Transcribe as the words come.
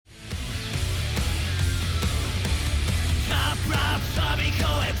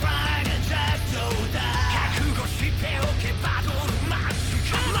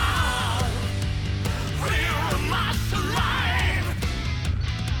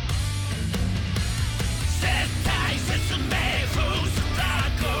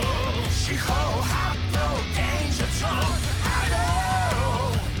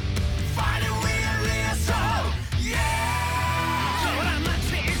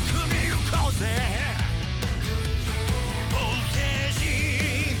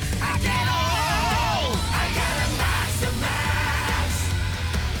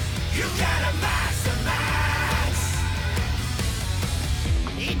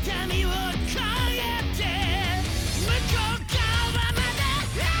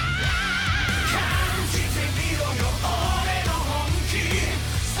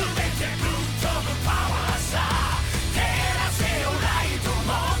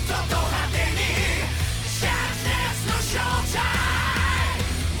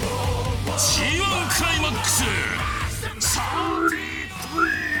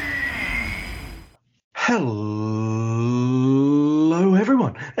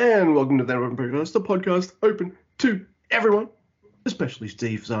everyone, and welcome to the Never Open Podcast, the podcast open to everyone, especially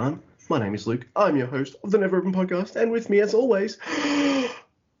Steve Zahn. My name is Luke. I'm your host of the Never Open Podcast, and with me, as always,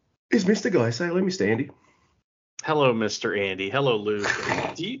 is Mr. Guy. Say hello, Mr. Andy. Hello, Mr. Andy. Hello, Luke.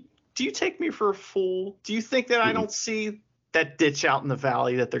 Do you take me for a fool? Do you think that I don't see that ditch out in the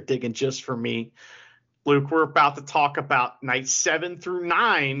valley that they're digging just for me? Luke, we're about to talk about nights 7 through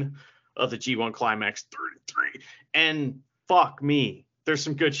 9 of the G1 Climax 33. And fuck me, there's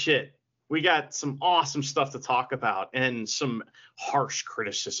some good shit. We got some awesome stuff to talk about and some harsh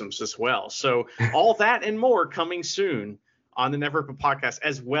criticisms as well. So all that and more coming soon on the Never Open Podcast,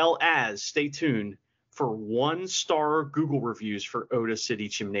 as well as stay tuned for 1-star Google reviews for Oda City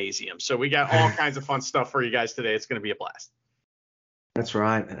Gymnasium. So we got all kinds of fun stuff for you guys today. It's going to be a blast. That's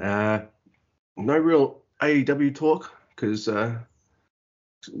right. No real AEW talk because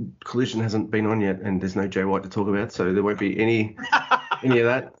Collision hasn't been on yet, and there's no Jay White to talk about, so there won't be any of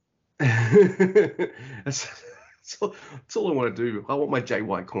that. That's all I want to do. I want my Jay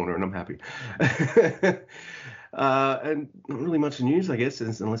White corner, and I'm happy. And not really much news, I guess,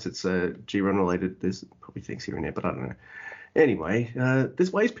 unless it's G-Run related. There's probably things here and there, but I don't know. Anyway,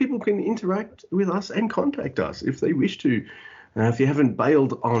 there's ways people can interact with us and contact us if they wish to. If you haven't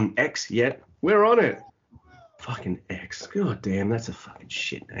bailed on X yet, we're on it. Fucking X. God damn, that's a fucking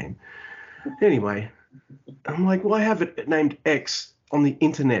shit name. Anyway, I'm like, why have it named X on the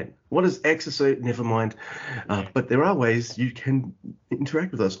internet? What is X associate? Never mind. But there are ways you can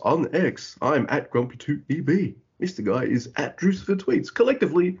interact with us on X. I'm at Grumpy2EB. Mr. Guy is at Drucifer Tweets.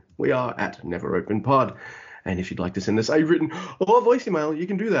 Collectively, we are at Never Open Pod. And if you'd like to send us a written or voice email, you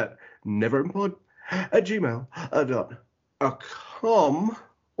can do that. neveropenpod@gmail.com.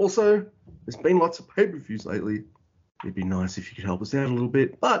 Also, there's been lots of pay-per-views lately. It'd be nice if you could help us out a little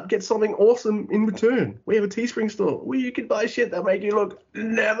bit, but get something awesome in return. We have a Teespring store where you can buy shit that make you look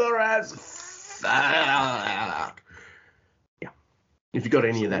never as fuck. Yeah. If you got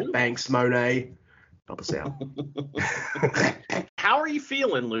any of that, Banks, Monet, help us out. How are you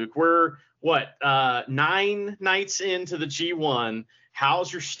feeling, Luke? We're, 9 nights into the G1.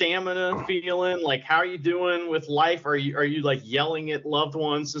 How's your stamina feeling? Like, how are you doing with life? Are you like yelling at loved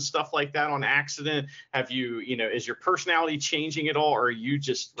ones and stuff like that on accident? Have you, is your personality changing at all, or are you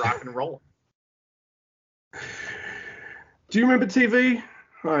just rocking and rolling? Do you remember TV?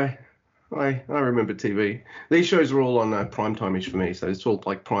 I remember TV. These shows are all on prime time-ish for me, so it's all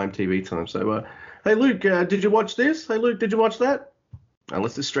like prime TV time. So, hey, Luke, did you watch this? Hey, Luke, did you watch that?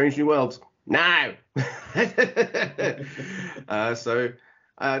 Unless it's Strange New Worlds. No. To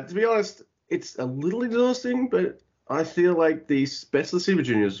be honest, it's a little exhausting, but I feel like the Best of the Super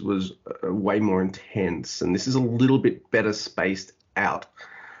Juniors was way more intense, and this is a little bit better spaced out.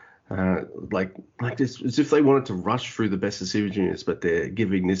 Like this, as if they wanted to rush through the Best of the Super Juniors, but they're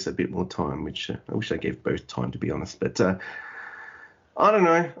giving this a bit more time, which I wish I gave both time, to be honest. But I don't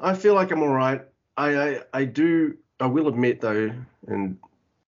know. I feel like I'm all right. I will admit, though, and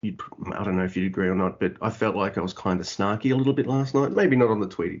I don't know if you'd agree or not, but I felt like I was kind of snarky a little bit last night. Maybe not on the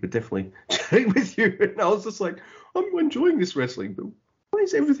Tweety, but definitely chatting with you. And I was just like, I'm enjoying this wrestling, but why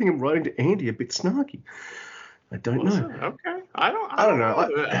is everything I'm writing to Andy a bit snarky? I don't know. Okay. I don't know.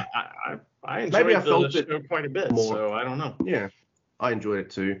 I enjoyed the show quite a bit, more, so I don't know. Yeah, I enjoyed it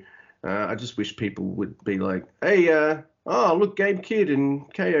too. I just wish people would be like, hey, look, Gabe Kidd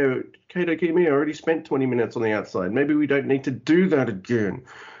and Kato Kiyomiya already spent 20 minutes on the outside. Maybe we don't need to do that again.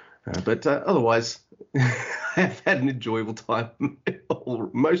 But otherwise, I've had an enjoyable time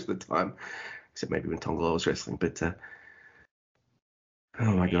most of the time, except maybe when Tongolo was wrestling. But oh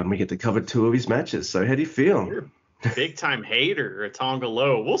my God, we get to cover 2 of his matches. So how do you feel? You're a big time hater at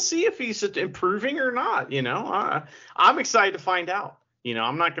Tongolo. We'll see if he's improving or not. I'm excited to find out.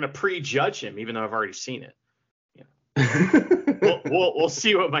 I'm not going to prejudge him, even though I've already seen it. We'll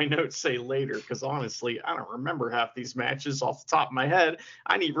see what my notes say later, because honestly, I don't remember half these matches off the top of my head.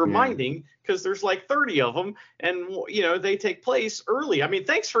 I need reminding because there's like 30 of them, and they take place early. I mean,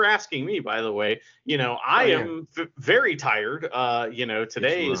 thanks for asking me, by the way. I am very tired.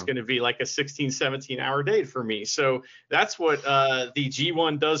 Today is going to be like a 16-17 hour day for me. So that's what the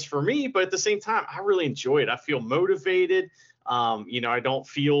G1 does for me. But at the same time, I really enjoy it. I feel motivated. I don't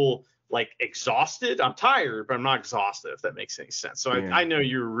feel like exhausted. I'm tired, but I'm not exhausted, if that makes any sense. So I know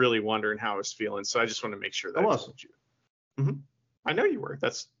you're really wondering how I was feeling. So I just want to make sure that I told you. Mm-hmm. I know you were.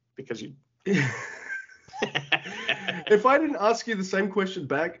 That's because you. If I didn't ask you the same question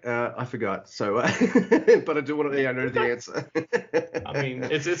back, I forgot. So, but I do want to. I know the answer. I mean,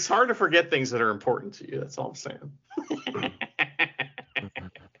 it's hard to forget things that are important to you. That's all I'm saying.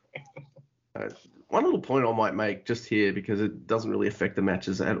 one little point I might make just here, because it doesn't really affect the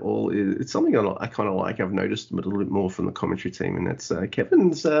matches at all, it's something I kind of like. I've noticed a little bit more from the commentary team, and that's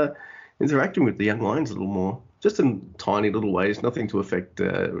Kevin's interacting with the young lions a little more, just in tiny little ways, nothing to affect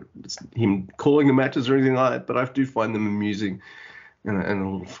him calling the matches or anything like that, but I do find them amusing and a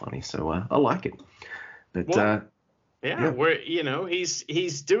little funny, so I like it. But well, where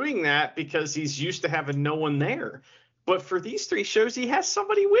he's doing that because he's used to having no one there, but for these 3 shows he has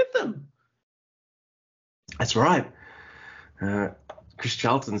somebody with him. That's right. Chris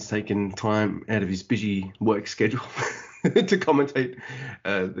Charlton's taken time out of his busy work schedule to commentate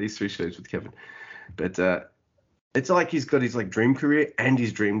these 3 shows with Kevin. But it's like he's got his dream career and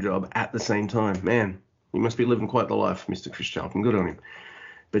his dream job at the same time. Man, he must be living quite the life, Mr. Chris Charlton. Good on him.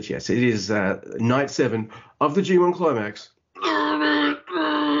 But yes, it is night 7 of the G1 Climax. I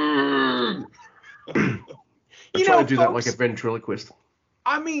try to do that like a ventriloquist.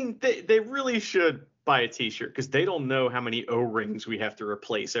 I mean, they really should buy a t-shirt, because they don't know how many O-rings we have to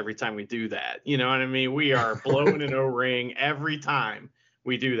replace every time we do that. You know what I mean? We are blowing an O-ring every time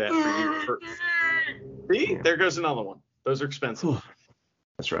we do that for you. See, there goes another one. Those are expensive.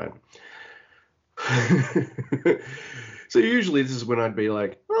 That's right. So usually this is when I'd be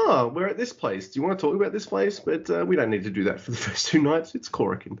like, oh, we're at this place. Do you want to talk about this place? But we don't need to do that for the first 2 nights. It's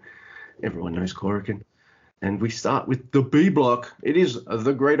Korakuen. Everyone knows Korakuen. And we start with the B block. It is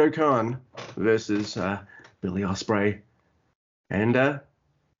the Great O'Khan versus Billy Ospreay. And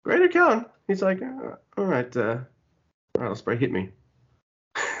Great O'Khan, he's like, all right, Ospreay, hit me.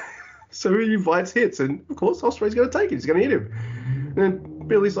 So he invites hits, and of course Ospreay's going to take it. He's going to hit him. And then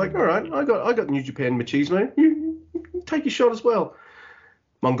Billy's like, all right, I got New Japan machismo. You take your shot as well.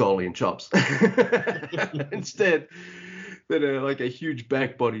 Mongolian chops. Instead, then a huge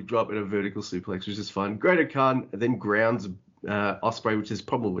back body drop and a vertical suplex, which is fun. Great O'Khan then grounds Ospreay, which is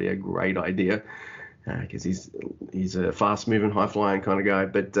probably a great idea, because he's a fast-moving, high-flying kind of guy.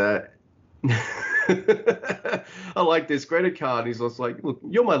 But I like this. Great O'Khan, he's also like, look,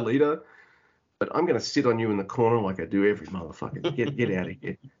 you're my leader, but I'm going to sit on you in the corner like I do every motherfucker. Get out of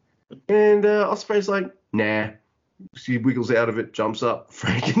here. And Ospreay's like, nah. She wiggles out of it, jumps up,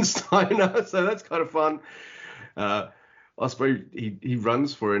 Frankensteiner. So that's kind of fun. Ospreay, he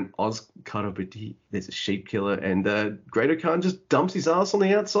runs for an Oz cutter, but there's a sheep killer, and Great O'Khan just dumps his ass on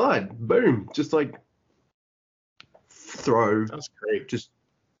the outside. Boom. Just like throw. That's great. Just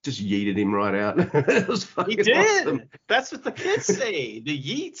yeeted him right out. It was fucking He did. awesome. That's what the kids say. The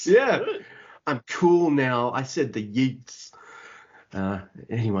yeets. Yeah. Good. I'm cool now. I said the yeets.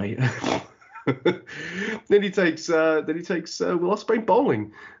 Anyway. Then he takes Will Ospreay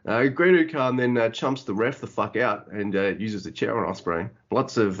bowling. Great O'Khan then chumps the ref the fuck out and uses the chair on Ospreay.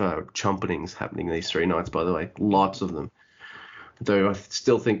 Lots of chumpenings happening these 3 nights, by the way. Lots of them. Though I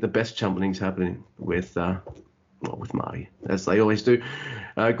still think the best chumpenings happening with Marty, as they always do.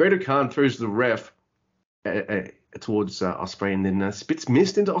 Great O'Khan throws the ref towards Ospreay and then spits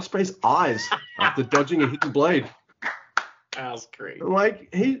mist into Ospreay's eyes after dodging a hidden blade. That was great.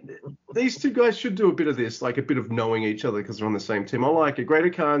 Like, these 2 guys should do a bit of this, like a bit of knowing each other, because they're on the same team. I like it. Great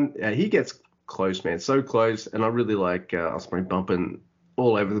O'Khan, he gets close, man, so close, and I really like Ospreay bumping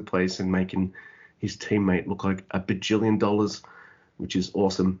all over the place and making his teammate look like $1 bajillion, which is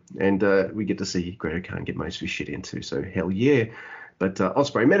awesome. And we get to see Great O'Khan get most of his shit into, so hell yeah. But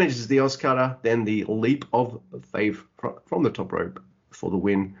Ospreay manages the Oz cutter, then the leap of faith from the top rope for the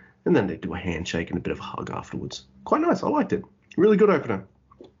win. And then they do a handshake and a bit of a hug afterwards. Quite nice. I liked it. Really good opener.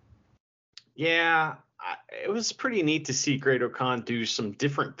 Yeah, it was pretty neat to see Great O'Khan do some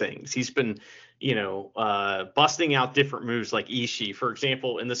different things. He's been, busting out different moves like Ishii. For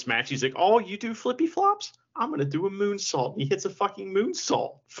example, in this match, he's like, oh, you do flippy flops? I'm going to do a moonsault. He hits a fucking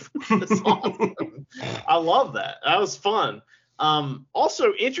moonsault. That's awesome. I love that. That was fun.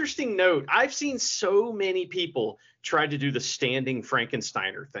 Also, interesting note, I've seen so many people try to do the standing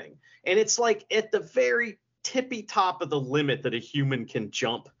Frankensteiner thing. And it's like at the very tippy top of the limit that a human can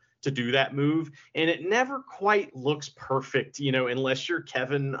jump to do that move. And it never quite looks perfect, unless you're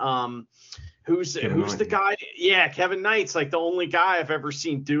Kevin, who's the guy? Yeah, Kevin Knight's like the only guy I've ever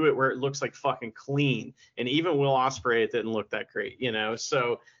seen do it where it looks like fucking clean. And even Will Ospreay, it didn't look that great,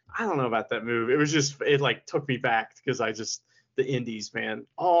 So I don't know about that move. It was just, it like took me back because the indies, man,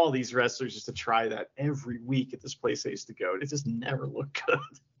 all these wrestlers used to try that every week at this place I used to go. It just never looked good.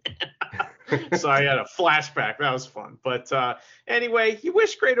 So I had a flashback. That was fun. But anyway, you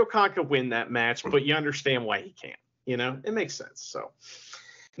wish Great O'Khan could win that match, but you understand why he can't. It makes sense. So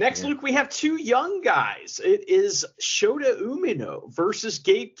next, Luke, we have 2 young guys. It is Shota Umino versus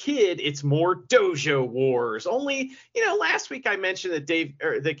Gabe Kidd. It's more dojo wars. Only, last week I mentioned that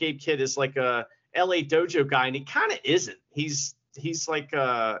Gabe Kidd is like LA Dojo guy, and he kind of isn't. He's like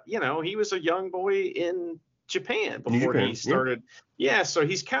he was a young boy in Japan before he started. Yeah, so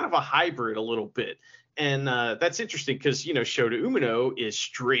he's kind of a hybrid a little bit. And that's interesting because Shota Umino is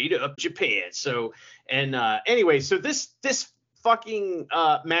straight up Japan. So anyway, so this fucking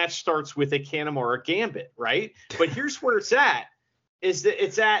match starts with a Kanemaru Gambit, right? But here's where it's at: is that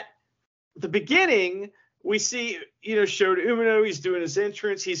it's at the beginning. We see Shota Umino. He's doing his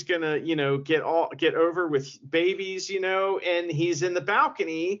entrance. He's gonna get over with babies, and he's in the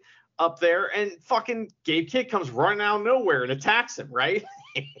balcony up there, and fucking Gabe Kidd comes running out of nowhere and attacks him, right?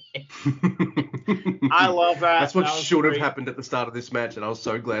 I love that. That's what should have happened at the start of this match, and I was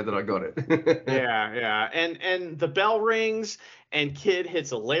so glad that I got it. Yeah. And the bell rings, and Kidd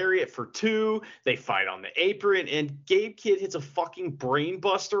hits a lariat for 2. They fight on the apron, and Gabe Kidd hits a fucking brain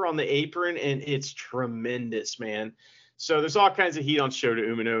buster on the apron, and it's tremendous, man. So there's all kinds of heat on Shota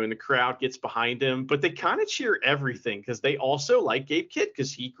Umino, and the crowd gets behind him, but they kind of cheer everything because they also like Gabe Kidd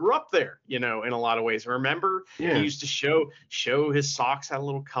because he grew up there, in a lot of ways. Remember, he used to show his socks had a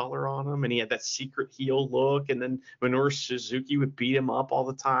little color on them, and he had that secret heel look, and then Minoru Suzuki would beat him up all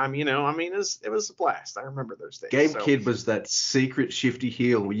the time. It was a blast. I remember those days. Gabe Kidd was that secret shifty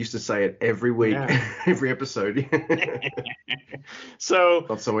heel. We used to say it every week, every episode. So,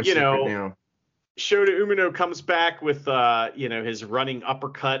 not so much secret now. Shota Umino comes back with his running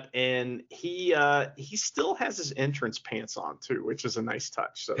uppercut, and he still has his entrance pants on too, which is a nice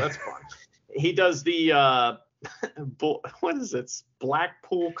touch. So that's fun. He does the what is it?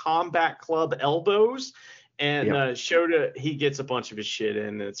 Blackpool Combat Club elbows, and Shota, he gets a bunch of his shit in,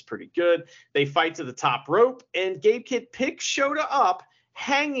 and it's pretty good. They fight to the top rope, and Gabe Kidd picks Shota up,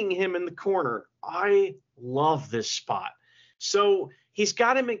 hanging him in the corner. I love this spot. So he's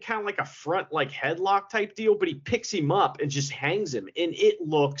got him in kind of like a front headlock type deal, but he picks him up and just hangs him. And it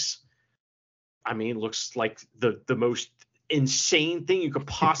looks like the most insane thing you could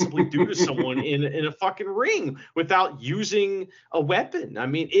possibly do to someone in a fucking ring without using a weapon. I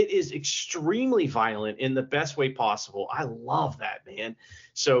mean, it is extremely violent in the best way possible. I love that, man.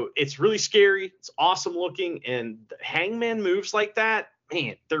 So it's really scary. It's awesome looking. And hangman moves like that,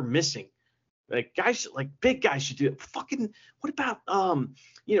 man, they're missing. Like big guys should do it. Fucking, what about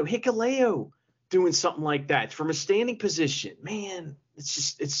Hikuleo doing something like that from a standing position? Man,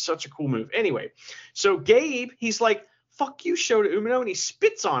 it's such a cool move. Anyway, so Gabe, he's like, fuck you, Shota Umino, and he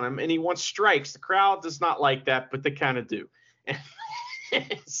spits on him and he wants strikes. The crowd does not like that, but they kind of do.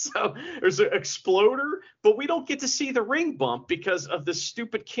 So there's an exploder, but we don't get to see the ring bump because of the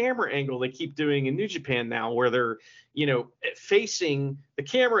stupid camera angle they keep doing in New Japan now, where they're, facing, the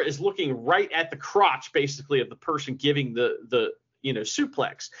camera is looking right at the crotch, basically, of the person giving the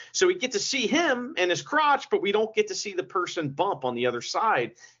suplex. So we get to see him and his crotch, but we don't get to see the person bump on the other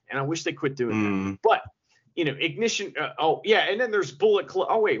side. And I wish they quit doing that. But, Ignition. And then there's Bullet Club.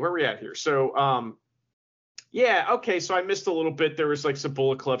 Oh, wait, where are we at here? So, okay, so I missed a little bit. There was some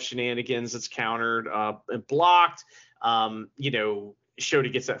Bullet Club shenanigans that's countered and blocked.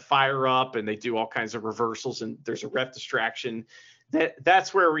 Shota gets that fire up, and they do all kinds of reversals, and there's a ref distraction.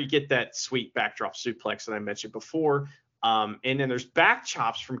 That's where we get that sweet backdrop suplex that I mentioned before. And then there's back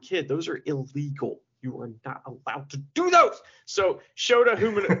chops from Kidd. Those are illegal. You are not allowed to do those. So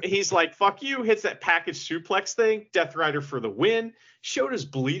Shota, he's like, fuck you, hits that package suplex thing. Death Rider for the win. Shota's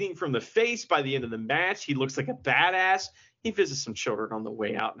bleeding from the face by the end of the match. He looks like a badass. He visits some children on the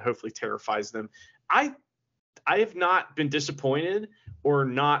way out and hopefully terrifies them. I have not been disappointed or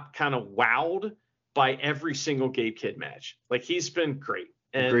not kind of wowed by every single Gabe Kidd match. He's been great.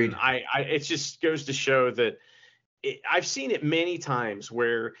 And Agreed. It just goes to show that I've seen it many times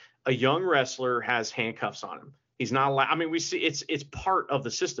where a young wrestler has handcuffs on him. He's not allowed. I mean, we see it's part of the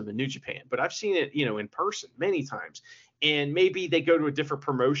system in New Japan, but I've seen it, in person many times. And maybe they go to a different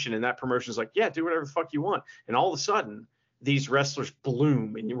promotion, and that promotion's like, yeah, do whatever the fuck you want. And all of a sudden, these wrestlers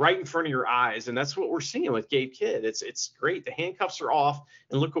bloom and right in front of your eyes. And that's what we're seeing with Gabe Kidd. It's great. The handcuffs are off,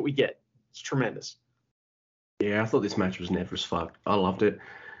 and look what we get. It's tremendous. Yeah, I thought this match was never as fuck. I loved it.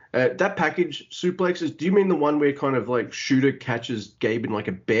 That package suplexes, do you mean the one where kind of Shooter catches Gabe in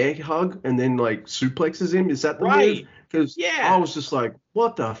a bear hug and then suplexes him? Is that the move? Because I was just like,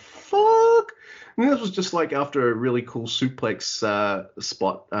 what the fuck? And this was just after a really cool suplex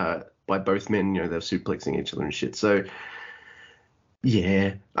spot by both men. They're suplexing each other and shit. So,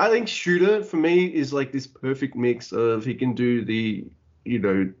 yeah. I think Shooter, for me, is this perfect mix of he can do the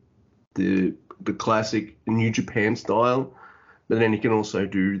classic New Japan style, but then he can also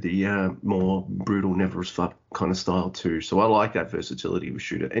do the more brutal, never as fuck kind of style too. So I like that versatility with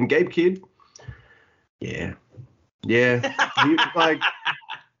Shooter. And Gabe Kidd, yeah.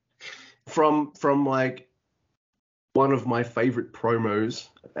 from like one of my favorite promos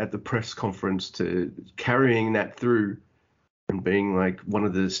at the press conference to carrying that through and being like one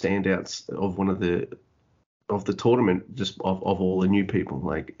of the standouts of one of the tournament, just of all the new people.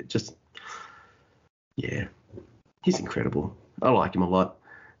 Like, just, yeah, he's incredible. I like him a lot.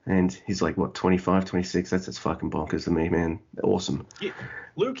 And he's like, what, 25, 26? That's just fucking bonkers to me, man. Awesome. Yeah.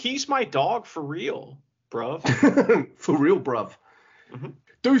 Luke, he's my dog for real, bruv. For real, bruv. Mm-hmm.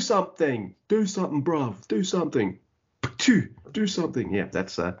 Do something, bruv. Do something. Do something. Yeah,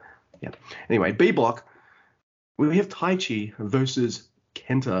 that's, yeah. Anyway, B block. We have Taichi versus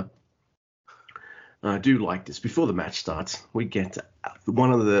Kenta. I do like this. Before the match starts, we get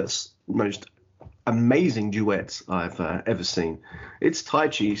one of the most amazing duets I've ever seen. It's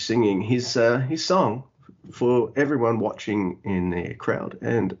Taichi singing his song for everyone watching in the crowd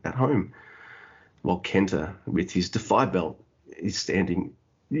and at home, while Kenta, with his Defy belt, is standing.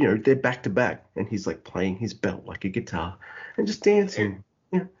 You know, they're back to back, and he's like playing his belt like a guitar and just dancing.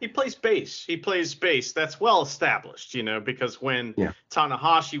 Yeah. He plays bass. That's well established, you know, because when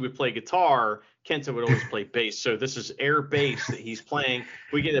Tanahashi would play guitar, Kenta would always play bass. So this is air bass that he's playing.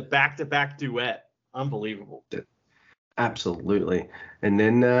 We get a back-to-back duet. Unbelievable. Absolutely. And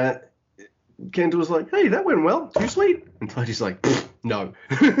then Kenta was like, hey, that went well. Too sweet. And Taichi's like, no.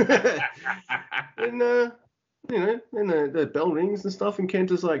 And, you know, then the bell rings and stuff, and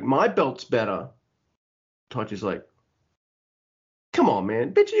Kenta's like, my belt's better. Taichi's like, come on,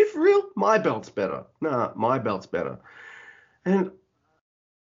 man. Bitch, are you for real? My belt's better. Nah, my belt's better. And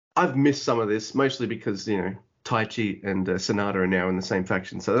I've missed some of this, mostly because, you know, Taichi and Sonata are now in the same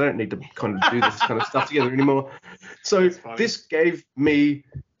faction, so they don't need to kind of do this kind of stuff together anymore. So this gave me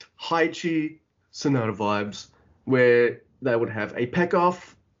Taichi Sonata vibes, where they would have a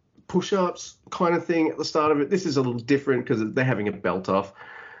peck-off, push-ups kind of thing at the start of it. This is a little different because they're having a belt off.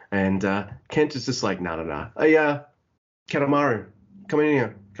 And Kenta's just like, no. Hey, Kanemaru, come in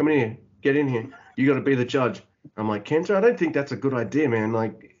here, get in here. You got to be the judge. I'm like, Kenta, I don't think that's a good idea, man.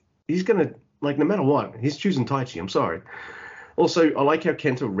 Like, he's going to, like, no matter what, he's choosing Taichi. I'm sorry. Also, I like how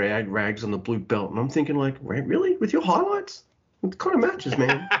Kenta rags on the blue belt. And I'm thinking, like, really? With your highlights? What kind of matches,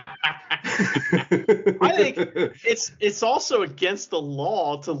 man? I think it's also against the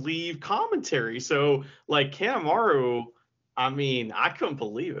law to leave commentary. So, like, Kanemaru, I mean, I couldn't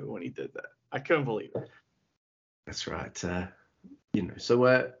believe it when he did that. I couldn't believe it. That's right. You know,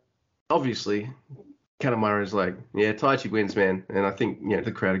 so obviously, Kanemaru's like, yeah, Taichi wins, man. And I think, you know,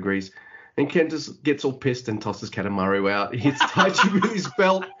 the crowd agrees. And Ken just gets all pissed and tosses Kanemaru out. He hits Taichi with his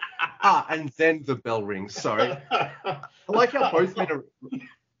belt. And then the bell rings. Sorry. I like how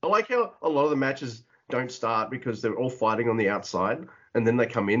a lot of the matches don't start because they're all fighting on the outside, and then they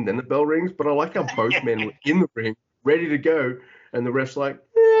come in, then the bell rings. But I like how both men were in the ring, ready to go, and the ref's like,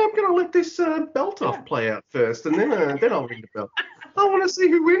 yeah, I'm gonna let this belt off play out first, and then I'll ring the bell. I want to see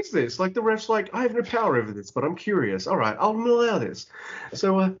who wins this. Like, the ref's like, I have no power over this, but I'm curious. All right, I'll allow this.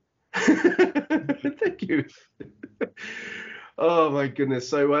 So thank you. Oh my goodness.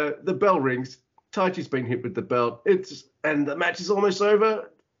 So the bell rings. Taichi's been hit with the belt. And the match is almost over.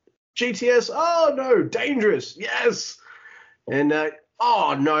 GTS. Oh no, dangerous. Yes. And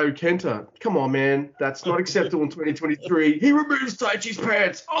oh no, Kenta. Come on, man. That's not acceptable in 2023. He removes Taichi's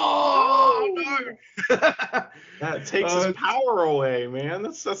pants. Oh no. That takes his power away, man.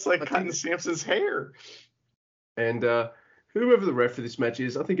 That's like cutting Samson's hair. And whoever the ref for this match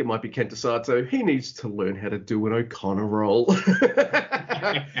is, I think it might be Kenta Sato. He needs to learn how to do an O'Connor roll.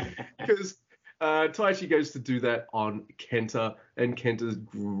 Because Taichi goes to do that on Kenta, and Kenta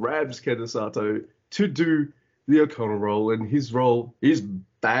grabs Kenta Sato to do the O'Connor roll, and his roll is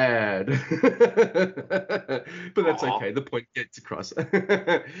bad. But that's okay. The point gets across.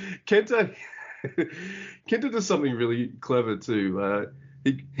 Kenta does something really clever too.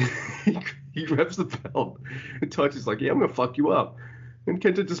 He grabs the belt, and Taichi's like, yeah, I'm going to fuck you up. And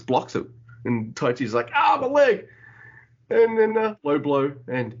Kenta just blocks it. And Taichi's like, my leg. And then low blow,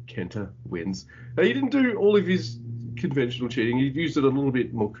 and Kenta wins. He didn't do all of his conventional cheating. He used it a little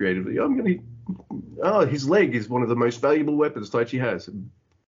bit more creatively. His leg is one of the most valuable weapons Taichi has.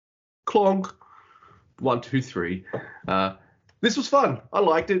 Clonk. 1, 2, 3. This was fun. I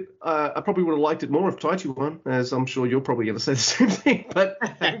liked it. I probably would have liked it more if Taichi won, as I'm sure you're probably going to say the same thing. But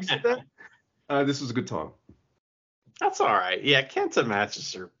having said that, this was a good time. That's all right. Yeah, Kenta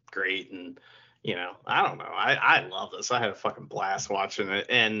matches are great, and you know, I don't know. I love this. I had a fucking blast watching it,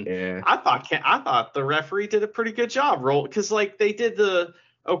 and I thought the referee did a pretty good job because like they did the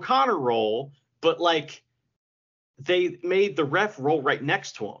O'Connor roll, but like they made the ref roll right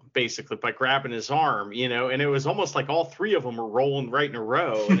next to him, basically by grabbing his arm, and it was almost like all three of them were rolling right in a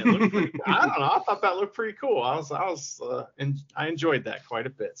row, and it looked pretty cool. I don't know. I thought that looked pretty cool. And I enjoyed that quite a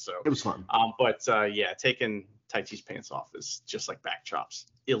bit. So It was fun. But yeah, taking Taichi's pants off is just like back chops,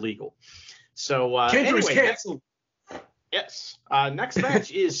 illegal. So anyway, canceled. Yes. Next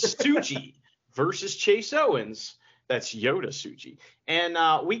match is Tsuji versus Chase Owens. That's Yoda Tsuji.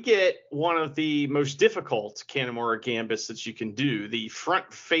 And we get one of the most difficult Kanemaru gambits that you can do, the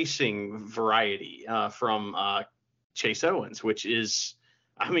front-facing variety from Chase Owens, which is,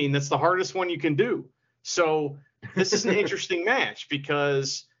 that's the hardest one you can do. So this is an interesting match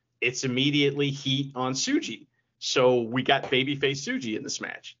because it's immediately heat on Tsuji. So we got babyface Tsuji in this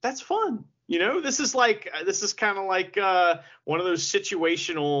match. That's fun. This is kind of like one of those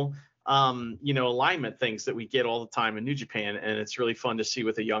situational alignment things that we get all the time in New Japan, and it's really fun to see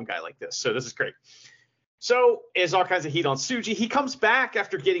with a young guy like this. So this is great. So there's all kinds of heat on Tsuji. He comes back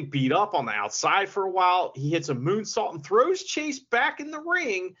after getting beat up on the outside for a while. He hits a moonsault and throws Chase back in the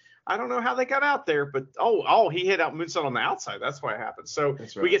ring. I don't know how they got out there, but he hit out moonsault on the outside. That's why it happened. So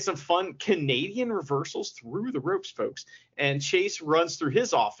we get some fun Canadian reversals through the ropes, folks. And Chase runs through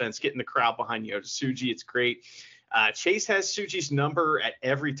his offense, getting the crowd behind Yoda Tsuji. It's great. Chase has Tsuji's number at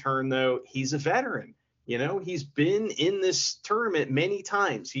every turn, though. He's a veteran. He's been in this tournament many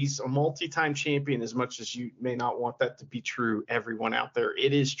times. He's a multi-time champion, as much as you may not want that to be true, everyone out there.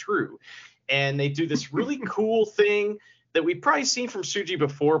 It is true. And they do this really cool thing that we've probably seen from Tsuji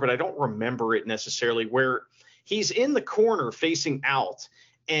before, but I don't remember it necessarily, where he's in the corner facing out,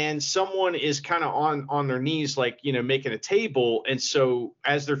 and someone is kind of on their knees, like, making a table. And so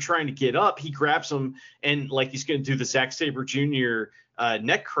as they're trying to get up, he grabs them and like he's going to do the Zack Sabre Jr.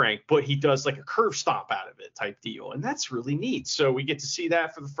 Neck crank, but he does like a curve stomp out of it type deal. And that's really neat. So we get to see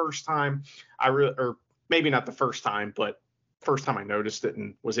that for the first time. Or maybe not the first time, but first time I noticed it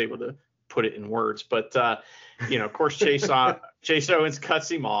and was able to put it in words. But, of course, Chase Owens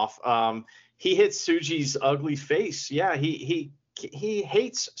cuts him off. He hits Tsuji's ugly face. Yeah, he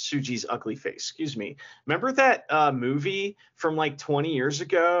hates Tsuji's ugly face. Excuse me. Remember that movie from like 20 years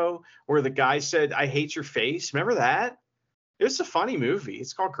ago where the guy said, "I hate your face"? Remember that? It was a funny movie.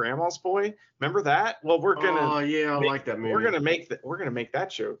 It's called Grandma's Boy. Remember that? Well, we're gonna. Oh yeah, I like that movie. We're gonna make that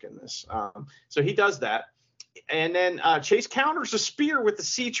joke in this. So he does that, and then Chase counters a spear with the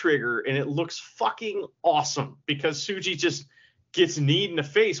C trigger, and it looks fucking awesome because Tsuji just gets kneed in the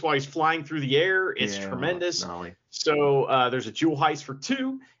face while he's flying through the air. It's tremendous. So there's a jewel heist for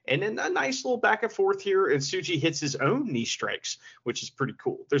 2, and then a nice little back and forth here, and Tsuji hits his own knee strikes, which is pretty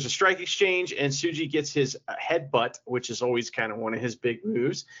cool. There's a strike exchange, and Tsuji gets his headbutt, which is always kind of one of his big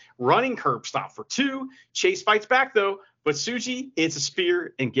moves. Running curb stop for 2. Chase fights back, though, but Tsuji hits a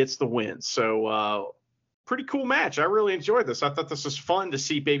spear and gets the win. So pretty cool match. I really enjoyed this. I thought this was fun to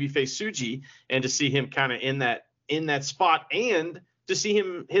see babyface Tsuji and to see him kind of in that spot, and to see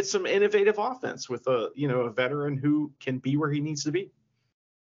him hit some innovative offense with a veteran who can be where he needs to be.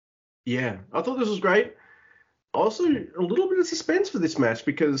 Yeah, I thought this was great. Also, a little bit of suspense for this match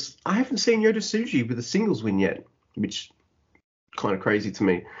because I haven't seen Yoda Tsuji with a singles win yet, which is kind of crazy to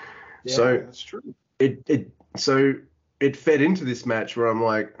me. Yeah, so that's true. It fed into this match where I'm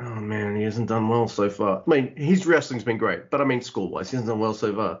like, oh man, he hasn't done well so far. I mean, his wrestling's been great, but I mean, school-wise, he hasn't done well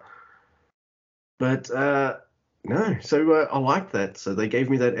so far. But no, so I liked that. So they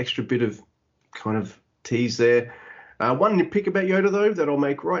gave me that extra bit of kind of tease there. One nitpick about Yoda, though, that I'll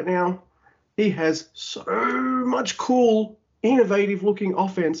make right now. He has so much cool, innovative-looking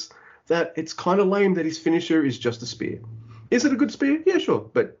offense that it's kind of lame that his finisher is just a spear. Is it a good spear? Yeah, sure.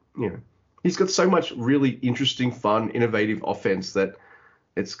 But, he's got so much really interesting, fun, innovative offense that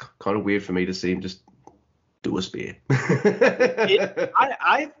it's kind of weird for me to see him just do a spear.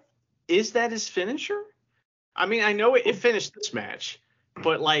 Is that his finisher? I mean, I know it finished this match,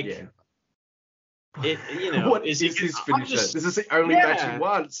 but like, what is his finisher? This is the only match he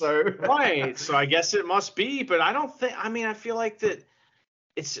won, so right. So I guess it must be, but I don't think. I mean, I feel like that.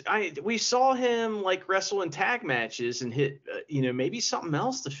 We saw him like wrestle in tag matches and hit, maybe something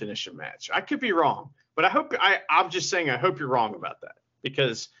else to finish a match. I could be wrong, but I'm just saying I hope you're wrong about that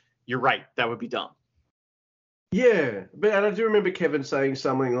because you're right. That would be dumb. Yeah, and I do remember Kevin saying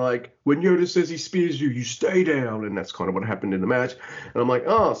something like, when Yoda says he spears you, you stay down, and that's kind of what happened in the match. And I'm like,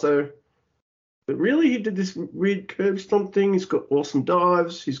 but really he did this weird curb stomp thing. He's got awesome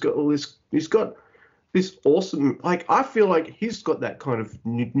dives. He's got this awesome, like, I feel like he's got that kind of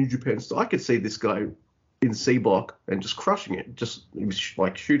New Japan style. I could see this guy in C block and just crushing it. Just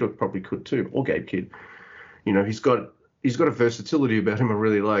like Shooter probably could too, or Gabe Kidd. He's got he's got a versatility about him I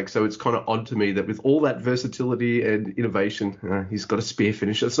really like. So it's kind of odd to me that with all that versatility and innovation, he's got a spear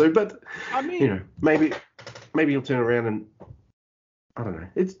finisher. So, but I mean, maybe he'll turn around and I don't know.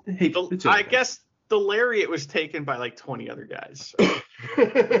 It's I guess the lariat was taken by like 20 other guys. So.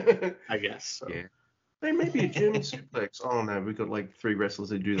 I guess. So. Yeah. Hey, maybe a German suplex. Oh no, we've got like 3 wrestlers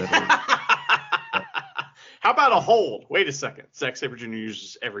who do that. How about a hold? Wait a second. Zack Sabre Jr.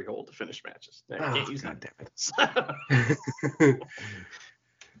 uses every hold to finish matches. Can't use God damn it.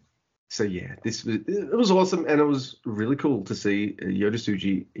 So yeah, it was awesome, and it was really cool to see Yota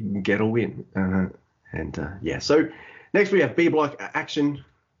Tsuji get a win. So next we have B block action.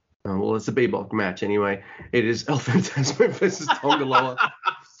 Well, it's a B block match anyway. It is El Fantasma versus Tonga Loa.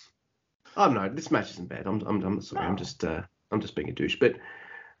 Oh no, this match isn't bad. I'm sorry. No. I'm just being a douche. But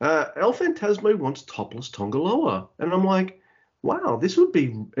El Fantasma wants topless Tonga Loa, and I'm like, wow, this would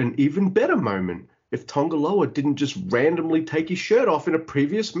be an even better moment if Tonga Loa didn't just randomly take his shirt off in a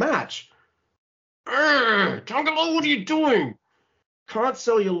previous match. Tonga Loa, what are you doing? Can't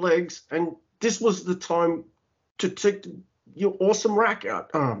sell your legs, and this was the time to take your awesome rack out.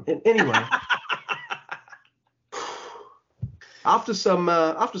 And anyway. After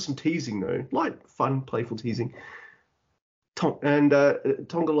some teasing though, light, fun, playful teasing, Tonga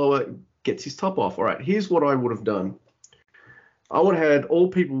Loa gets his top off. All right, here's what I would have done. I would have had all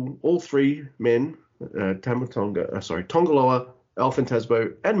 3 men, Tonga Loa, El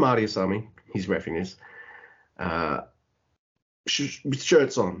Fantasma, and Marty Asami, he's reffing this, with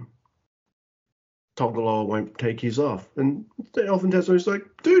shirts on. Tonga Loa won't take his off, and El Fantasma's like,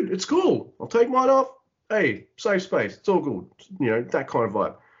 dude, it's cool. I'll take mine off. Hey, safe space. It's all good. That kind of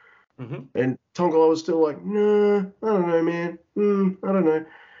vibe. Mm-hmm. And Tonga Loa was still like, nah, I don't know, man. I don't know.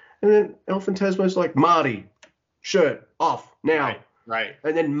 And then El Fantasma's like, Marty, shirt off now. Right.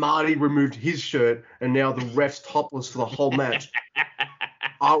 And then Marty removed his shirt, and now the ref's topless for the whole match.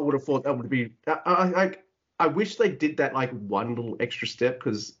 I would have thought that would be. I wish they did that like one little extra step,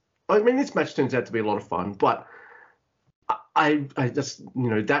 because I mean this match turns out to be a lot of fun, but. I just,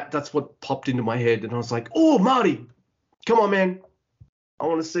 that's what popped into my head, and I was like, oh, Marty, come on, man. I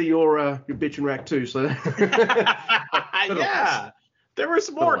want to see your bitchin' rack too. So yeah, there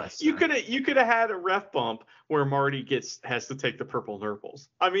was more. You could have had a ref bump where Marty has to take the purple nurples.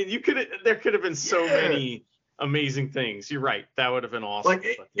 I mean, there could have been so many amazing things. You're right. That would have been awesome.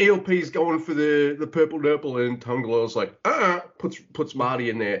 Like ELP's going for the purple nurple, and Tonga Loa's like, puts Marty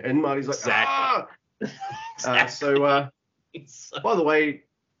in there, and Marty's like, exactly. By the way,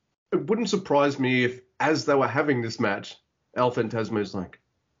 it wouldn't surprise me if, as they were having this match, El Fantasma's like,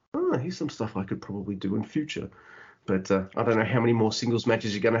 here's some stuff I could probably do in future. But I don't know how many more singles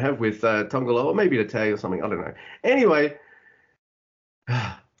matches you're going to have with Tonga Loa, maybe a tag or something. I don't know. Anyway,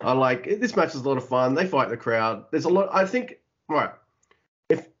 I like this match is a lot of fun. They fight the crowd. There's a lot. I think, right,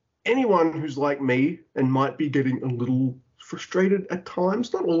 if anyone who's like me and might be getting a little frustrated at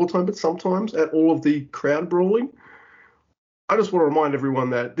times, not all the time, but sometimes, at all of the crowd brawling, I just want to remind everyone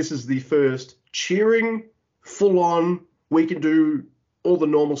that this is the first cheering, full-on, we can do all the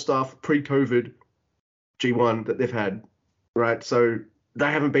normal stuff pre-COVID G1 that they've had, right? So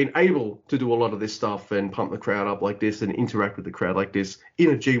they haven't been able to do a lot of this stuff and pump the crowd up like this and interact with the crowd like this in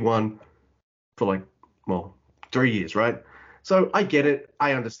a G1 for 3 years, right? So I get it.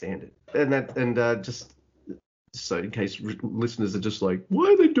 I understand it. And just so in case listeners are just like,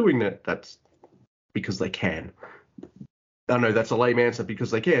 why are they doing that? That's because they can. I know that's a lame answer,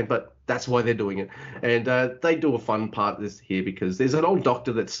 because they can, but that's why they're doing it. And they do a fun part of this here, because there's an old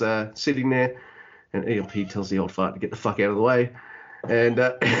doctor that's sitting there, and ELP tells the old fart to get the fuck out of the way. And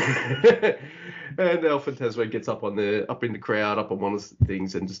and El Fantasma gets up in the crowd, up on one of the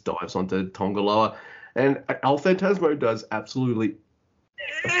things, and just dives onto Tonga Loa. And El Fantasma does absolutely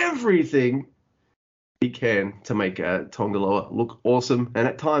everything he can to make Tonga Loa look awesome. And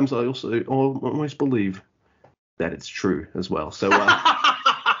at times I also almost believe that it's true as well. So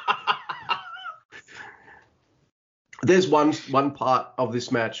there's one part of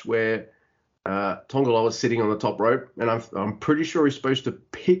this match where Tonga Loa is sitting on the top rope, and I'm pretty sure he's supposed to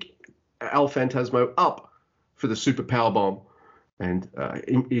pick El Fantasma up for the super power bomb. And I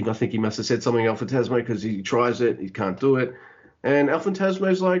think he must have said something to El Fantasma, because he tries it, he can't do it. And El Fantasma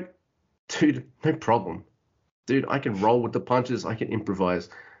is like, dude, no problem. Dude, I can roll with the punches, I can improvise,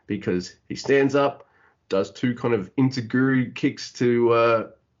 because he stands up, does 2 kind of integuri kicks to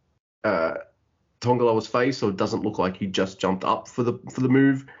Tonga Loa's face, so it doesn't look like he just jumped up for the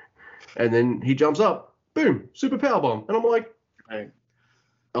move. And then he jumps up, boom, super powerbomb. And I'm like, hey,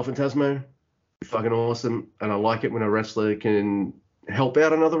 El Fantasma, you're fucking awesome. And I like it when a wrestler can help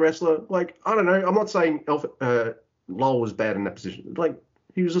out another wrestler. Like, I don't know, I'm not saying Lowell was bad in that position. Like,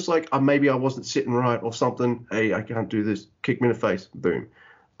 he was just like, oh, maybe I wasn't sitting right or something. Hey, I can't do this. Kick me in the face. Boom.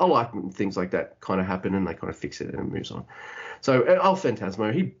 I like when things like that kind of happen and they kind of fix it and it moves on. So El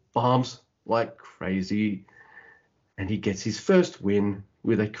Phantasmo, he bombs like crazy and he gets his first win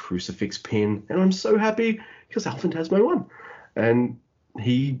with a crucifix pin. And I'm so happy because El Phantasmo won. And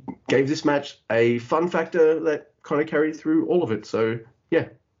he gave this match a fun factor that kind of carried through all of it. So, yeah,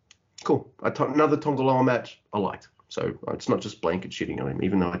 cool. Another Tonga Loa match I liked. So it's not just blanket shitting on him,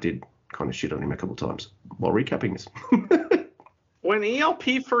 even though I did kind of shit on him a couple of times while recapping this. When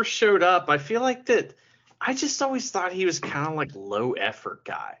ELP first showed up, I feel like that I just always thought he was kind of like low effort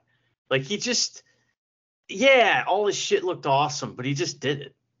guy. Like he just, yeah, all his shit looked awesome, but he just did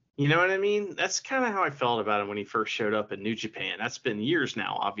it. You know what I mean? That's kind of how I felt about him when he first showed up in New Japan. That's been years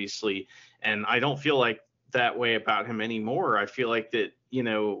now, obviously. And I don't feel like that way about him anymore. I feel like that, you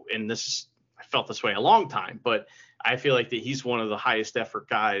know, and this is, I felt this way a long time, but I feel like that he's one of the highest effort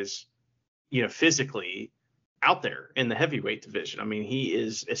guys, you know, physically out there in the heavyweight division. I mean, he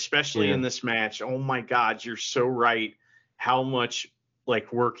is, especially in this match. Oh my God, you're so right. How much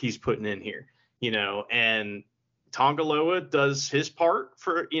like work he's putting in here, you know, and Tonga Loa does his part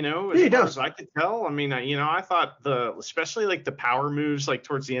for, you know, as far as I could tell. I mean, you know, I thought especially like the power moves, like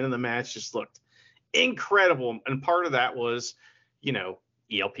towards the end of the match just looked incredible. And part of that was, you know,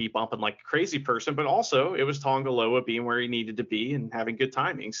 ELP bumping like a crazy person, but also it was Tonga Loa being where he needed to be and having good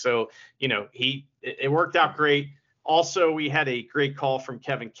timing. So, you know, it worked out great. Also, we had a great call from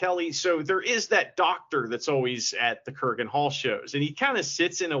Kevin Kelly. So there is that doctor that's always at the Kurgan Hall shows, and he kind of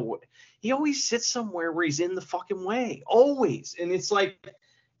sits he always sits somewhere where he's in the fucking way, always. And it's like,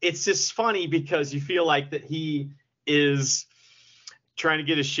 it's just funny because you feel like that he is trying to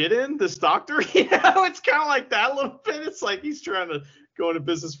get his shit in, this doctor. You know, it's kind of like that a little bit. It's like he's trying to go into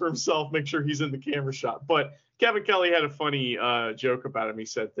business for himself, make sure he's in the camera shot. But Kevin Kelly had a funny joke about him. He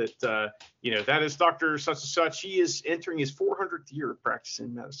said that, you know, that is Dr. Such and Such. He is entering his 400th year of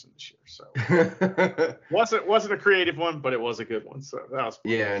practicing medicine this year. So wasn't a creative one, but it was a good one. So that was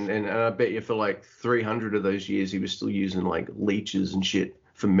fun. Yeah, and I bet you for like 300 of those years, he was still using like leeches and shit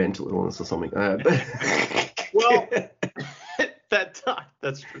for mental illness or something. Well,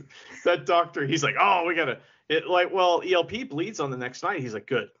 that's true. That doctor, he's like, oh, we gotta. Well, ELP bleeds on the next night. He's like,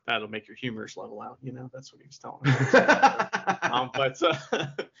 good, that'll make your humors level out. You know, that's what he was telling me. But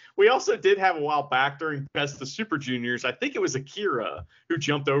we also did have a while back during Best of the Super Juniors, I think it was Akira who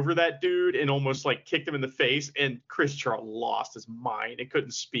jumped over that dude and almost like kicked him in the face. And Chris Charles lost his mind and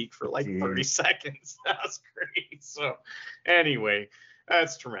couldn't speak for like 30 seconds. That was great. So anyway,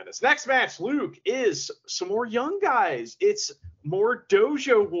 that's tremendous. Next match, Luke, is some more young guys. It's more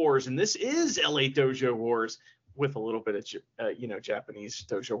Dojo Wars, and this is LA Dojo Wars with a little bit of you know, Japanese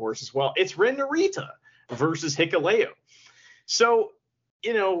Dojo Wars as well. It's Ren Narita versus Hikuleo. So,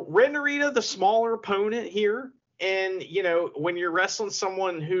 you know, Ren Narita, the smaller opponent here, and you know, when you're wrestling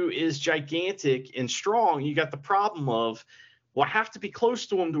someone who is gigantic and strong, you got the problem of, well, I have to be close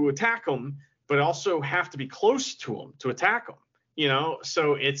to him to attack him, but also have to be close to him to attack him. You know,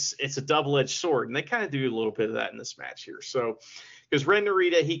 so it's a double-edged sword, and they kind of do a little bit of that in this match here. So, because Ren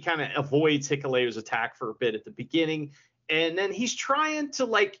Narita, he kind of avoids Hikuleo's attack for a bit at the beginning, and then he's trying to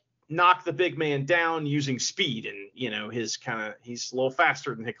like knock the big man down using speed, and you know, he's a little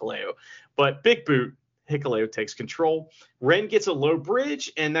faster than Hikuleo, but big boot, Hikuleo takes control. Ren gets a low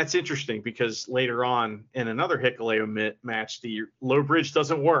bridge, and that's interesting because later on in another Hikuleo match, the low bridge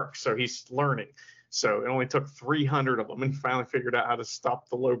doesn't work, so he's learning. So it only took 300 of them, and he finally figured out how to stop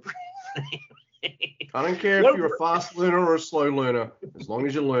the low bridge. I don't care if you're a fast learner or a slow learner, as long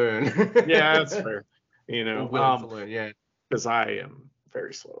as you learn. Yeah, that's fair. You know, to learn, yeah, because I am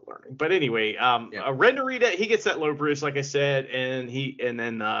very slow learning. But anyway, Ren Narita, he gets that low bridge, like I said, and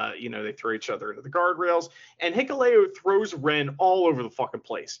then you know, they throw each other into the guardrails, and Hikuleo throws Ren all over the fucking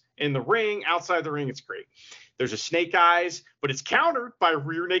place, in the ring, outside the ring. It's great. There's a snake eyes, but it's countered by a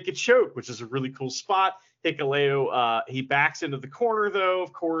rear naked choke, which is a really cool spot. Hikuleo, he backs into the corner, though,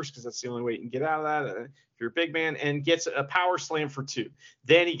 of course, because that's the only way you can get out of that if you're a big man, and gets a power slam for 2.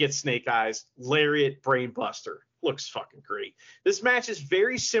 Then he gets snake eyes, lariat, brain buster. Looks fucking great. This match is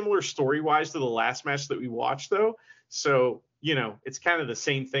very similar story-wise to the last match that we watched, though. So, you know, it's kind of the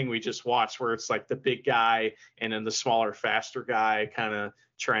same thing we just watched, where it's like the big guy and then the smaller, faster guy kind of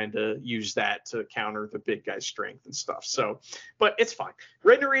trying to use that to counter the big guy's strength and stuff. So, but it's fine.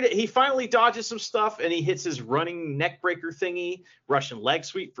 Red Narita, he finally dodges some stuff and he hits his running neck breaker thingy, Russian leg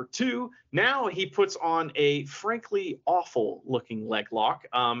sweep for 2. Now he puts on a frankly awful looking leg lock.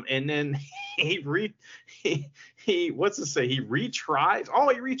 And then he retries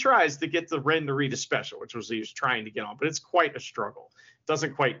to get the Red Narita special, which was he was trying to get on, but it's quite a struggle.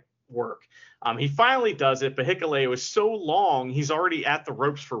 Doesn't quite work. He finally does it, but Hikuleo is so long, he's already at the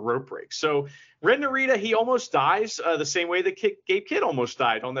ropes for rope break. So Red Narita, he almost dies the same way that Gabe Kidd almost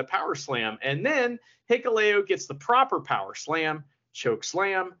died on that power slam. And then Hikuleo gets the proper power slam, choke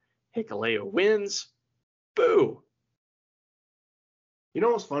slam. Hikuleo wins. Boo. You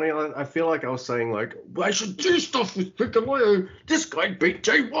know what's funny? I feel like I was saying, like, I should do stuff with Hikuleo. This guy beat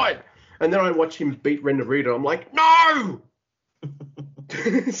Jay White. And then I watch him beat Ren Narita. I'm like, no!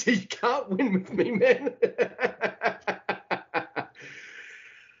 So you can't win with me, man.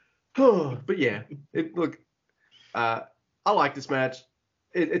 But yeah, I like this match.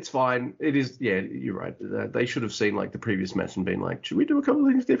 It's fine. It is, yeah, you're right. They should have seen, like, the previous match and been like, should we do a couple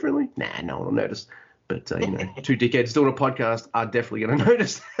of things differently? Nah, no one will notice. But, you know, 2 dickheads doing a podcast are definitely going to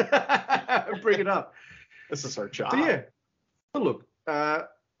notice. Bring it up. This is our job. So, yeah. But look,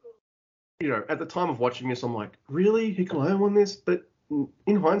 you know, at the time of watching this, I'm like, really? Hikuleo won this? But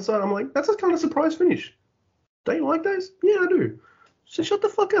in hindsight, I'm like, that's a kind of surprise finish. Don't you like those? Yeah, I do. So shut the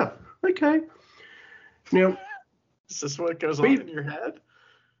fuck up. Okay. Now, is this what goes on in your head?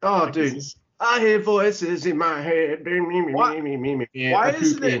 Oh, like, dude. I hear voices in my head. Why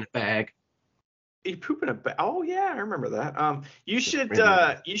isn't it in a bag? You poop in a bag. Oh yeah, I remember that. You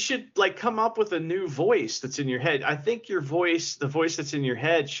should like come up with a new voice that's in your head. I think the voice that's in your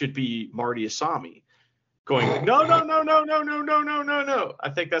head should be Marty Asami, going like, no. I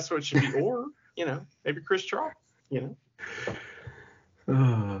think that's what it should be, or you know, maybe Chris Charles. You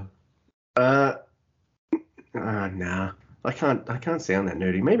know. Nah. I can't sound that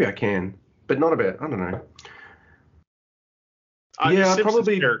nerdy. Maybe I can, but not about. I don't know. Yeah,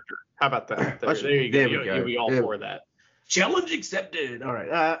 probably character. How about that? There you go. There we go. You'll be all for that. Challenge accepted. All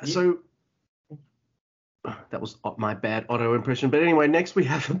right. So that was my bad auto impression. But anyway, next we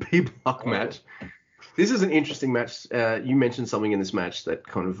have a B block match. This is an interesting match. You mentioned something in this match that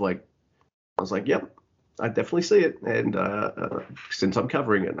kind of like, I was like, yep, I definitely see it. And since I'm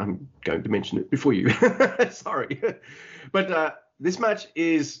covering it, I'm going to mention it before you. Sorry. But this match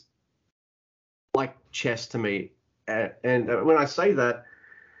is like chess to me. And when I say that,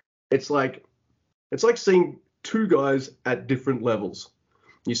 it's like seeing 2 guys at different levels.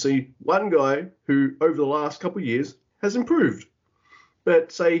 You see one guy who, over the last couple of years, has improved.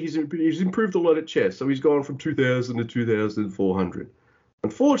 But say he's improved a lot at chess, so he's gone from 2,000 to 2,400.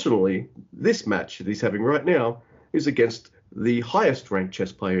 Unfortunately, this match that he's having right now is against the highest ranked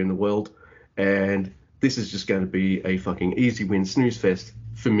chess player in the world, and this is just going to be a fucking easy win snooze fest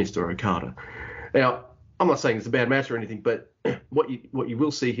for Mr. Okada. Now, I'm not saying it's a bad match or anything, but what you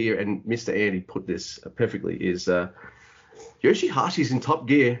will see here, and Mr. Andy put this perfectly, is Yoshihashi's in top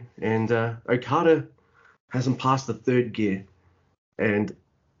gear, and Okada hasn't passed the 3rd gear, and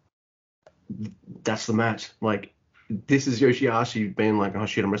that's the match. Like, this is Yoshihashi being like, oh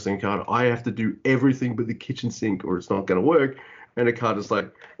shit, I'm wrestling Okada. I have to do everything but the kitchen sink, or it's not going to work. And Okada's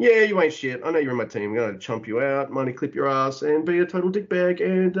like, yeah, you ain't shit. I know you're in my team. I'm going to chump you out, money clip your ass, and be a total dickbag,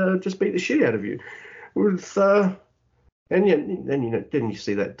 and just beat the shit out of you. With and yeah, then you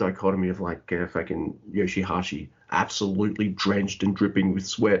see that dichotomy of like fucking Yoshihashi absolutely drenched and dripping with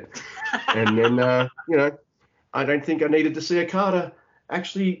sweat, and then you know, I don't think I needed to see Okada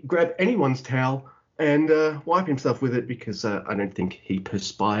actually grab anyone's towel and wipe himself with it, because I don't think he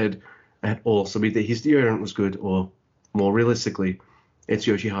perspired at all. So either his deodorant was good, or more realistically, it's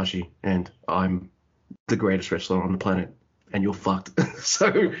Yoshihashi, and I'm the greatest wrestler on the planet. And you're fucked.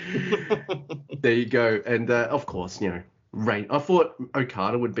 So there you go. And of course, you know, Rain. I thought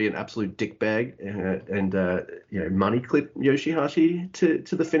Okada would be an absolute dickbag and you know, money clip Yoshihashi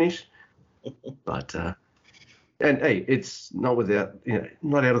to the finish. But and hey, it's not without, you know,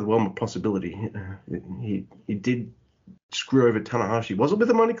 not out of the realm of possibility. He did screw over Tanahashi. Was it with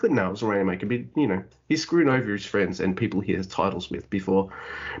a money clip? No, it was a Rainmaker. But you know, he's screwing over his friends and people he has titles with before.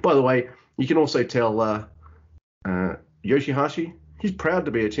 By the way, you can also tell Yoshihashi, he's proud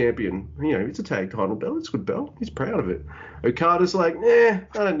to be a champion. You know, it's a tag title belt. It's a good belt. He's proud of it. Okada's like, I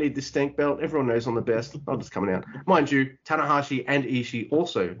don't need this stank belt. Everyone knows I'm the best. I'm just coming out. Mind you, Tanahashi and Ishii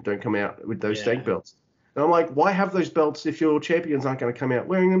also don't come out with those stank belts. And I'm like, why have those belts if your champions aren't going to come out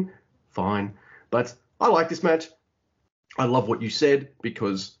wearing them? Fine. But I like this match. I love what you said,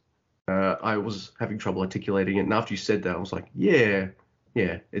 because I was having trouble articulating it. And after you said that, I was like, yeah,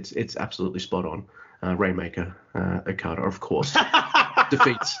 Yeah, it's absolutely spot on. Rainmaker Okada, of course,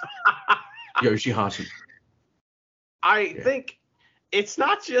 defeats Yoshihashi. I think it's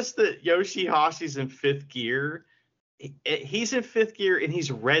not just that Yoshihashi's in fifth gear. He's in fifth gear and he's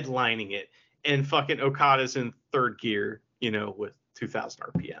redlining it, and fucking Okada's in third gear, with 2,000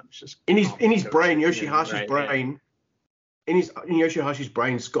 RPM. It's just in his brain, Yoshihashi's right, brain. In Yoshihashi's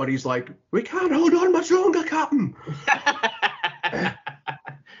brain, Scotty's like, we can't hold on much longer, Captain.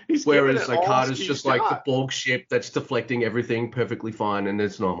 Whereas Okada's just like the Borg ship that's deflecting everything perfectly fine, and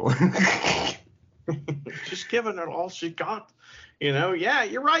it's normal. Just giving it all she got. Yeah,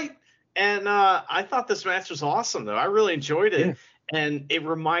 you're right. And I thought this match was awesome, though. I really enjoyed it. Yeah. And it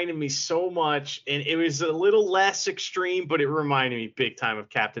reminded me so much, and it was a little less extreme, but it reminded me big time of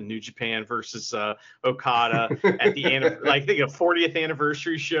Captain New Japan versus Okada at the I think a 40th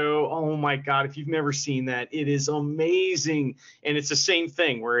anniversary show. Oh my God, if you've never seen that, it is amazing. And it's the same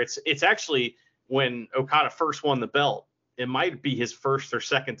thing where it's actually when Okada first won the belt. It might be his first or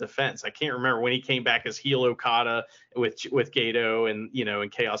second defense. I can't remember when he came back as heel Okada with Gato, and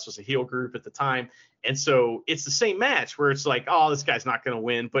and Chaos was a heel group at the time. And so it's the same match where it's like, oh, this guy's not going to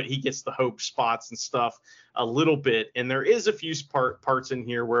win, but he gets the hope spots and stuff a little bit. And there is a few parts in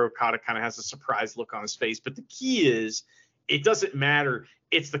here where Okada kind of has a surprised look on his face. But the key is it doesn't matter.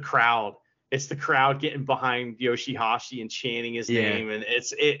 It's the crowd. It's the crowd getting behind Yoshihashi and chanting his name. And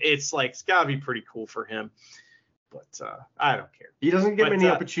it's like, it's got to be pretty cool for him. But I don't care. He doesn't get many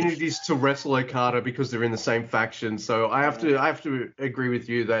opportunities to wrestle Okada because they're in the same faction. So I have to agree with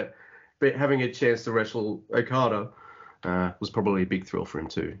you that having a chance to wrestle Okada was probably a big thrill for him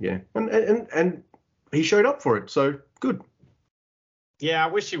too. Yeah, and he showed up for it. So good. Yeah, I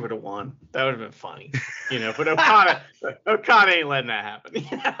wish he would have won. That would have been funny, But Okada ain't letting that happen.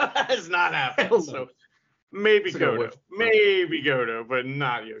 It's not happening. So maybe Goto, but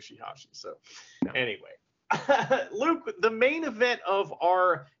not Yoshihashi. So anyway. Luke, the main event of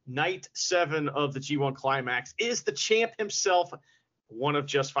our night 7 of the G1 Climax is the champ himself, one of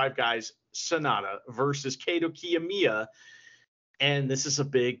just 5 guys, Sonata versus Kaito Kiyomiya. And this is a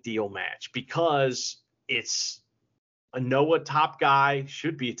big deal match because it's a Noah top guy,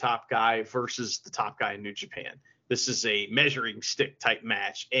 should be a top guy, versus the top guy in New Japan. This is a measuring stick type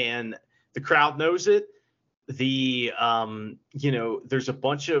match, and the crowd knows it. There's a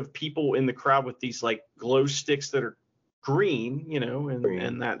bunch of people in the crowd with these like glow sticks that are green,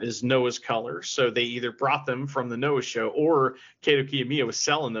 and that is Noah's color. So they either brought them from the Noah show, or Kaito Kiyomiya was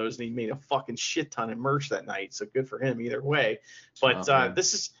selling those and he made a fucking shit ton of merch that night. So good for him either way. But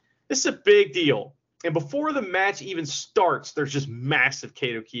this is a big deal. And before the match even starts, there's just massive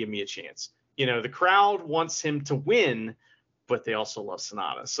Kaito Kiyomiya chants. The crowd wants him to win, but they also love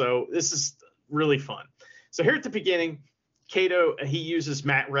Sonata. So this is really fun. So here at the beginning, Kaito, he uses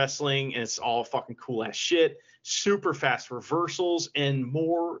mat wrestling, and it's all fucking cool ass shit. Super fast reversals and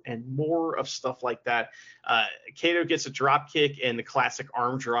more of stuff like that. Kaito gets a drop kick and the classic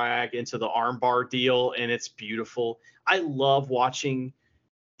arm drag into the arm bar deal, and it's beautiful. I love watching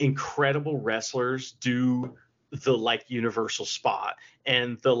incredible wrestlers do the like universal spot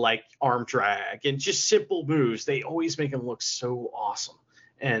and the like arm drag and just simple moves. They always make them look so awesome.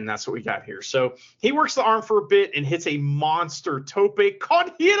 And that's what we got here. So he works the arm for a bit and hits a monster tope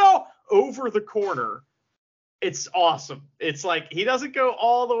con hilo over the corner. It's awesome. It's like he doesn't go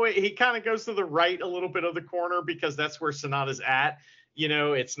all the way. He kind of goes to the right a little bit of the corner because that's where Sonata's at.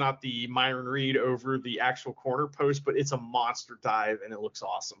 It's not the Myron Reed over the actual corner post, but it's a monster dive and it looks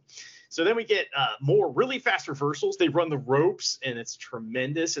awesome. So then we get more really fast reversals. They run the ropes and it's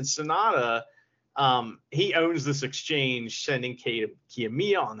tremendous. And Sonata, he owns this exchange, sending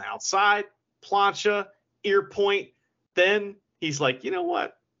Kiyomiya on the outside, plancha, ear point. Then he's like, you know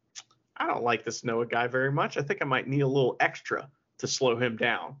what? I don't like this Noah guy very much. I think I might need a little extra to slow him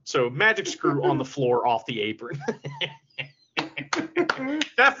down. So magic screw on the floor off the apron.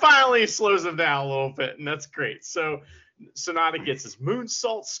 That finally slows him down a little bit, and that's great. So Sonata gets his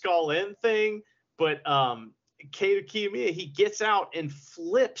moonsault skull end thing, but Kaito Kiyomiya, he gets out and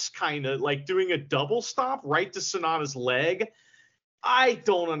flips, kind of like doing a double stomp right to Sonata's leg. I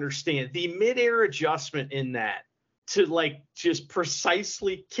don't understand the midair adjustment in that to like just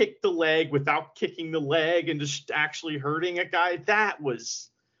precisely kick the leg without kicking the leg and just actually hurting a guy. That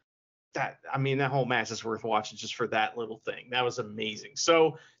whole match is worth watching just for that little thing. That was amazing.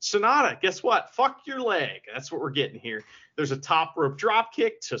 So Sonata, guess what? Fuck your leg. That's what we're getting here. There's a top rope drop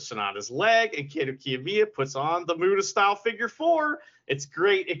kick to Sonata's leg, and Kaito Kiyomiya puts on the Muda style figure 4. It's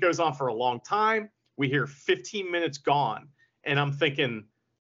great. It goes on for a long time. We hear 15 minutes gone, and I'm thinking,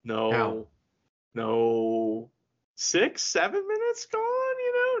 no, 6-7 minutes gone.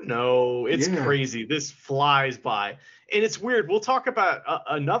 don't know. It's Yeah. crazy. This flies by, and it's weird. We'll talk about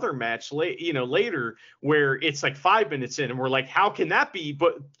another match later where it's like 5 minutes in, and we're like, how can that be?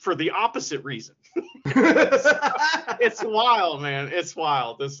 But for the opposite reason. It's wild, man. It's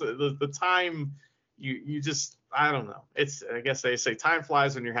wild. The time you just, I don't know. I guess they say time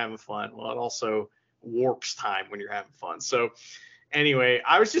flies when you're having fun. Well, it also warps time when you're having fun. So anyway,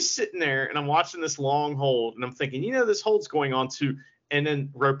 I was just sitting there and I'm watching this long hold and I'm thinking, this hold's going on too, and then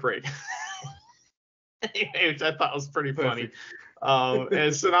rope break. Which I thought was pretty funny.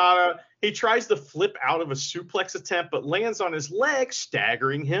 And Sonata, he tries to flip out of a suplex attempt, but lands on his leg,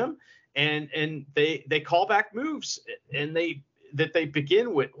 staggering him. And they call back moves, and they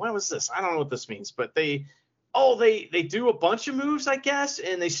begin with, what was this? I don't know what this means, but they do a bunch of moves, I guess,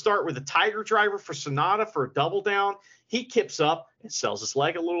 and they start with a tiger driver for Sonata for a double down. He kips up and sells his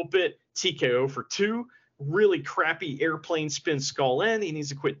leg a little bit. TKO for 2. Really crappy airplane spin skull end. He needs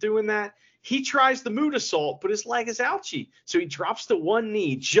to quit doing that. He tries the mood assault, but his leg is ouchy. So he drops to one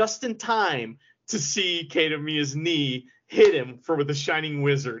knee just in time to see Kaito Miya's knee hit him with the Shining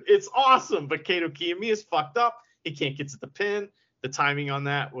Wizard. It's awesome, but Kaito Kiyomiya's fucked up. He can't get to the pin. The timing on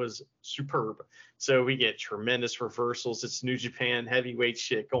that was superb. So we get tremendous reversals. It's New Japan heavyweight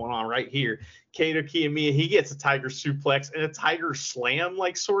shit going on right here. Kaito Kiyomiya, he gets a tiger suplex and a tiger slam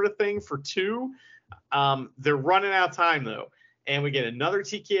like sort of thing for 2. They're running out of time though. And we get another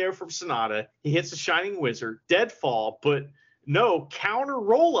TKO from Sonata. He hits the Shining Wizard, dead fall, but no, counter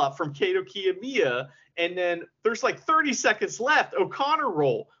roll up from Kaito Kiyomiya. And then there's like 30 seconds left. O'Connor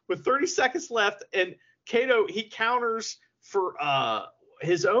roll with 30 seconds left. And Kaito, he counters for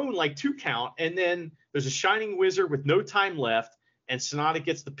his own like 2 count. And then there's a Shining Wizard with no time left. And Sonata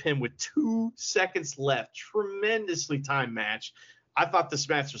gets the pin with 2 seconds left. Tremendously timed match. I thought this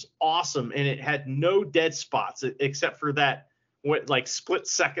match was awesome. And it had no dead spots except for that split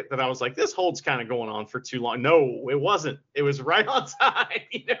second that I was like, this hold's kind of going on for too long. No, it wasn't. It was right on time,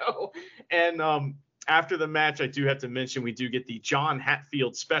 And after the match, I do have to mention we do get the John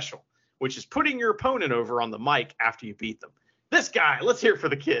Hatfield special, which is putting your opponent over on the mic after you beat them. This guy, let's hear it for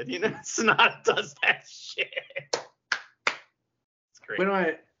the kid. Sonata does that shit. It's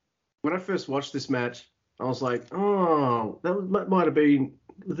great. When I first watched this match, I was like, oh, that might have been,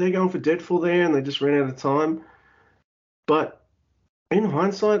 they're going for Deadfall there and they just ran out of time. But in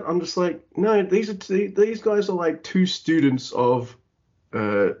hindsight, I'm just like, no, these guys are like 2 students of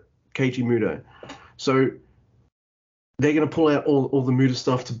Keiji Muto. So they're going to pull out all the Muto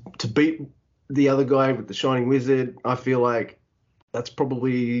stuff to beat the other guy with the Shining Wizard. I feel like that's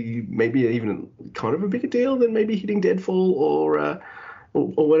probably maybe even kind of a bigger deal than maybe hitting Deadfall or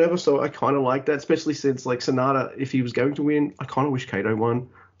whatever. So I kind of like that, especially since like Sonata, if he was going to win, I kind of wish Kaito won.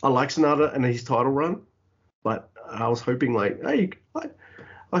 I like Sonata and his title run, but I was hoping like, hey,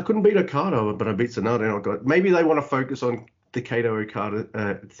 I couldn't beat Okada, but I beat Sonata and I got. Maybe they want to focus on the Kaito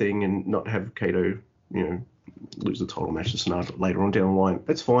Okada thing and not have Kaito, lose the title match to Sonata later on down the line.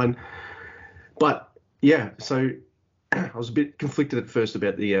 That's fine. But yeah, so I was a bit conflicted at first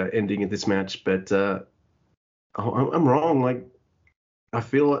about the ending of this match, but I'm wrong. Like, I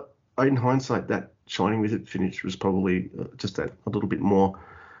feel like in hindsight that Shining Wizard finish was probably just a little bit more.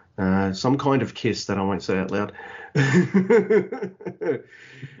 Some kind of kiss that I won't say out loud.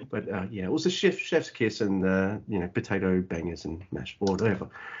 But yeah, it was a chef's kiss and potato bangers and mashed or whatever.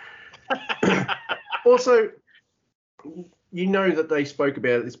 Also, that they spoke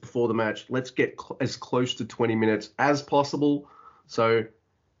about this before the match. Let's get as close to 20 minutes as possible. So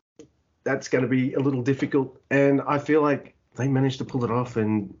that's going to be a little difficult, and I feel like they managed to pull it off.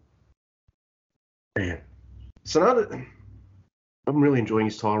 And man, Sonata, I'm really enjoying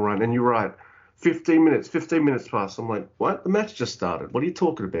his title run. And you're right, 15 minutes past. I'm like, what? The match just started. What are you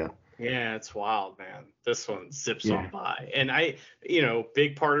talking about? Yeah, it's wild, man. This one zips on by. And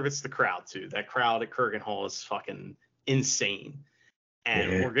big part of it's the crowd too. That crowd at Kurgan Hall is fucking insane.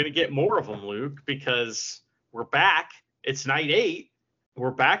 And we're going to get more of them, Luke, because we're back. It's night 8.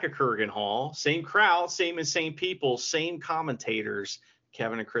 We're back at Kurgan Hall. Same crowd, same insane people, same commentators,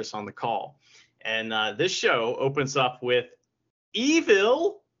 Kevin and Chris on the call. And this show opens up with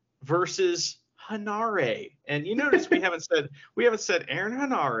Evil versus Hanare. And you notice we haven't said Aaron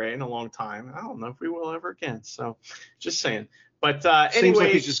Hanare in a long time. I don't know if we will ever again. So just saying. But anyway, seems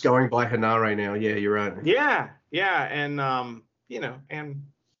like he's just going by Hanare now. Yeah, you're right. Yeah, and and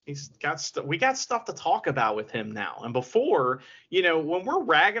we got stuff to talk about with him now. And before, when we're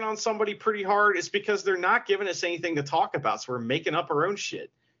ragging on somebody pretty hard, it's because they're not giving us anything to talk about. So we're making up our own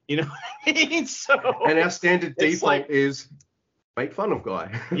shit. You know what I mean? So and our standard default is make fun of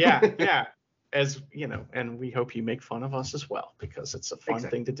guy. yeah. as you know, and we hope you make fun of us as well because it's a fun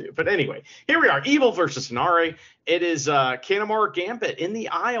Exactly. thing to do. But anyway, here we are, Evil versus Hanare. It is Kanemaru Gambit in the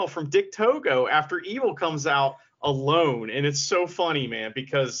aisle from Dick Togo after Evil comes out alone, and it's so funny, man,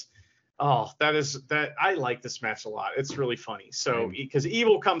 because I like this match a lot. It's really funny. So because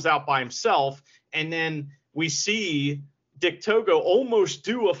Evil comes out by himself, and then we see Dick Togo almost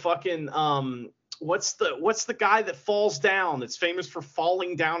do a fucking what's the guy that falls down that's famous for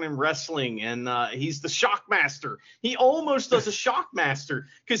falling down in wrestling, and he's the Shockmaster. He almost does a Shockmaster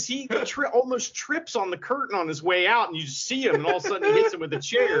because he almost trips on the curtain on his way out, and you just see him, and all of a sudden he hits him with a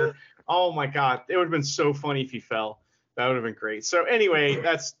chair. Oh my god, it would have been so funny if he fell. That would have been great. So anyway,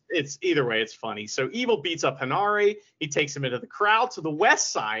 it's either way, it's funny. So Evil beats up Hanare. He takes him into the crowd to the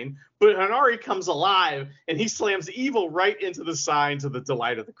West sign, but Hanare comes alive and he slams Evil right into the sign to the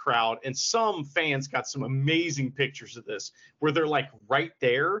delight of the crowd. And some fans got some amazing pictures of this where they're like right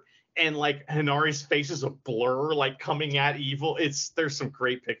there and like Hanare's face is a blur, like coming at Evil. There's some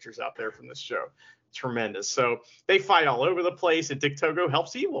great pictures out there from this show. Tremendous. So they fight all over the place, and Dick Togo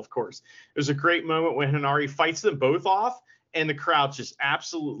helps Evil, of course. It was a great moment when Hanare fights them both off, and the crowd just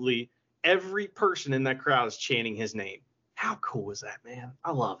absolutely, every person in that crowd is chanting his name. How cool is that, man?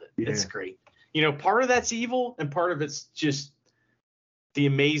 I love it. Yeah. It's great. You know, part of that's Evil, and part of it's just the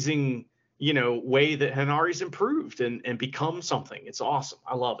amazing, you know, way that Hanare's improved and become something. It's awesome.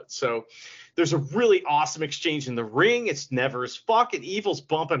 I love it. So there's a really awesome exchange in the ring. It's never as fuck, and Evil's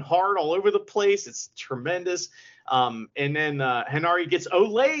bumping hard all over the place. It's tremendous. And then Hanare gets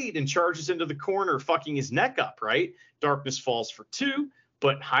Olayed and charges into the corner, fucking his neck up, right? Darkness falls for 2,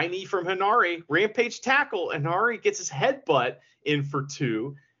 but high knee from Hanare, rampage tackle, and Hanare gets his headbutt in for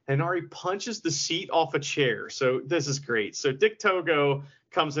 2. Hanare punches the seat off a chair. So this is great. So Dick Togo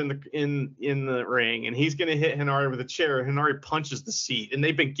comes in the ring, and he's going to hit Hanare with a chair. Hanare punches the seat, and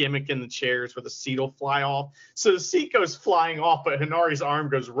they've been gimmicking the chairs where the seat will fly off. So the seat goes flying off, but Hanare's arm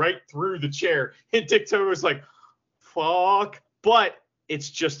goes right through the chair. And Dick Togo's like, fuck. But it's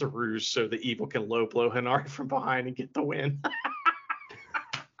just a ruse so the Evil can low blow Hanare from behind and get the win.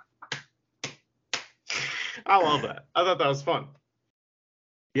 I love that. I thought that was fun.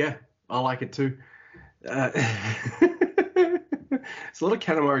 Yeah, I like it too. It's a lot of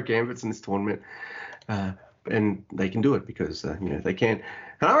Kanemaru Gambits in this tournament, and they can do it because they can.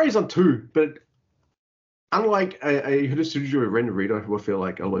 Hanare's on 2, but unlike a Hirosuji or Ren Narita, who I feel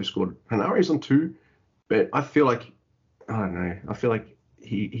like are low scored, Hanare's on 2, but I feel like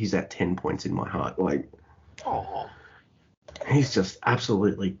he's at 10 points in my heart. Like, he's just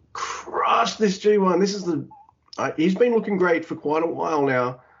absolutely crushed this G1. This is he's been looking great for quite a while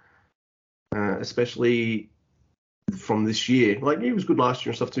now, especially from this year. Like, he was good last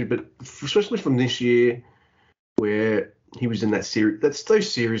year and stuff too, but especially from this year where he was in that series.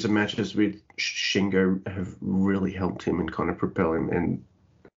 Those series of matches with Shingo have really helped him and kind of propel him. And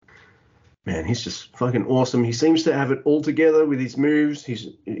man, he's just fucking awesome. He seems to have it all together with his moves.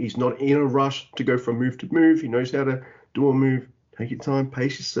 He's not in a rush to go from move to move. He knows how to do a move, take your time,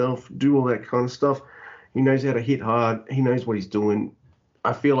 pace yourself, do all that kind of stuff. He knows how to hit hard. He knows what he's doing.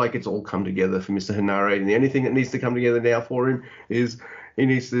 I feel like it's all come together for Mr. Hanare, and the only thing that needs to come together now for him is they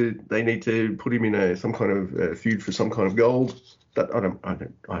need to put him in some kind of feud for some kind of gold. That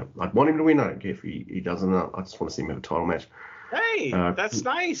I'd want him to win. I don't care if he doesn't. I just want to see him have a title match. Hey, that's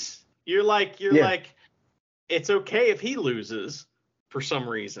nice. You're like, it's okay if he loses for some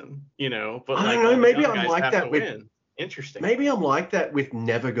reason, you know. But I don't know. Maybe I'm like that with win. Interesting. Maybe I'm like that with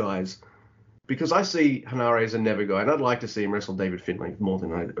never guys. Because I see Hanare as a never guy, and I'd like to see him wrestle David Finlay more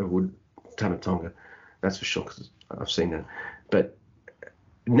than I would Tana Tonga. That's for sure, because I've seen that. But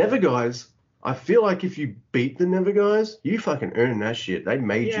never guys, I feel like if you beat the never guys, you fucking earn that shit. They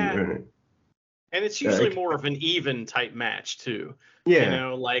made you earn it. And it's usually more of an even type match too. Yeah. You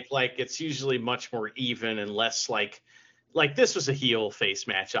know, like it's usually much more even and less like this was a heel face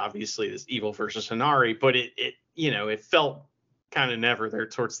match, obviously, this Evil versus Hanare, but it felt kind of never there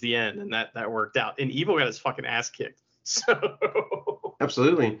towards the end, and that worked out. And Evil got his fucking ass kicked. So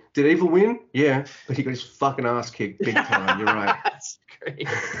absolutely. Did Evil win? Yeah, but he got his fucking ass kicked big time. You're right. That's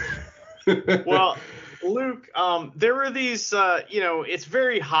great. Well, Luke, there were these, it's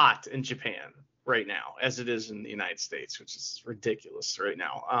very hot in Japan right now, as it is in the United States, which is ridiculous right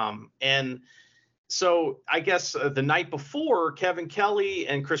now. And so I guess the night before, Kevin Kelly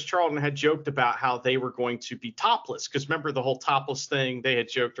and Chris Charlton had joked about how they were going to be topless. Because remember the whole topless thing? They had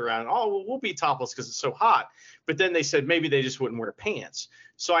joked around, we'll be topless because it's so hot. But then they said maybe they just wouldn't wear pants.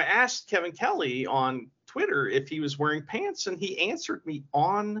 So I asked Kevin Kelly on Twitter if he was wearing pants, and he answered me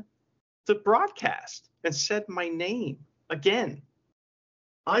on the broadcast and said my name again.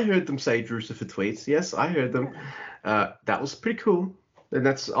 I heard them say Droosa for tweets. Yes, I heard them. That was pretty cool. And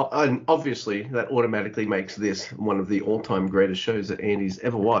and obviously that automatically makes this one of the all-time greatest shows that Andy's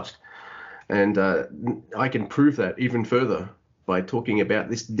ever watched. And I can prove that even further by talking about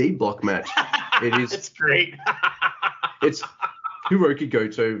this D block match. It is. It's great. It's Hiroki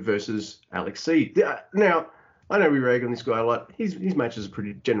Goto versus Alex C. Now, I know we rag on this guy a lot. His matches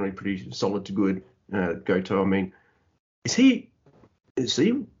are generally pretty solid to good. Goto, I mean, is he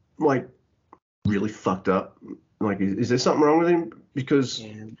like really fucked up? Like, is there something wrong with him? Because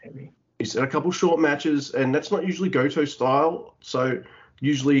he's had a couple short matches, and that's not usually Goto style. So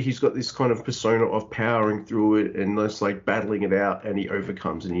usually he's got this kind of persona of powering through it and just like battling it out, and he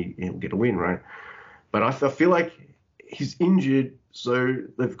overcomes and he'll get a win, right? But I feel like he's injured, so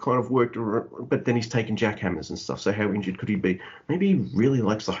they've kind of worked around, but then he's taken jackhammers and stuff. So how injured could he be? Maybe he really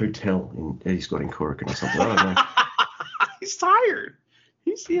likes the hotel that he's got in Korakuen or something. I don't know. He's tired.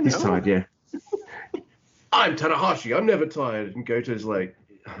 He's tired, yeah. I'm Tanahashi. I'm never tired. And Goto's like,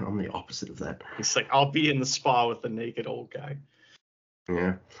 I'm the opposite of that. He's like, I'll be in the spa with the naked old guy.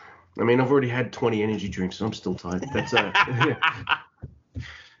 Yeah. I mean, I've already had 20 energy drinks and I'm still tired. That's yeah.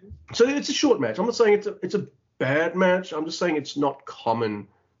 So it's a short match. I'm not saying it's a bad match. I'm just saying it's not common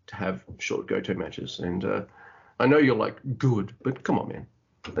to have short Goto matches. And I know you're like, good, but come on, man.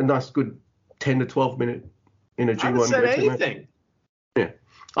 A nice, good 10 to 12 minute in a G1 I haven't said Goto anything. match. Yeah.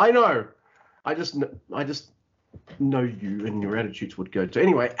 I know. I just know you and your attitude toward Goto.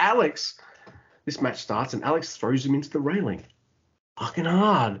 Anyway, Alex, this match starts and Alex throws him into the railing. Fucking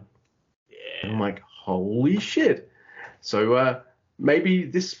hard. Yeah. And I'm like, holy shit. So maybe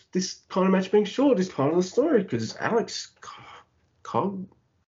this kind of match being short is part of the story because Alex,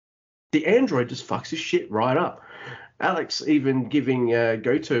 the android just fucks his shit right up. Alex even giving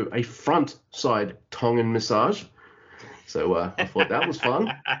Goto a front side Tongan massage. So I thought that was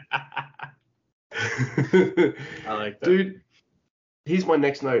fun. I like that. Dude, here's my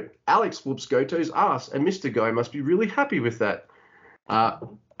next note. Alex whoops Goto's ass, and Mr. Guy must be really happy with that.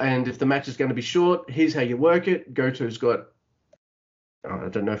 And if the match is going to be short, here's how you work it. Goto's got, I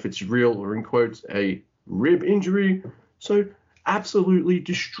don't know if it's real or in quotes, a rib injury. So absolutely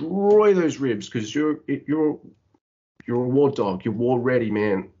destroy those ribs because you're a war dog. You're war ready,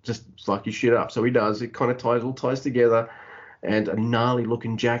 man. Just fuck your shit up. So he does. It kind of ties together. And a gnarly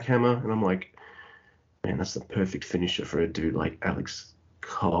looking jackhammer. And I'm like, man, that's the perfect finisher for a dude like Alex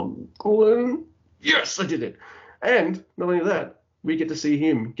Coughlin. Yes, I did it. And not only that, we get to see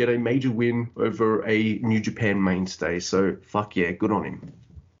him get a major win over a New Japan mainstay. So fuck yeah, good on him.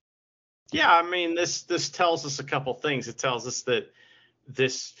 Yeah, I mean, this tells us a couple things. It tells us that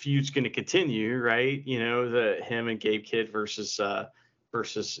this feud's going to continue, right? You know, him and Gabe Kidd versus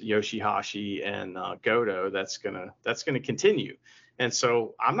Yoshihashi and Goto. That's gonna continue. And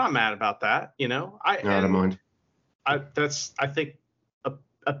so I'm not mad about that. You know, I don't mind. I think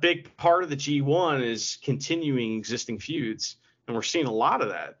a big part of the G1 is continuing existing feuds, and we're seeing a lot of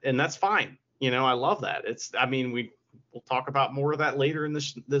that, and that's fine. You know, I love that. We'll talk about more of that later in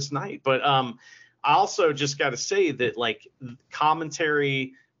this night. But I also just got to say that like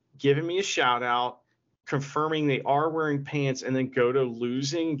commentary giving me a shout out, confirming they are wearing pants, and then Goto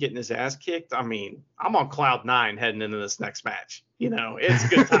losing, getting his ass kicked. I mean, I'm on cloud 9 heading into this next match. You know, it's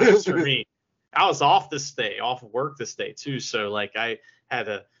good times for me. I was off of work this day too. So like I had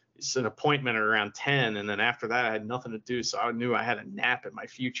an appointment at around 10, and then after that I had nothing to do. So I knew I had a nap in my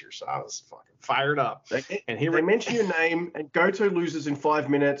future. So I was fucking fired up. And they mention your name, and Goto loses in 5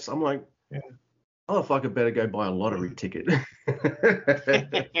 minutes. I'm like, yeah. Oh, fuck, I better go buy a lottery ticket.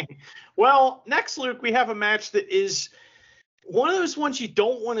 Well, next, Luke, we have a match that is one of those ones you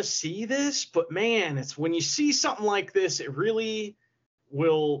don't want to see this, but man, it's when you see something like this, it really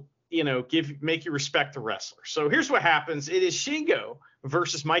will, you know, make you respect the wrestler. So here's what happens. It is Shingo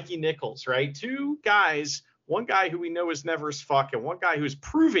versus Mikey Nichols, right? Two guys, one guy who we know is never as fuck, and one guy who is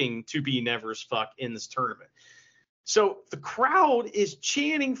proving to be never as fuck in this tournament. So the crowd is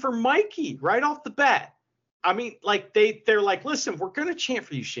chanting for Mikey right off the bat. I mean, like they're like, listen, we're going to chant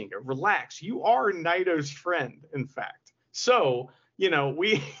for you, Shingo. Relax. You are Naito's friend, in fact. So, you know,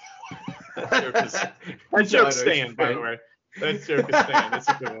 that joke's staying, by the way. That joke is staying. That's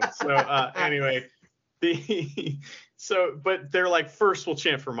a good one. So anyway, but they're like, first we'll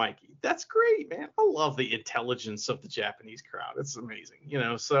chant for Mikey. That's great, man. I love the intelligence of the Japanese crowd. It's amazing, you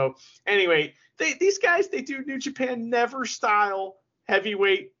know. So anyway, these guys, they do New Japan Never style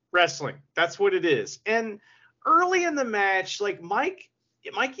heavyweight wrestling. That's what it is. And early in the match, like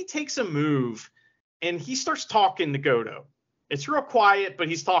Mikey takes a move and he starts talking to Goto. It's real quiet, but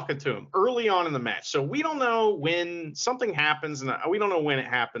he's talking to him early on in the match. So we don't know when something happens, and we don't know when it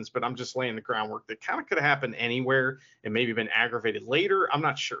happens, but I'm just laying the groundwork that kind of could have happened anywhere and maybe been aggravated later. I'm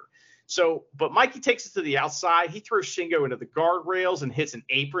not sure. So, but Mikey takes it to the outside. He throws Shingo into the guardrails and hits an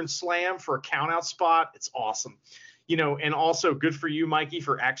apron slam for a countout spot. It's awesome. And also good for you, Mikey,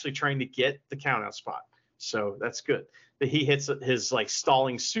 for actually trying to get the countout spot. So that's good. That he hits his like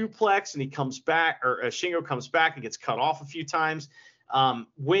stalling suplex and he comes back, or Shingo comes back and gets cut off a few times.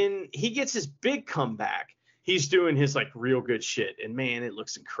 When he gets his big comeback, he's doing his like real good shit, and man, it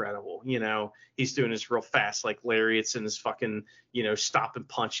looks incredible. He's doing his real fast like lariats and his fucking stop and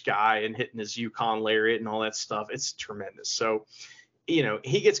punch guy and hitting his Yukon lariat and all that stuff. It's tremendous. So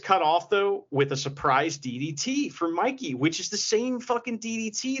he gets cut off though with a surprise DDT for Mikey, which is the same fucking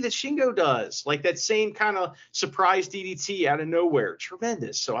DDT that Shingo does, like that same kind of surprise DDT out of nowhere.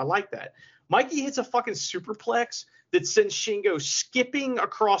 Tremendous. So I like that. Mikey hits a fucking superplex that sends Shingo skipping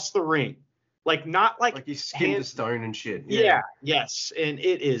across the ring. Like not like he skimmed a stone and shit. Yeah. Yes. And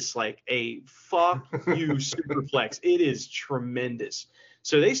it is like a fuck you superplex. It is tremendous.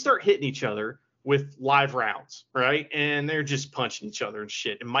 So they start hitting each other with live rounds, right? And they're just punching each other and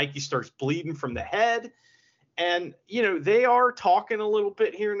shit. And Mikey starts bleeding from the head. And, they are talking a little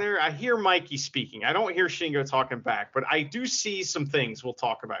bit here and there. I hear Mikey speaking. I don't hear Shingo talking back, but I do see some things we'll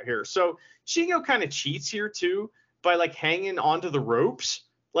talk about here. So Shingo kind of cheats here too by like hanging onto the ropes,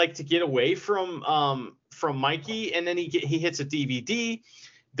 like to get away from Mikey. And then he hits a DVD.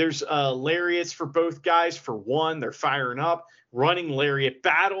 There's lariats for both guys. For one, they're firing up, running lariat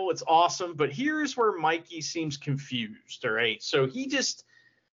battle. It's awesome. But here's where Mikey seems confused. All right. So he just,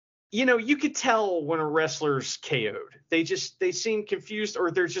 you could tell when a wrestler's KO'd. They seem confused,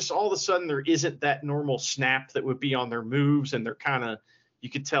 or there's just all of a sudden there isn't that normal snap that would be on their moves. And they're kind of, you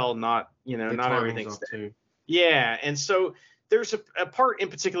could tell not everything's there. Yeah. And so there's a part in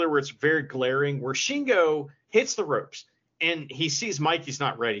particular where it's very glaring, where Shingo hits the ropes. And he sees Mikey's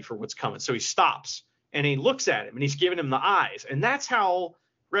not ready for what's coming. So he stops and he looks at him and he's giving him the eyes. And that's how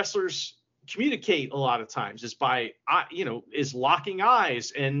wrestlers communicate a lot of times, is by, is locking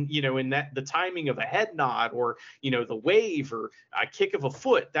eyes and, in that the timing of a head nod or, the wave or a kick of a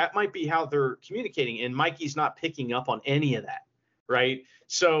foot. That might be how they're communicating. And Mikey's not picking up on any of that. Right.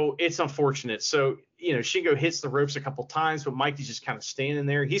 So it's unfortunate. So, Shingo hits the ropes a couple times, but Mikey's just kind of standing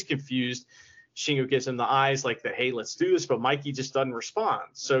there. He's confused. Shingo gives him the eyes like hey, let's do this. But Mikey just doesn't respond.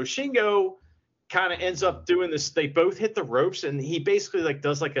 So Shingo kind of ends up doing this. They both hit the ropes and he basically like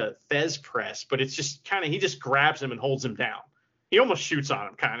does like a Fez press, but it's just kind of, he just grabs him and holds him down. He almost shoots on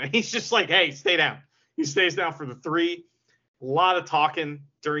him kind of. He's just like, hey, stay down. He stays down for the 3. A lot of talking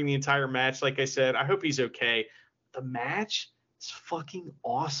during the entire match. Like I said, I hope he's okay. The match is fucking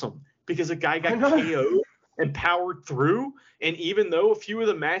awesome because a guy got KO'd and powered through. And even though a few of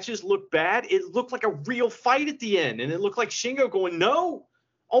the matches looked bad, it looked like a real fight at the end. And it looked like Shingo going, no,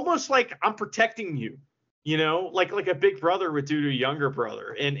 almost like I'm protecting you, like a big brother would do to a younger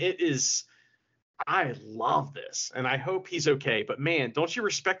brother. And I love this and I hope he's okay. But man, don't you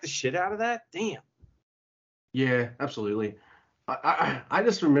respect the shit out of that? Damn. Yeah, absolutely. I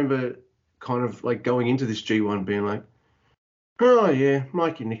just remember kind of like going into this G1 being like, oh yeah,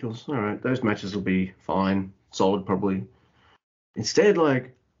 Mikey Nichols. All right, those matches will be fine, solid probably. Instead,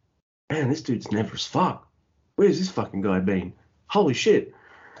 like, man, this dude's never as fuck. Where's this fucking guy been? Holy shit.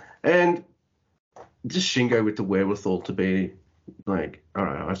 And just Shingo with the wherewithal to be like, all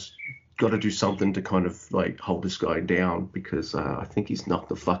right, I just got to do something to kind of like hold this guy down because I think he's knocked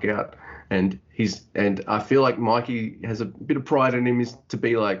the fuck out. And I feel like Mikey has a bit of pride in him is to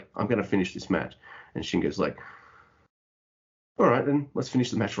be like, I'm going to finish this match. And Shingo's like, all right, then let's finish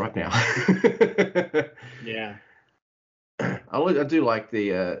the match right now. Yeah. I do like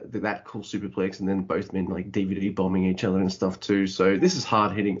that cool superplex, and then both men like DVD bombing each other and stuff too. So this is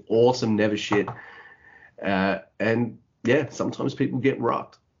hard hitting, awesome, never shit. And yeah, sometimes people get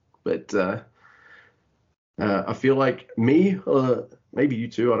rocked, but I feel like me, maybe you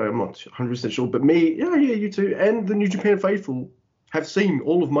too. I'm not 100% sure, but me, yeah, you too, and the New Japan faithful have seen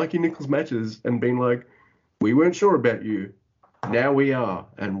all of Mikey Nichols' matches and been like, we weren't sure about you. Now we are,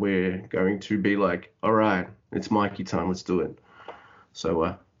 and we're going to be like, all right, it's Mikey time, let's do it.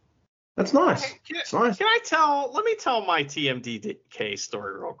 So that's nice. It's nice. Let me tell my TMDK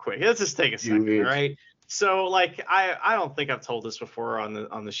story real quick. Let's just take a second, all right? So like I don't think I've told this before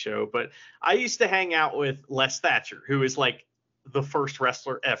on the show, but I used to hang out with Les Thatcher, who is like the first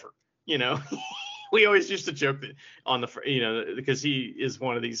wrestler ever, We always used to joke that on because he is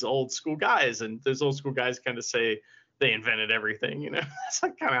one of these old school guys, and those old school guys kind of say they invented everything, That's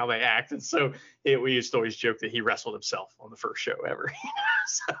like kind of how they act. And so we used to always joke that he wrestled himself on the first show ever.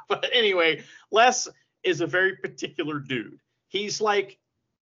 But anyway, Les is a very particular dude. He's like,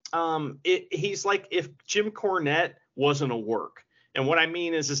 he's like if Jim Cornette wasn't a work. And what I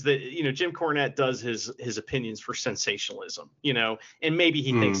mean is that, Jim Cornette does his opinions for sensationalism, and maybe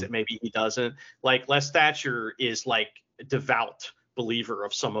he thinks it, maybe he doesn't. Like Les Thatcher is like a devout believer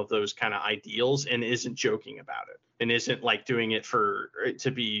of some of those kind of ideals and isn't joking about it and isn't like doing it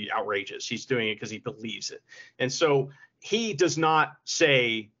to be outrageous. He's doing it because he believes it. And so he does not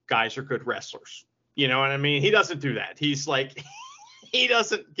say guys are good wrestlers. You know what I mean? He doesn't do that. He's like, he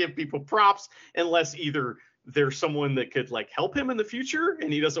doesn't give people props unless either there's someone that could like help him in the future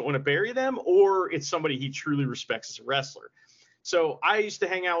and he doesn't want to bury them, or it's somebody he truly respects as a wrestler. So I used to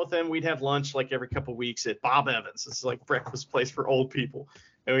hang out with him. We'd have lunch like every couple of weeks at Bob Evans. This is like breakfast place for old people.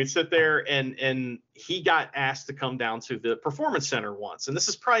 And we'd sit there and he got asked to come down to the Performance Center once. And this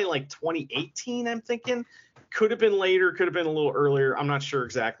is probably like 2018, I'm thinking. Could have been later, could have been a little earlier. I'm not sure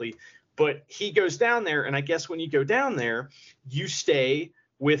exactly. But he goes down there, and I guess when you go down there, you stay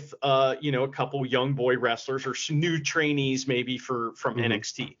with a couple young boy wrestlers or some new trainees maybe from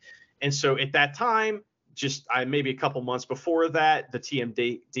NXT. And so at that time, maybe a couple months before that, the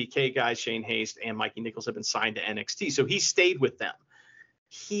TMDK guys, Shane Haste and Mikey Nichols, have been signed to NXT. So he stayed with them.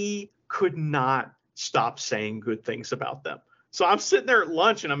 He could not stop saying good things about them. So I'm sitting there at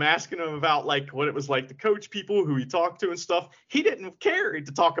lunch and I'm asking him about like what it was like to coach people, who he talked to and stuff. He didn't care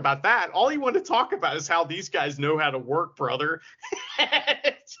to talk about that. All he wanted to talk about is how these guys know how to work, brother.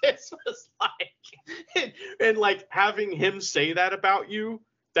 It just was like, and like having him say that about you,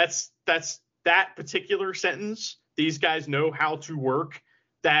 that's that particular sentence. These guys know how to work.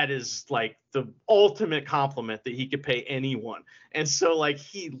 That is like the ultimate compliment that he could pay anyone. And so like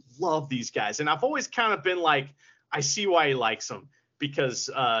he loved these guys. And I've always kind of been like, I see why he likes them, because,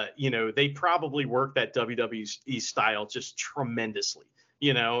 they probably work that WWE style just tremendously,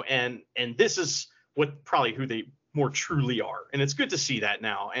 and this is who they more truly are. And it's good to see that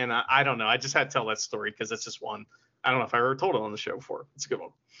now. And I don't know. I just had to tell that story because it's just one. I don't know if I ever told it on the show before. It's a good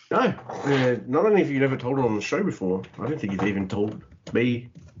one. No, not only have you never told it on the show before, I don't think you've even told me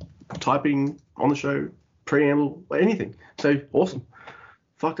typing on the show, preamble, anything. So awesome.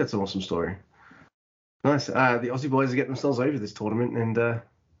 Fuck, that's an awesome story. Nice. The Aussie boys are getting themselves over this tournament, and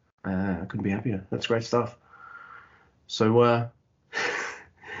I couldn't be happier. That's great stuff. So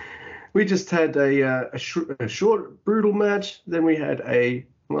we just had a short, brutal match. Then we had a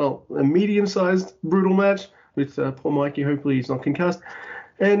medium-sized, brutal match with poor Mikey. Hopefully he's not concussed.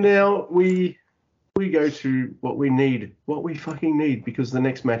 And now we go to what we fucking need, because the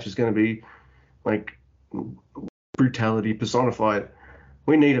next match is going to be like brutality personified.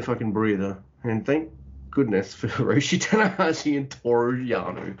 We need a fucking breather, and thank goodness for Hiroshi Tanahashi and Toru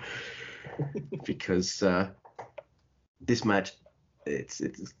Yano, because this match, it's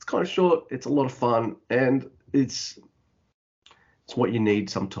kind of short, it's a lot of fun, and it's what you need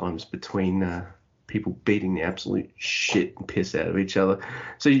sometimes between people beating the absolute shit and piss out of each other.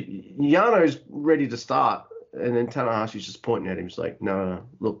 So Yano's ready to start, and then Tanahashi's just pointing at him. He's like, no,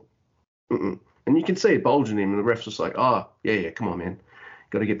 look, and you can see it bulging him, and the ref's just like, oh yeah, come on, man,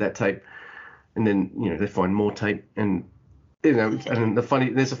 got to get that tape. And then, they find more tape, and, and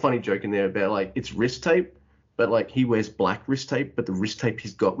there's a funny joke in there about, like, it's wrist tape, but, like, he wears black wrist tape, but the wrist tape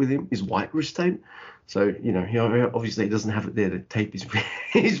he's got with him is white wrist tape. So, he obviously doesn't have it there to tape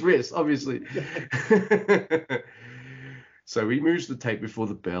his wrist, obviously. So he moves the tape before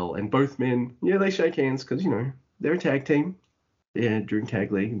the bell, and both men, they shake hands because, they're a tag team, during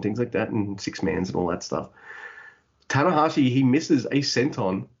tag league and things like that, and six mans and all that stuff. Tanahashi, he misses a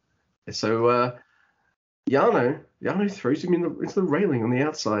senton. So Yano throws him into the railing on the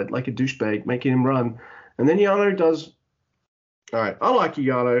outside like a douchebag, making him run. And then Yano does, all right, I like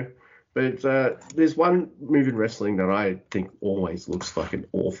you, Yano, but there's one move in wrestling that I think always looks fucking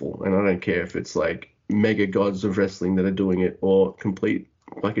awful. And I don't care if it's like mega gods of wrestling that are doing it or complete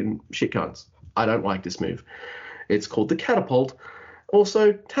fucking shit cunts. I don't like this move. It's called the catapult.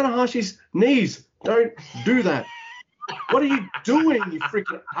 Also, Tanahashi's knees. Don't do that. What are you doing, you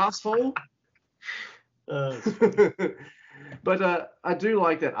freaking asshole? But I do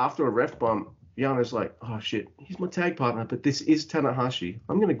like that after a ref bump, Yano's like, oh shit, he's my tag partner, but this is Tanahashi.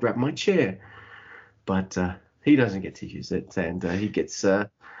 I'm going to grab my chair. But he doesn't get to use it, and he gets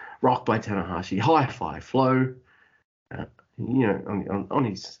rocked by Tanahashi. High five flow, on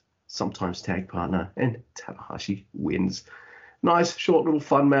his sometimes tag partner, and Tanahashi wins. Nice, short little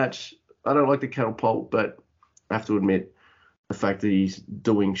fun match. I don't like the catapult, but I have to admit, the fact that he's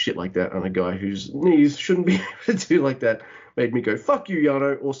doing shit like that on a guy whose knees shouldn't be able to do like that made me go, fuck you,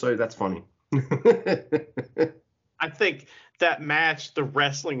 Yano. Also, that's funny. I think that match, the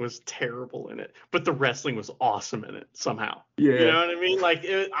wrestling was terrible in it, but the wrestling was awesome in it somehow. Yeah. You know what I mean? Like,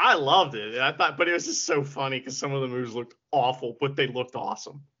 I loved it. I thought, but it was just so funny because some of the moves looked awful, but they looked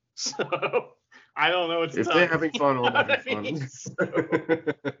awesome. So I don't know what to If tell they're you. having fun, I'm having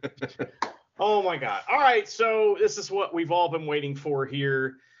fun. Oh my God. All right. So this is what we've all been waiting for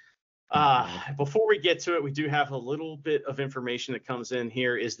here. Before we get to it, we do have a little bit of information that comes in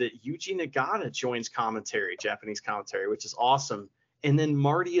here is that Yuji Nagata joins commentary, Japanese commentary, which is awesome. And then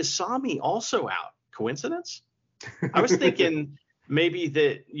Marty Asami also out. Coincidence? I was thinking maybe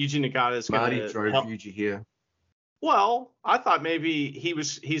that Yuji Nagata is going Marty to drove help. Yuji here. Well, I thought maybe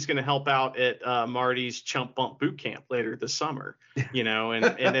he's going to help out at Marty's Chump Bump Boot Camp later this summer, and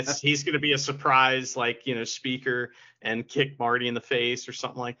he's going to be a surprise, like, speaker and kick Marty in the face or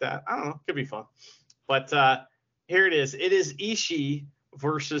something like that. I don't know. Could be fun. But here it is. It is Ishii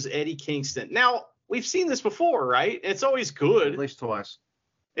versus Eddie Kingston. Now, we've seen this before, right? It's always good. At least twice.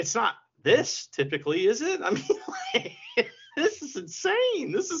 It's not this typically, is it? I mean, like, this is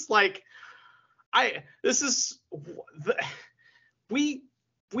insane. This is like, we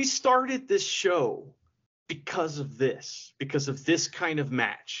started this show because of this kind of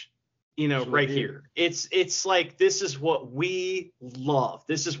match, right here. It's like, this is what we love.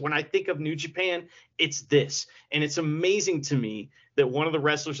 This is when I think of New Japan, it's this. And it's amazing to me that one of the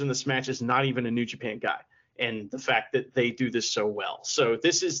wrestlers in this match is not even a New Japan guy. And the fact that they do this so well. So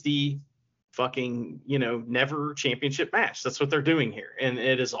this is the fucking, never championship match. That's what they're doing here. And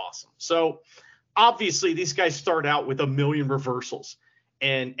it is awesome. So obviously, these guys start out with a million reversals,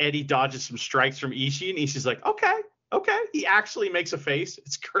 and Eddie dodges some strikes from Ishii, and Ishii's like, okay. He actually makes a face.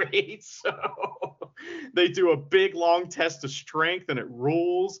 It's great. So they do a big, long test of strength, and it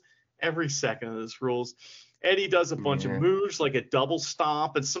rules. Every second of this rules. Eddie does a bunch of moves, like a double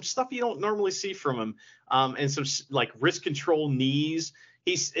stomp and some stuff you don't normally see from him, and some like wrist control knees.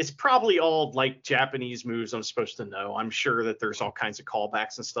 It's probably all like Japanese moves I'm supposed to know. I'm sure that there's all kinds of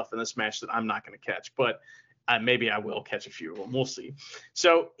callbacks and stuff in this match that I'm not going to catch, but maybe I will catch a few of them. We'll see.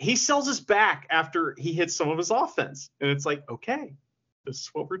 So he sells us back after he hits some of his offense. And it's like, okay, this is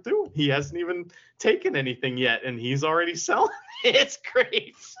what we're doing. He hasn't even taken anything yet, and he's already selling. It's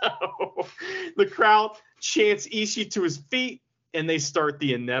great. So the crowd chants Ishii to his feet, and they start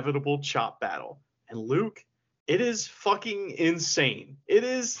the inevitable chop battle. And Luke, it is fucking insane. It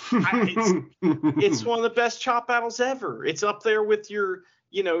is. It's one of the best chop battles ever. It's up there with your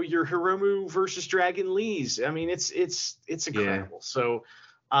Hiromu versus Dragon Lee's. I mean, it's incredible. Yeah. So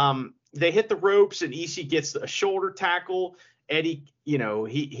they hit the ropes, and Ishii gets a shoulder tackle. Eddie,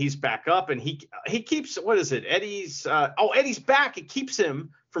 he's back up, and he keeps, what is it? Eddie's back. It keeps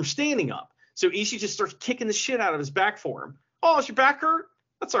him from standing up. So Ishii just starts kicking the shit out of his back for him. Oh, is your back hurt?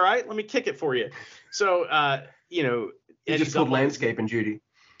 That's all right. Let me kick it for you. So, he just pulled landscaping duty.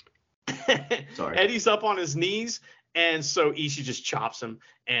 Sorry. Eddie's up on his knees, and so Ishii just chops him,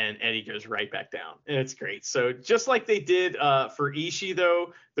 and Eddie goes right back down. And it's great. So just like they did for Ishii,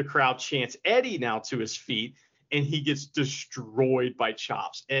 though, the crowd chants Eddie now to his feet, and he gets destroyed by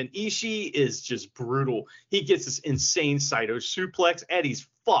chops. And Ishii is just brutal. He gets this insane Saito suplex. Eddie's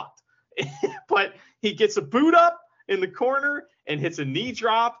fucked. But he gets a boot up in the corner and hits a knee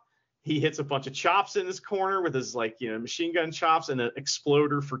drop. He hits a bunch of chops in his corner with his machine gun chops and an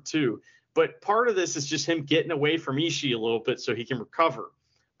exploder for 2. But part of this is just him getting away from Ishii a little bit so he can recover.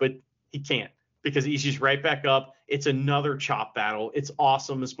 But he can't, because Ishii's right back up. It's another chop battle. It's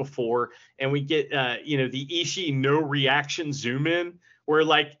awesome as before. And we get, the Ishii no reaction zoom in where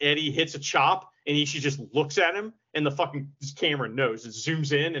Eddie hits a chop and Ishii just looks at him and the fucking camera knows. It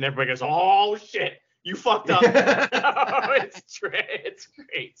zooms in and everybody goes, oh shit, you fucked up. It's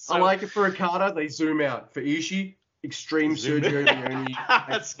great. So, I like it for Okada. They zoom out. For Ishii, extreme Sergio Leone.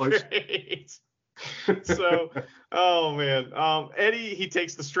 That's great. So, oh man, Eddie, he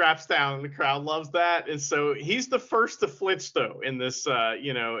takes the straps down, and the crowd loves that, and so he's the first to flinch though in this, and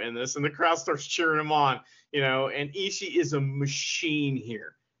the crowd starts cheering him on, and Ishii is a machine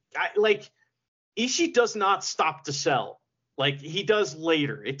here. Ishii does not stop to sell like he does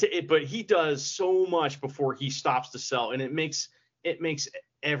later, but he does so much before he stops to sell, and it makes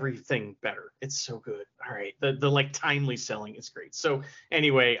everything better. It's so good. All right, the timely selling is great. So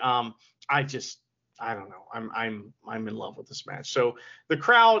anyway, I don't know. I'm in love with this match. So the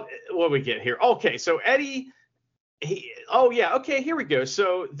crowd, what do we get here? Okay, so Eddie, here we go.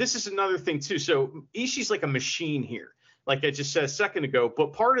 So this is another thing too. So Ishii's like a machine here, like I just said a second ago.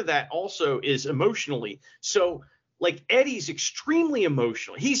 But part of that also is emotionally. So like Eddie's extremely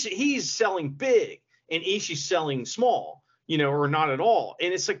emotional. He's selling big and Ishii's selling small, or not at all.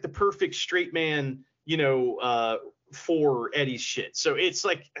 And it's like the perfect straight man, for Eddie's shit. So it's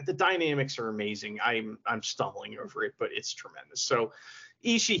like the dynamics are amazing. I'm stumbling over it, but it's tremendous. So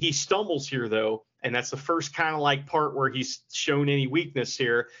Ishii, he stumbles here though, and that's the first kind of like part where he's shown any weakness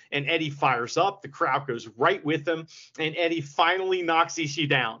here. And Eddie fires up, the crowd goes right with him, and Eddie finally knocks Ishii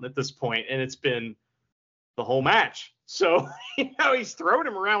down at this point, and it's been the whole match. So he's throwing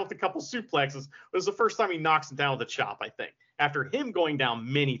him around with a couple suplexes. It was the first time he knocks him down with a chop, I think, after him going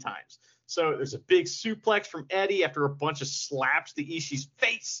down many times. So there's a big suplex from Eddie after a bunch of slaps to Ishii's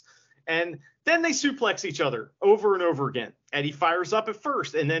face. And then they suplex each other over and over again. Eddie fires up at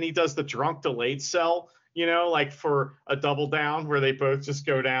first, and then he does the drunk delayed sell, like for a double down where they both just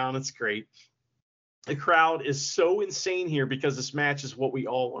go down. It's great. The crowd is so insane here because this match is what we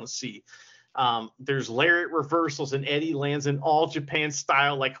all want to see. There's lariat reversals, and Eddie lands an all Japan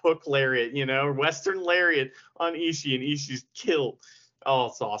style, like hook lariat, Western lariat on Ishii, and Ishii's killed. Oh,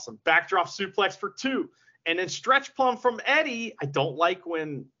 it's awesome. Backdrop suplex for 2. And then stretch plum from Eddie. I don't like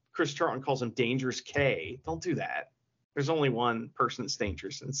when Chris Charlton calls him Dangerous K. Don't do that. There's only one person that's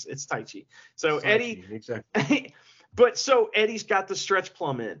dangerous, and it's Taichi. So it's Eddie, exactly. But so Eddie's got the stretch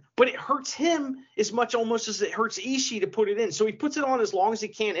plum in, but it hurts him as much almost as it hurts Ishii to put it in. So he puts it on as long as he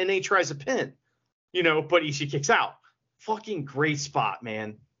can, and then he tries a pin, but Ishii kicks out. Fucking great spot,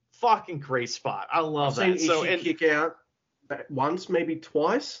 man. Fucking great spot. I love that. Ishii kick out once, maybe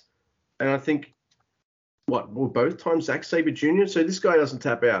twice, and I think both times Zack Sabre Jr. So this guy doesn't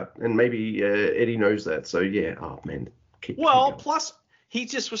tap out, and maybe Eddie knows that. So yeah, oh man. Plus he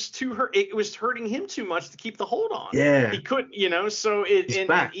just was too hurt. It was hurting him too much to keep the hold on. Yeah, he couldn't, So he's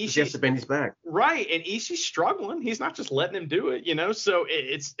back. He has to bend his back. Right, and Ishii's struggling. He's not just letting him do it, So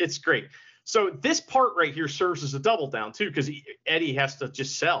it's great. So this part right here serves as a double down too, because Eddie has to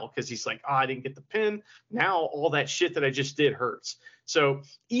just sell because he's like, I didn't get the pin. Now all that shit that I just did hurts. So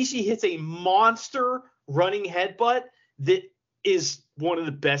Ishii hits a monster running headbutt that is one of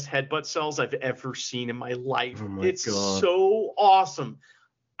the best headbutt sells I've ever seen in my life. Oh my it's God. So awesome.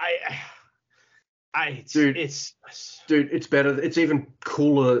 Dude, it's better. It's even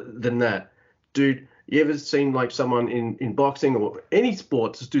cooler than that. Dude, you ever seen like someone in boxing or any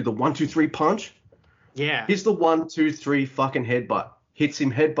sport just do the 1, 2, 3 punch? Yeah. Here's the 1, 2, 3 fucking headbutt. Hits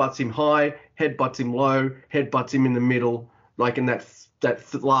him, headbutts him high, headbutts him low, headbutts him in the middle. Like, in that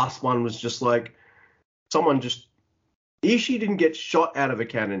last one was just like someone just. Ishii didn't get shot out of a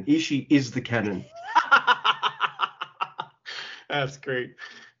cannon. Ishii is the cannon. That's great.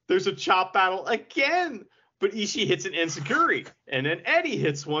 There's a chop battle again, but Ishii hits an enziguri, and then Eddie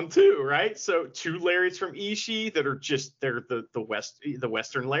hits one too, right? So 2 lariats from Ishii that are they're the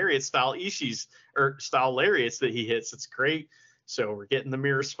Western lariat style Ishii's or style lariats that he hits. It's great. So we're getting the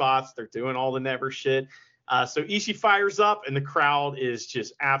mirror spots. They're doing all the never shit. So Ishii fires up, and the crowd is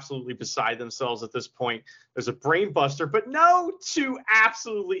just absolutely beside themselves at this point. There's a brain buster, but no 2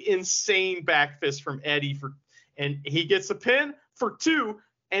 absolutely insane back fists from Eddie and he gets a pin for 2.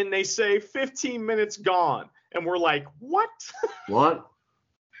 And they say 15 minutes gone. And we're like, what? What?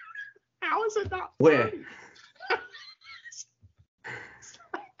 How is it not 30?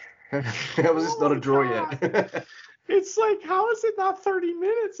 Where? How is this not a draw yet? It's like, how is it not 30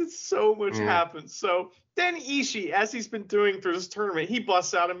 minutes? It's so much happens. So then Ishii, as he's been doing through this tournament, he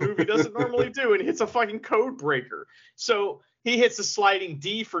busts out a move he doesn't normally do and hits a fucking code breaker. So he hits a sliding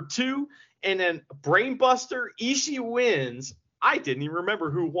D for 2 and then brain buster. Ishii wins. I didn't even remember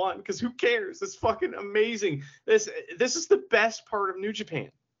who won because who cares? It's fucking amazing. This is the best part of New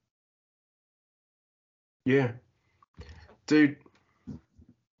Japan. Yeah. Dude,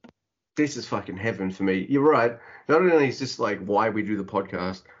 this is fucking heaven for me. You're right. Not only is this like why we do the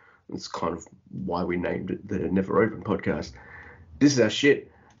podcast, it's kind of why we named it the Never Open Podcast. This is our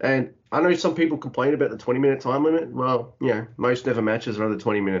shit. And I know some people complain about the 20-minute time limit. Well, most never matches are under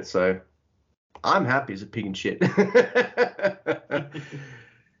 20 minutes, so I'm happy as a pig in shit.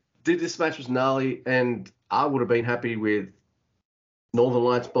 Dude, this match was gnarly, and I would have been happy with Northern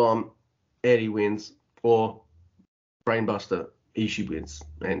Lights Bomb, Eddie wins, or Brainbuster, Ishii wins.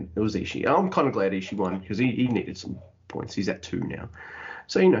 And it was Ishii. I'm kind of glad Ishii won because he needed some points. He's at 2 now.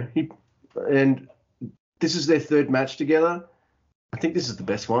 So, and this is their 3rd match together. I think this is the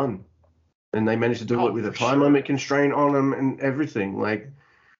best one. And they managed to do it with a time limit constraint on them and everything. Like,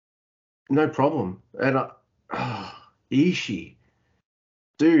 no problem. And Ishii,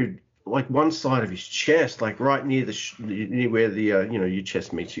 dude, like one side of his chest, like right near near where the your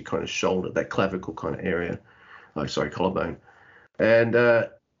chest meets your kind of shoulder, that clavicle kind of area. Oh, sorry, collarbone. And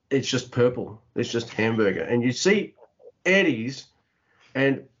it's just purple. It's just hamburger. And you see Eddie's,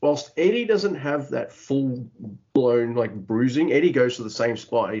 and whilst Eddie doesn't have that full-blown, like, bruising, Eddie goes to the same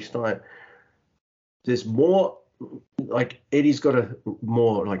spot each time. There's more, like, Eddie's got a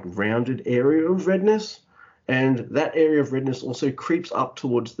more, like, rounded area of redness. And that area of redness also creeps up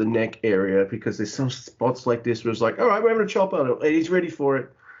towards the neck area because there's some spots like this where it's like, all right, we're having a chop on it. Eddie's ready for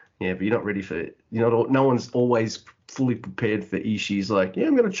it. Yeah, but you're not ready for it. No one's always fully prepared for Ishii's like, yeah,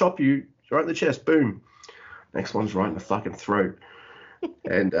 I'm going to chop you right in the chest. Boom. Next one's right in the fucking throat.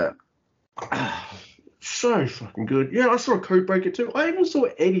 And so fucking good. Yeah, I saw a code breaker too. I even saw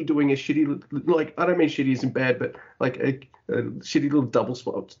Eddie doing a shitty, like, I don't mean shitty isn't bad, but like a shitty little double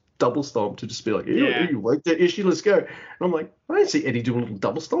stomp to just be like, you like that Ishii, let's go. And I'm like, I don't see Eddie doing little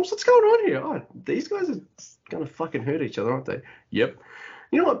double stomps. What's going on here? Oh, these guys are going to fucking hurt each other, aren't they? Yep.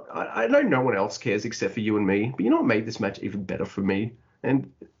 You know what? I know no one else cares except for you and me, but you know what made this match even better for me? And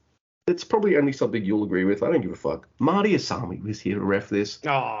it's probably only something you'll agree with. I don't give a fuck. Marty Asami was here to ref this.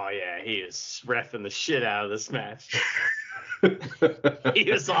 Oh, yeah. He is reffing the shit out of this match. He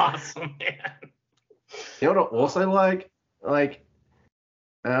was awesome, man. You know what I also like? Like,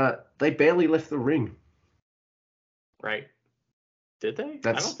 they barely left the ring. Right. Did they?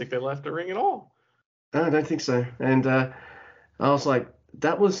 I don't think they left the ring at all. I don't think so. And I was like,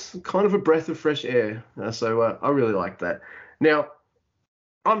 that was kind of a breath of fresh air. So I really liked that. Now,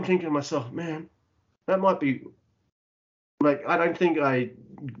 I'm thinking to myself, man, that might be, like, I don't think I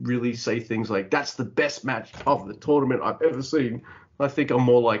really say things like, that's the best match of the tournament I've ever seen. I think I'm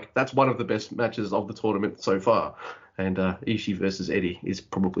more like, that's one of the best matches of the tournament so far. And Ishii versus Eddie is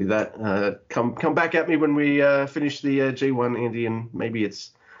probably that. Come back at me when we finish the G1, Andy, and maybe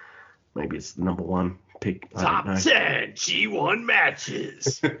it's the number one pick. Top 10 G1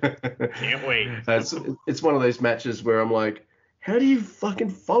 matches. Can't wait. It's one of those matches where I'm like, how do you fucking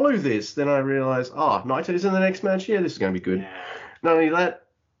follow this? Then I realize, Naito's in the next match. Yeah, this is going to be good. Yeah. Not only that,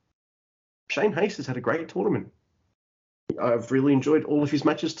 Shane Haste has had a great tournament. I've really enjoyed all of his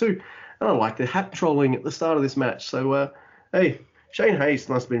matches too. And I like the hat trolling at the start of this match. So, hey, Shane Haste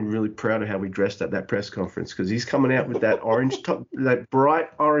must have been really proud of how we dressed at that press conference because he's coming out with that orange top, that bright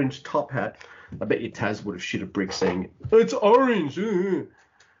orange top hat. I bet you Taz would have shit a brick saying, it's orange.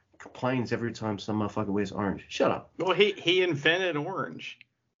 Complains every time some motherfucker wears orange. Shut up. Well, he invented orange.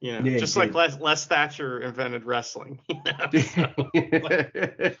 You know, yeah, just like Les Thatcher invented wrestling. You know?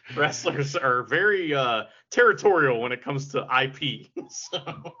 Like, wrestlers are very territorial when it comes to IP. So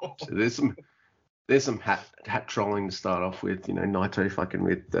there's some hat trolling to start off with. You know, Naito fucking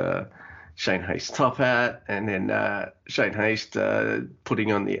with Shane Haste top hat, and then Shane Haste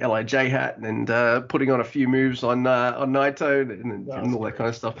putting on the LIJ hat, and putting on a few moves on Naito, and all that kind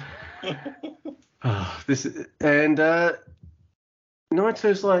of stuff.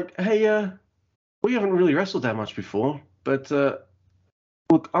 Naito's like, hey, we haven't really wrestled that much before, but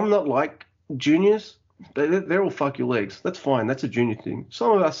look, I'm not like juniors. They're all fuck your legs. That's fine. That's a junior thing.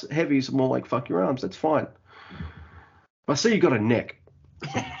 Some of us heavies are more like fuck your arms. That's fine. I see you got a neck.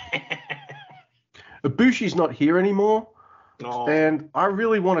 Ibushi's not here anymore, and I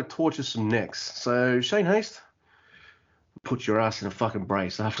really want to torture some necks. So, Shane Haste, put your ass in a fucking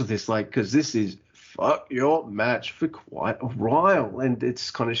brace after this, like, because this is fuck your match for quite a while, and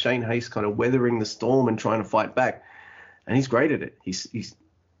it's kind of Shane Haste kind of weathering the storm and trying to fight back, and he's great at it. He's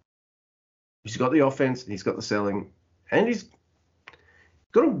got the offense, he's got the selling, and he's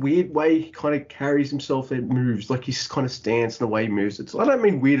got a weird way he kind of carries himself and moves, like his kind of stance and the way he moves. I don't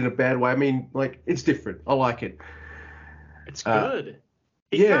mean weird in a bad way. I mean, like, it's different. I like it. It's good.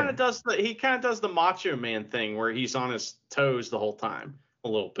 He kind of does the Macho Man thing where he's on his toes the whole time a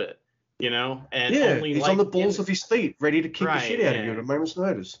little bit, you know? And he's on the balls of his feet, ready to kick the shit out of you at a moment's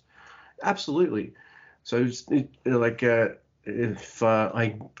notice. Absolutely. So, if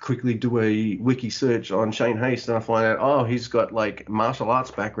I quickly do a wiki search on Shane Haste and I find out, he's got, like, martial arts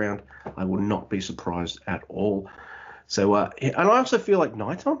background, I will not be surprised at all. So, and I also feel like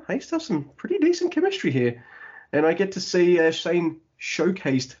Naito and Haste have some pretty decent chemistry here. And I get to see Shane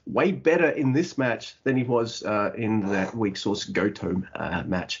showcased way better in this match than he was in that weak sauce Goto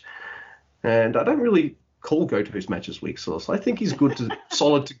match. And I don't really call Goto's matches weak sauce. I think he's good to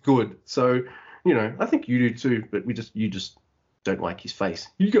solid to good. So, you know, I think you do too, but you just don't like his face.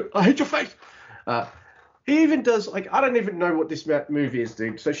 I hate your face. He even does, like, I don't even know what this move is,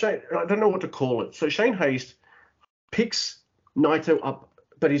 dude. So I don't know what to call it. So Shane Haste picks Naito up,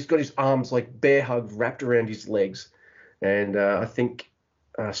 but he's got his arms like bear hugged wrapped around his legs. And I think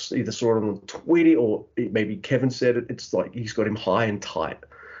either saw it on the Tweety or maybe Kevin said it. It's like he's got him high and tight.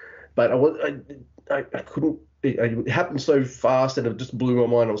 But I couldn't it happened so fast and it just blew my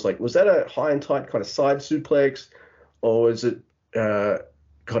mind. I was like, was that a high and tight kind of side suplex, or is it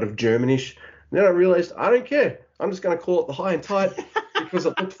kind of Germanish? And then I realized I don't care. I'm just going to call it the high and tight because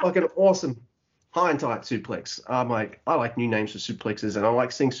it looked fucking awesome. High and tight suplex. I'm like, I like new names for suplexes, and I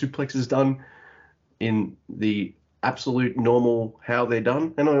like seeing suplexes done in the absolute normal how they're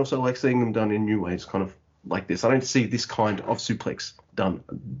done, and I also like seeing them done in new ways, kind of like this. I don't see this kind of suplex done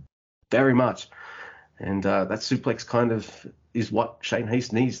very much, and that suplex kind of is what Shane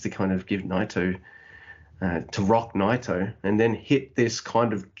Haste needs to kind of give Naito, to rock Naito, and then hit this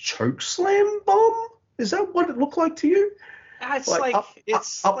kind of choke slam bomb. Is that what it looked like to you? It's like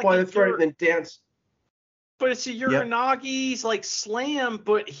it's up like by the throat and then down. But it's a Uranage's like slam,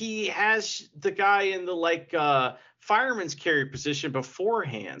 but he has the guy in the fireman's carry position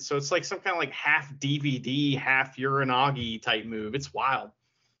beforehand. So it's like some kind of like half DVD, half Uranage type move. It's wild.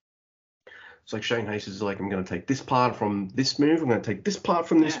 It's like Shane Haste is like, I'm going to take this part from this move, I'm going to take this part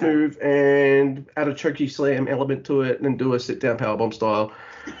from this move, and add a choky slam element to it, and then do a sit-down powerbomb style.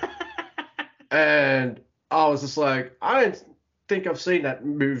 And I was just like, I don't think I've seen that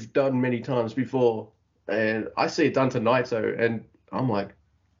move done many times before. And I see it done to Naito, and I'm like,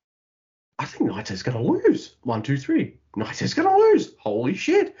 I think Naito's going to lose. 1, 2, 3. Naito's going to lose. Holy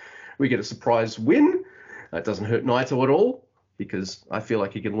shit. We get a surprise win. That doesn't hurt Naito at all, because I feel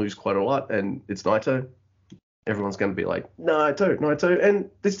like he can lose quite a lot, and it's Naito. Everyone's going to be like, Naito. And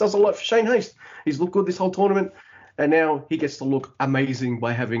this does a lot for Shane Haste. He's looked good this whole tournament, and now he gets to look amazing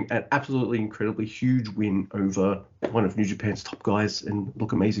by having an absolutely incredibly huge win over one of New Japan's top guys, and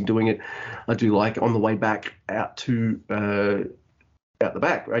look amazing doing it. I do like on the way back out the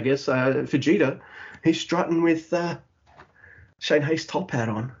back, I guess, Vegeta, he's strutting with Shane Haste's top hat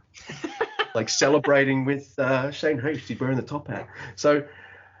on. Like celebrating with Shane Haste. He's wearing the top hat. So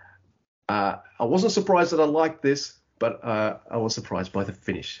I wasn't surprised that I liked this, but I was surprised by the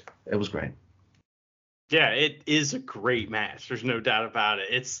finish. It was great. Yeah, it is a great match. There's no doubt about it.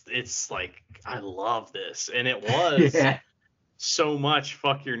 It's like, I love this. And it was so much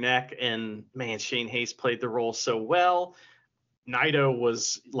fuck your neck. And man, Shane Haste played the role so well. Naito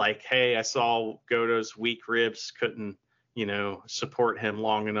was like, hey, I saw Goto's weak ribs, couldn't, support him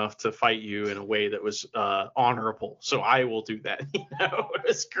long enough to fight you in a way that was honorable. So I will do that. It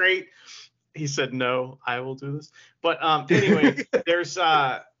was great. He said, no, I will do this. But anyway,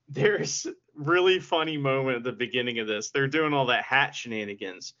 there's really funny moment at the beginning of this. They're doing all that hat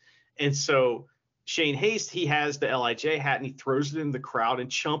shenanigans. And so Shane Haste, he has the LIJ hat and he throws it in the crowd, and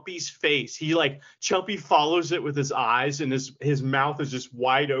Chumpy's face, Chumpy follows it with his eyes, and his mouth is just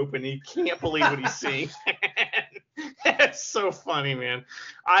wide open. He can't believe what he's seeing. It's so funny, man.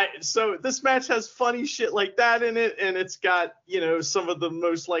 So this match has funny shit like that in it, and it's got, some of the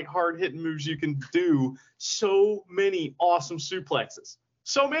most like hard hitting moves you can do. So many awesome suplexes.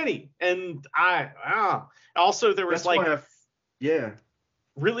 So many. And also there was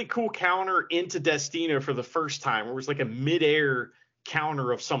really cool counter into Destino for the first time. It was like a midair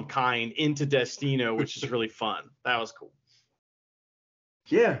counter of some kind into Destino, which is really fun. That was cool.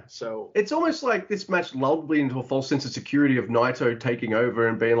 Yeah. So it's almost like this match lulled me into a false sense of security of Naito taking over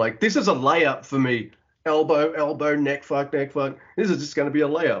and being like, this is a layup for me. Elbow, neck fuck. This is just going to be a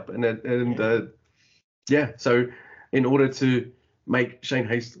layup. So in order to make Shane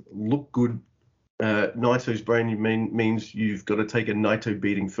Haste look good, Naito's brain means you've got to take a Naito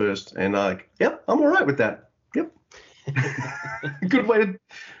beating first, and I'm all right with that. Yep. Good way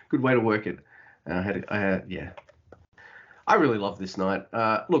to work it. I really love this night.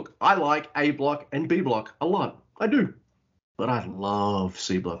 Look, I like A block and B block a lot. I do, but I love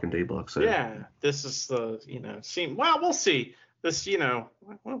C block and D block. So yeah, this is the we'll see. This,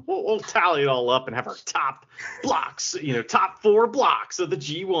 we'll tally it all up and have our top blocks, top 4 blocks of the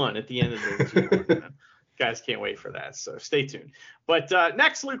G1 at the end of the G1. Guys, can't wait for that. So stay tuned. But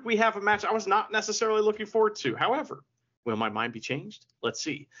next, Luke, we have a match I was not necessarily looking forward to. However, will my mind be changed? Let's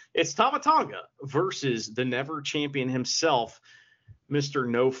see. It's Tama Tonga versus the never champion himself, Mr.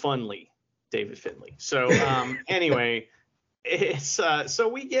 No Funly, David Finlay. So anyway. It's so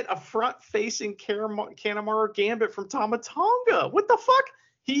we get a front-facing Kanemaru Gambit from Tama Tonga. What the fuck?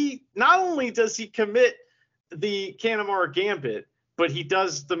 He not only does he commit the Kanemaru Gambit, but he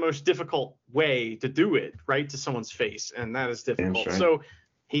does the most difficult way to do it, right to someone's face, and that is difficult. Right. So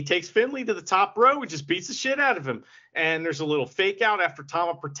he takes Finlay to the top row, and just beats the shit out of him. And there's a little fake out after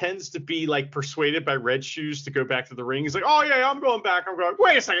Tama pretends to be like persuaded by Red Shoes to go back to the ring. He's like, oh yeah, I'm going back.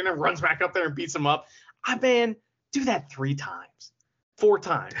 Wait a second, and runs back up there and beats him up. Man. Do that 3 times. 4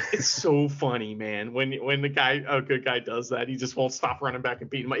 times. It's so funny, man. When the guy, a good guy, does that, he just won't stop running back and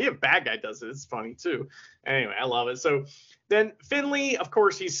beating him. Even a bad guy does it. It's funny too. Anyway, I love it. So then Finley, of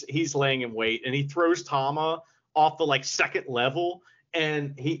course, he's laying in wait, and he throws Tama off the like second level,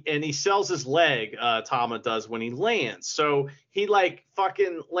 and he sells his leg. Tama does when he lands. So he like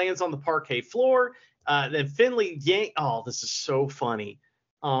fucking lands on the parquet floor. Then Finley Oh, this is so funny.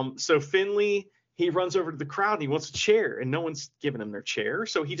 So Finley, he runs over to the crowd and he wants a chair, and no one's giving him their chair.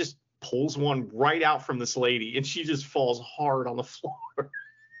 So he just pulls one right out from this lady, and she just falls hard on the floor.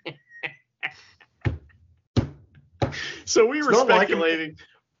 So we were speculating.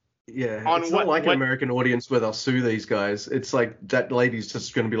 It's not like an American audience where they'll sue these guys. It's like that lady's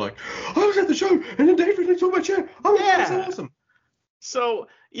just going to be like, I was at the show, and then David took my chair. Oh, that's so awesome. So,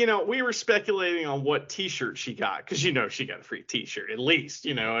 we were speculating on what T-shirt she got, because she got a free T-shirt at least,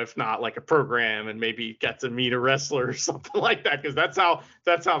 if not like a program, and maybe got to meet a wrestler or something like that, because that's how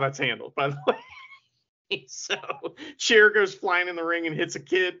that's handled, by the way. So chair goes flying in the ring and hits a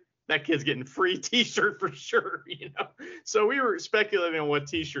kid. That kid's getting free T-shirt for sure, So we were speculating on what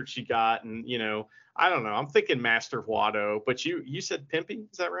T-shirt she got, and I don't know. I'm thinking Master Wado, but you said Pimpy,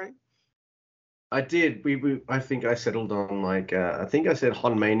 is that right? I did. I think I settled on I think I said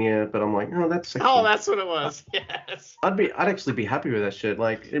Honmania, but I'm like, oh, that's. Oh, that's what it was. Yes. I'd actually be happy with that shirt.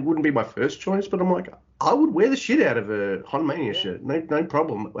 Like, it wouldn't be my first choice, but I'm like, I would wear the shit out of a Honmania shirt, no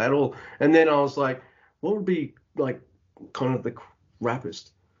problem at all. And then I was like, what would be like kind of the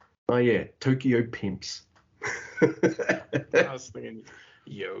rappest? Oh yeah, Tokyo Pimps. I was thinking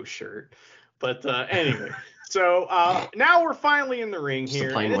Yo shirt, but anyway. So now we're finally in the ring here.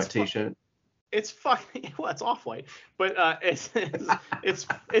 Just a plain white T-shirt. It's fucking it's off-white, but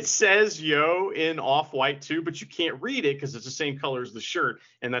it says Yo in off-white too, but you can't read it because it's the same color as the shirt,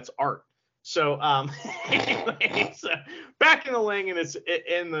 and that's art. So anyway, so back in the ring, and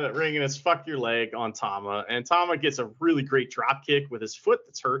it's fuck your leg on Tama, and Tama gets a really great drop kick with his foot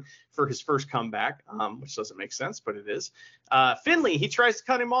that's hurt for his first comeback, which doesn't make sense, but it is. Finley, he tries to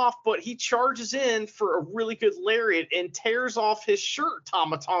cut him off, but he charges in for a really good lariat and tears off his shirt.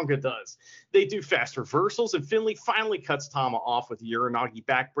 Tama Tonga does. They do fast reversals, and Finley finally cuts Tama off with a Uranagi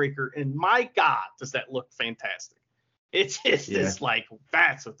backbreaker, and my God, does that look fantastic. It's just is like,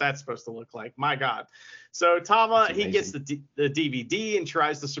 that's what that's supposed to look like. My God. So Tama, he gets the DVD and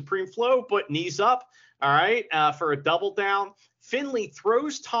tries the Supreme Flow, but knees up. All right. For a double down. Finley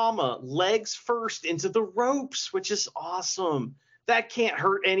throws Tama legs first into the ropes, which is awesome. That can't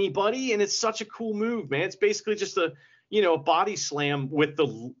hurt anybody. And it's such a cool move, man. It's basically just a body slam with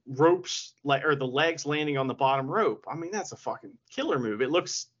the ropes or the legs landing on the bottom rope. I mean, that's a fucking killer move. It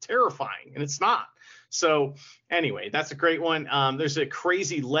looks terrifying, and it's not. So anyway, that's a great one. There's a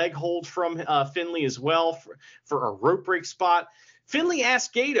crazy leg hold from Finley as well for a rope break spot. Finley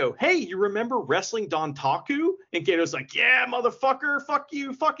asked Gato, hey, you remember wrestling Don Taku? And Gato's like, yeah, motherfucker, fuck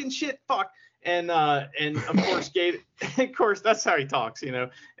you, fucking shit, fuck. And of course, Gato, of course, that's how he talks,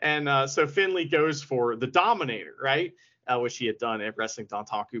 And so Finley goes for the Dominator, right? Which he had done at Wrestling Don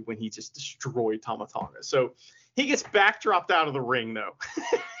Taku when he just destroyed Tama Tonga. So he gets backdropped out of the ring, though.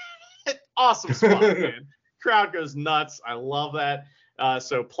 Awesome spot, man. Crowd goes nuts. I love that.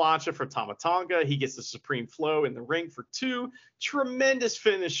 So plancha for Tama Tonga. He gets the Supreme Flow in the ring for 2. Tremendous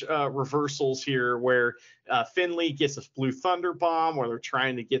finish reversals here where Finley gets a Blue Thunder Bomb where they're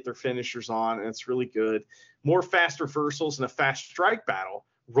trying to get their finishers on, and it's really good. More fast reversals and a fast strike battle.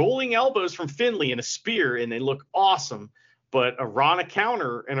 Rolling elbows from Finley and a spear, and they look awesome. But a Rana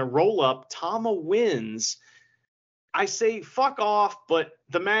counter and a roll-up, Tama wins. I say fuck off, but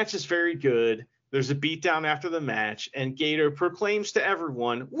the match is very good. There's a beatdown after the match, and Gato proclaims to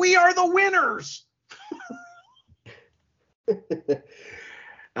everyone, we are the winners! Do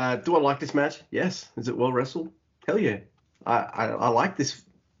I like this match? Yes. Is it well wrestled? Hell yeah. I like this.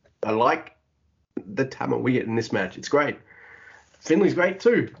 I like the Tama we get in this match. It's great. Finley's great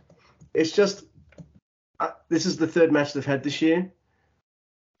too. It's just, this is the third match they've had this year,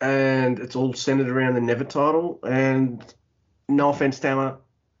 and it's all centered around the Never title, and no offense, Tama.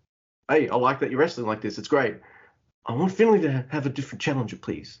 Hey, I like that you're wrestling like this. It's great. I want Finley to have a different challenger,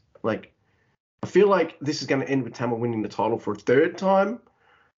 please. Like, I feel like this is going to end with Tama winning the title for a third time,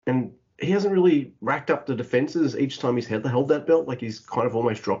 and he hasn't really racked up the defenses each time he's held that belt. Like, he's kind of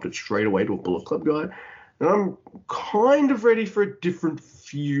almost dropped it straight away to a Bullet Club guy. And I'm kind of ready for a different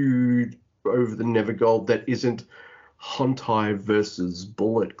feud over the Never Gold that isn't Hontai versus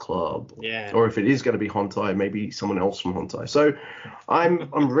Bullet Club. Yeah. Or if it is going to be Hontai, maybe someone else from Hontai. So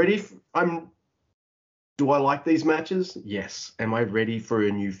I'm ready. Do I like these matches? Yes. Am I ready for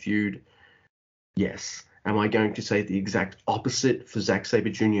a new feud? Yes. Am I going to say the exact opposite for Zack Sabre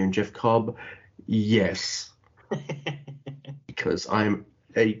Jr. and Jeff Cobb? Yes, because I'm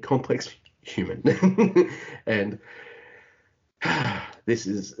a complex human. And this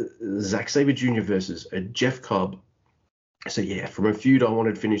is Zack Sabre Jr. versus Jeff Cobb. So yeah, from a feud I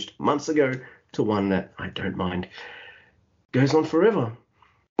wanted finished months ago to one that I don't mind goes on forever.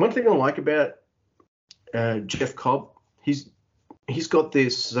 One thing I like about Jeff Cobb, he's got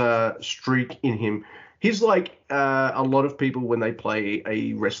this streak in him. He's like a lot of people when they play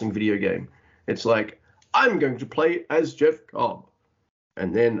a wrestling video game. It's like, I'm going to play as Jeff Cobb,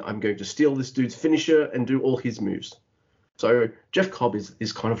 and then I'm going to steal this dude's finisher and do all his moves. So Jeff Cobb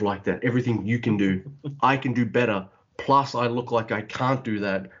is kind of like that. Everything you can do, I can do better. Plus, I look like I can't do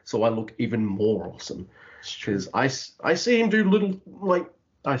that, so I look even more awesome. Because I see him do little, like,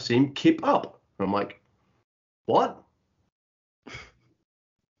 I see him kip up. And I'm like, what?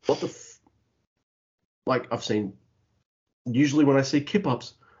 What the like, I've seen, usually when I see kip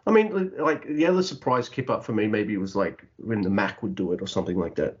ups, I mean, like, the other surprise kip up for me maybe was like when the Mac would do it or something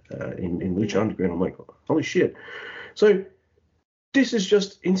like that in Lucha Underground. I'm like, holy shit. So this is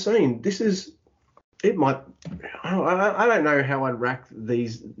just insane. This is, it might, I don't know how I'd rack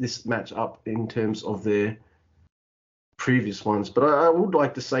this match up in terms of their previous ones, but I would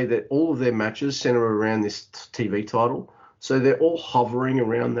like to say that all of their matches center around this TV title. So they're all hovering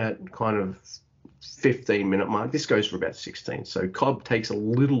around that kind of 15-minute mark. This goes for about 16. So Cobb takes a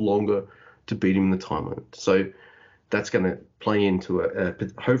little longer to beat him in the time limit. So that's going to play into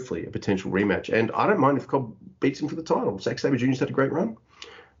hopefully a potential rematch. And I don't mind if Cobb beats him for the title. Zack Sabre Jr.'s had a great run.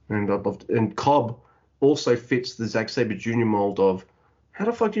 And Cobb also fits the Zack Sabre Jr. mold of, how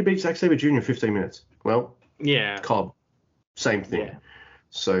the fuck do you beat Zack Sabre Jr. in 15 minutes? Well, yeah, Cobb, same thing. Yeah.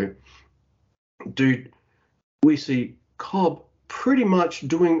 So, dude, we see Cobb pretty much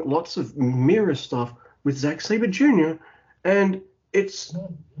doing lots of mirror stuff with Zack Sabre Jr. and it's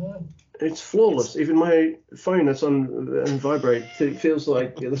flawless. Even my phone that's on vibrate, it feels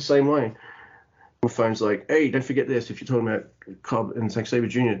like the same way. My phone's like, hey, don't forget this if you're talking about Cobb and Zack Sabre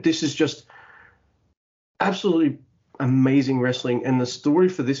Jr. This is just absolutely amazing wrestling, and the story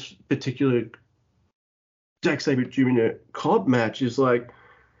for this particular Zack Sabre Jr. Cobb match is like,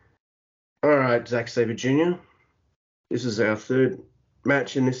 all right, Zack Sabre Jr., this is our third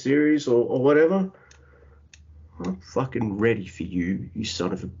match in this series or whatever. I'm fucking ready for you, you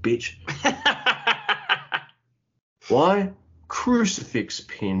son of a bitch. Why? Crucifix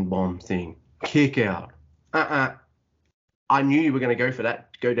pin bomb thing. Kick out. I knew you were going to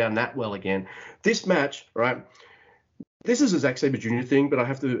go down that well again. This match, right? This is a Zack Sabre Jr. thing, but I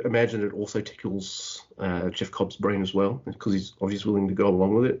have to imagine it also tickles Jeff Cobb's brain as well, because he's obviously willing to go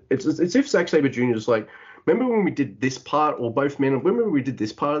along with it. It's if Zack Sabre Jr. is like, remember when we did this part, or both men, remember we did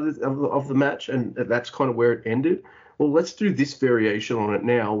this part of the match, and that's kind of where it ended? Well, let's do this variation on it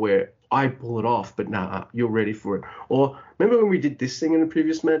now where I pull it off, but nah, you're ready for it. Or remember when we did this thing in the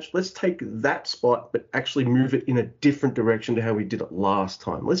previous match? Let's take that spot, but actually move it in a different direction to how we did it last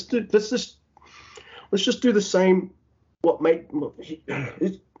time. Let's just do the same.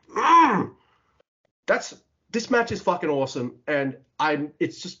 This match is fucking awesome, and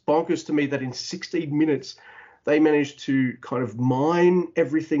it's just bonkers to me that in 16 minutes they managed to kind of mine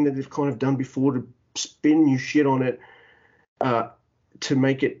everything that they've kind of done before to spin new shit on it, to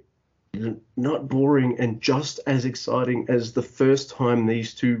make it not boring and just as exciting as the first time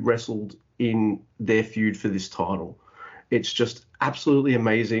these two wrestled in their feud for this title. It's just absolutely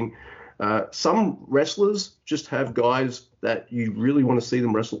amazing. Some wrestlers just have guys that you really want to see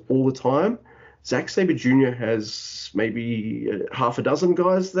them wrestle all the time. Zack Sabre Jr. has maybe half a dozen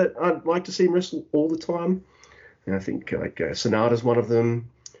guys that I'd like to see him wrestle all the time. And I think Sonata's one of them.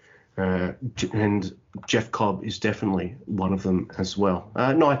 And Jeff Cobb is definitely one of them as well.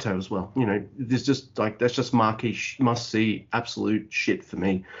 Naito as well. You know, there's just like, that's just marquee must-see absolute shit for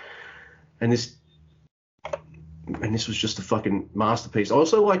me. And this was just a fucking masterpiece. I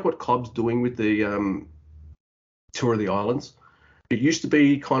also like what Cobb's doing with the Tour of the Islands. It used to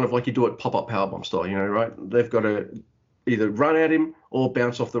be kind of like you do it pop-up powerbomb style, you know, right? They've got to either run at him or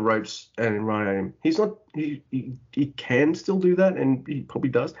bounce off the ropes and run at him. He can still do that, and he probably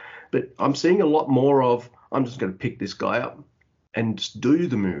does. But I'm seeing a lot more of, I'm just going to pick this guy up and just do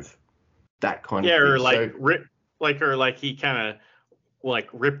the move. That kind of thing. Or like he kind of like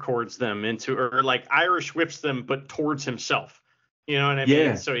ripcords them into, or like Irish whips them, but towards himself. You know what I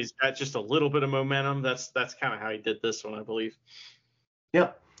mean? So he's got just a little bit of momentum. That's kind of how he did this one, I believe.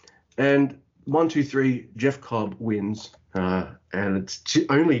 Yeah. And 1, 2, 3, Jeff Cobb wins. And it's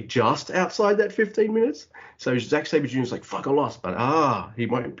only just outside that 15 minutes. So Zack Sabre Jr.'s like, fuck, I lost. But he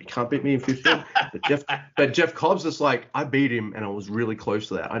can't beat me in 15. But Jeff Cobb's just like, I beat him and I was really close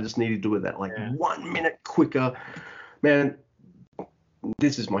to that. I just needed to do it that 1 minute quicker. Man,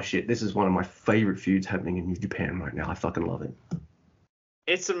 this is my shit. This is one of my favorite feuds happening in New Japan right now. I fucking love it.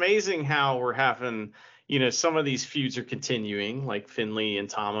 It's amazing how we're having, some of these feuds are continuing, like Finley and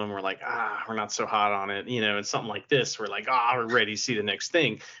Tama, and we're like, we're not so hot on it, and something like this, we're like, we're ready to see the next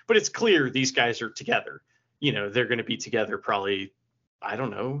thing. But it's clear these guys are together. They're going to be together probably, I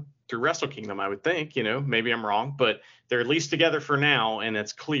don't know, through Wrestle Kingdom, I would think. Maybe I'm wrong, but they're at least together for now, and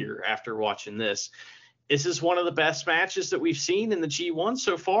it's clear after watching this. This is one of the best matches that we've seen in the G1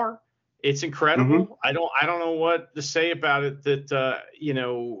 so far. It's incredible. Mm-hmm. I don't know what to say about it that,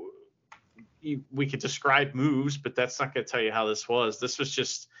 we could describe moves, but that's not going to tell you how this was. This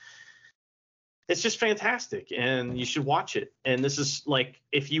was it's just fantastic, and you should watch it. And this is like,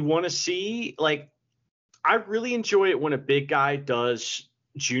 if you want to see, like, I really enjoy it when a big guy does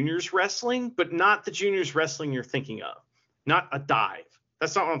juniors wrestling, but not the juniors wrestling you're thinking of, not a dive.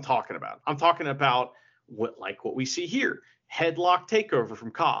 That's not what I'm talking about. I'm talking about what we see here. Headlock takeover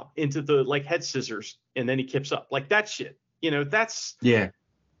from Cobb into the head scissors, and then he kips up like that shit.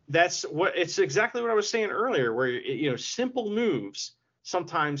 That's what it's exactly what I was saying earlier, where simple moves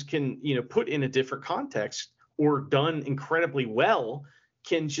sometimes can put in a different context or done incredibly well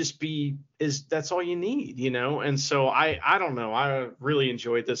can just be that's all you need, And so I don't know, I really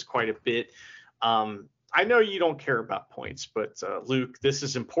enjoyed this quite a bit. I know you don't care about points, but Luke, this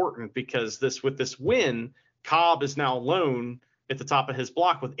is important because with this win, Cobb is now alone at the top of his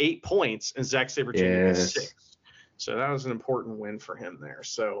block with 8 points, and Zack Sabre Jr. has 6. So that was an important win for him there.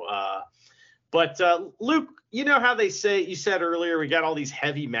 So, but Luke, you know how you said earlier, we got all these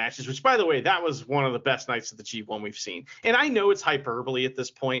heavy matches, which, by the way, that was one of the best nights of the G1 we've seen. And I know it's hyperbole at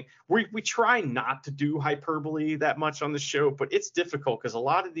this point. We try not to do hyperbole that much on the show, but it's difficult because a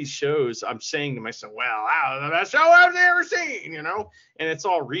lot of these shows, I'm saying to myself, well, the best show I've ever seen, and it's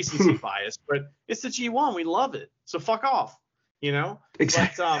all recency bias, but it's the G1. We love it. So fuck off,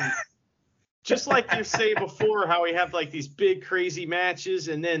 Exactly. But, just like you say before, how we have these big crazy matches,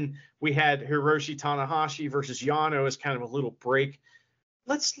 and then we had Hiroshi Tanahashi versus Yano as kind of a little break.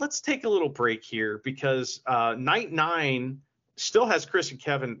 Let's take a little break here because night 9 still has Chris and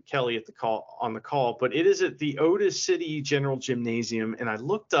Kevin Kelly on the call, but it is at the Otis City General Gymnasium, and I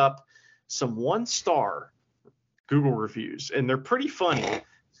looked up some 1-star Google reviews, and they're pretty funny.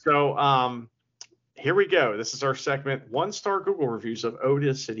 So here we go. This is our segment, 1-star Google reviews of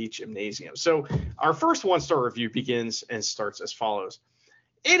Otis City Gymnasium. So our first 1-star review begins and starts as follows.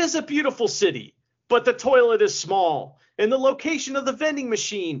 It is a beautiful city, but the toilet is small, and the location of the vending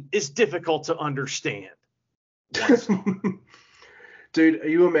machine is difficult to understand. Dude, are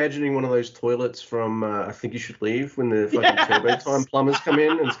you imagining one of those toilets from I Think You Should Leave when the fucking Turbo Time plumbers come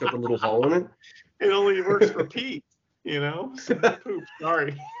in and it's got the little hole in it? It only works for Pete, Poop,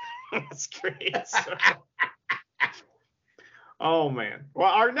 sorry. That's great. Oh, man.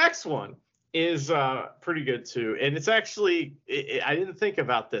 Well, our next one is pretty good, too. And it's actually, I didn't think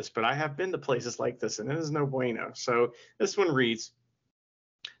about this, but I have been to places like this, and it is no bueno. So this one reads,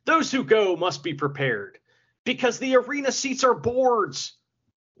 those who go must be prepared because the arena seats are boards.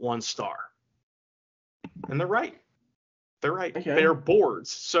 1 star. And they're right. They're right. Okay. They're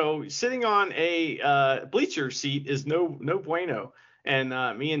boards. So sitting on a bleacher seat is no bueno. And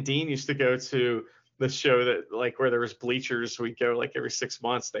me and Dean used to go to the show that where there was bleachers. We'd go every 6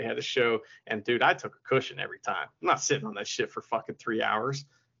 months. They had a show, and dude, I took a cushion every time. I'm not sitting on that shit for fucking 3 hours,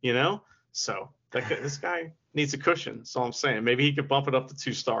 So this guy needs a cushion. That's all I'm saying. Maybe he could bump it up to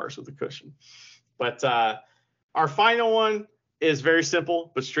 2 stars with a cushion. But our final one is very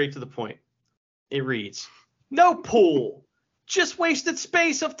simple but straight to the point. It reads, no pool, just wasted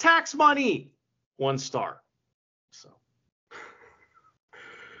space of tax money. 1 star. So.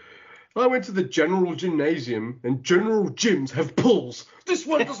 I went to the general gymnasium, and general gyms have pools. This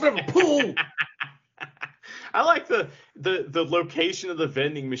one doesn't have a pool. I like the location of the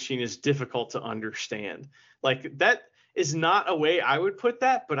vending machine is difficult to understand. That is not a way I would put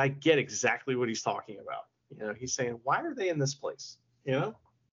that, but I get exactly what he's talking about. He's saying, why are they in this place? Yeah.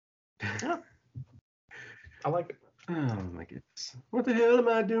 I like it. Oh my goodness. What the hell am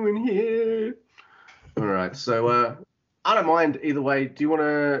I doing here? All right. So I don't mind either way. Do you want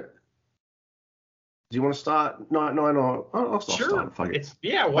to start night 9 or I'll start? Sure. Fuck it.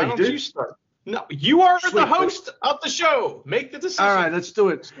 Yeah. Why don't you start? No, you are the host of the show. Make the decision. All right, let's do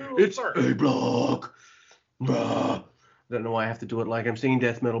it. It's A block. I don't know why I have to do it like I'm singing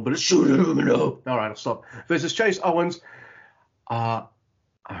death metal, but it's Shooter Umino. All right, I'll stop. Versus Chase Owens. I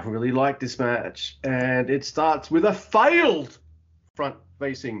really like this match, and it starts with a failed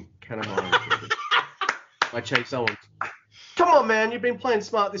front-facing Kanemaru by Chase Owens. Come on, man, you've been playing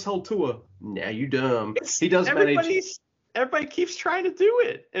smart this whole tour. Now you dumb. He does manage. Everybody keeps trying to do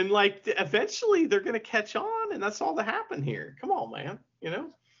it, and like eventually they're gonna catch on, and that's all that happened here. Come on, man,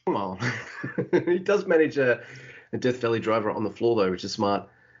 Come on. He does manage a Death Valley driver on the floor though, which is smart,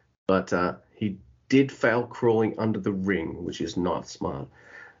 but he did fail crawling under the ring, which is not smart.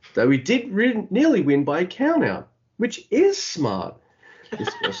 Though he did nearly win by a count out, which is smart.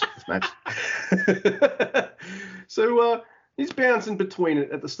 This match. So he's bouncing between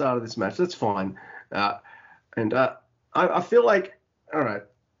it at the start of this match. That's fine. And I feel like, all right,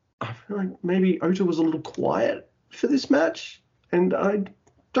 I feel like maybe Ota was a little quiet for this match, and I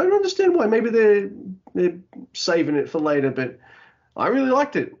don't understand why. Maybe they're saving it for later, but I really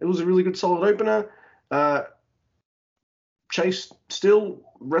liked it. It was a really good, solid opener. Chase still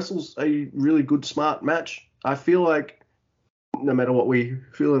wrestles a really good, smart match. I feel like no matter what we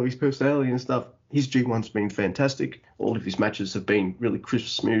feel of his personality and stuff, his G1's been fantastic. All of his matches have been really crisp,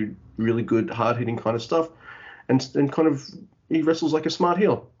 smooth, really good, hard-hitting kind of stuff. And kind of, he wrestles like a smart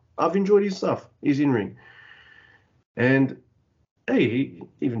heel. I've enjoyed his stuff. He's in ring. And, hey, he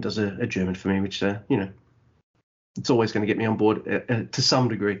even does a German for me, which, it's always going to get me on board to some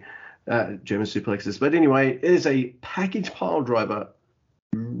degree, German suplexes. But anyway, it is a package pile driver,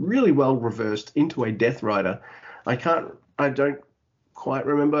 really well reversed into a Death Rider. I don't quite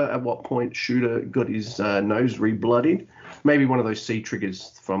remember at what point Shooter got his nose re-bloodied. Maybe one of those C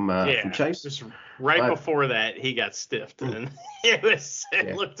triggers from Chase. Just right before that, he got stiffed, and it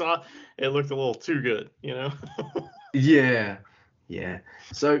looked a little too good, Yeah.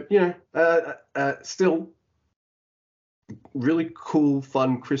 So still really cool,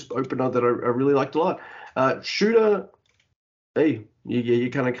 fun, crisp opener that I really liked a lot. Shooter, hey, you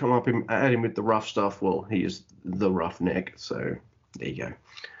kind of come up at him with the rough stuff. Well, he is the roughneck, so there you go.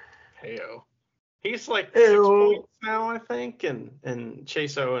 Heyo. He's like 6 points now, I think, and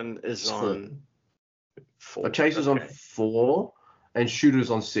Chase Owen is on 4. Chase is on 4, and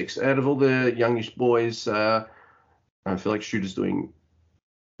Shooter's on 6. Out of all the youngish boys, I feel like Shooter's doing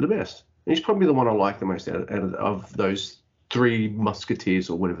the best. He's probably the one I like the most out of those 3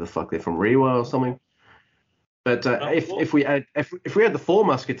 musketeers or whatever the fuck they're from, Rewa or something. But if we had the 4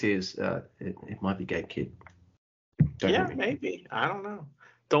 musketeers, it might be Gate Kid. Yeah, maybe. I don't know.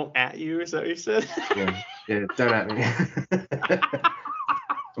 Don't at you, is that what you said? Yeah, don't at me.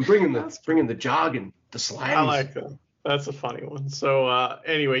 I'm bringing the jargon, the slang. I like that. That's a funny one. So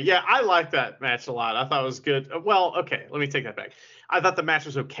anyway, yeah, I like that match a lot. I thought it was good. Well, okay, let me take that back. I thought the match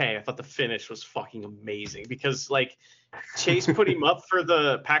was okay. I thought the finish was fucking amazing because like Chase put him up for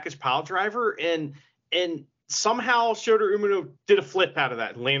the package pile driver and somehow Shota Umino did a flip out of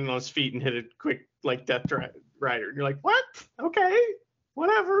that and landed on his feet and hit a quick like Death Rider. And you're like, what? Okay,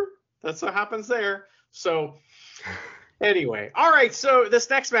 whatever. That's what happens there. So anyway, all right, so this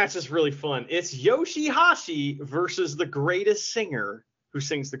next match is really fun. It's Yoshihashi versus the greatest singer who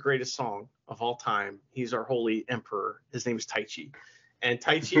sings the greatest song of all time. He's our holy emperor. His name is Taichi. And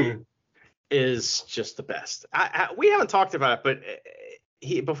Taichi is just the best. We haven't talked about it, but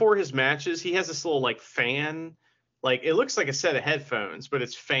before his matches, he has this little like fan. Like it looks like a set of headphones, but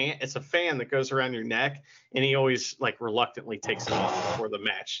it's a fan that goes around your neck, and he always like reluctantly takes it off before the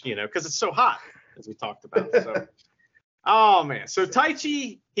match, because it's so hot, as we talked about. So oh man, so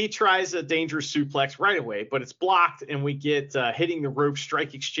Taichi, he tries a dangerous suplex right away, but it's blocked, and we get hitting the rope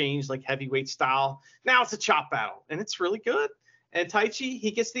strike exchange like heavyweight style. Now it's a chop battle, and it's really good. And Taichi,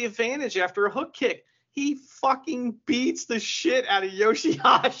 he gets the advantage after a hook kick. He fucking beats the shit out of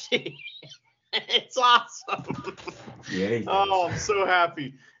Yoshihashi. It's awesome. Yeah. Oh, I'm so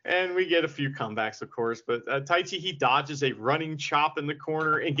happy. And we get a few comebacks, of course. But Taichi, he dodges a running chop in the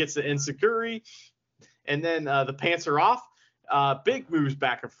corner and gets the enziguri. And then the pants are off. Big moves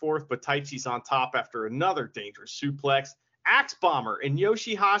back and forth, but Taichi's on top after another dangerous suplex. Axe bomber, and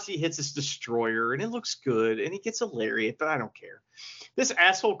Yoshihashi hits his destroyer, and it looks good. And he gets a lariat, but I don't care. This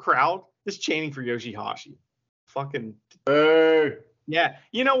asshole crowd is chanting for Yoshihashi. Fucking. Yeah,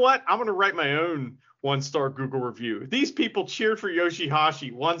 you know what? I'm going to write my own 1-star Google review. These people cheered for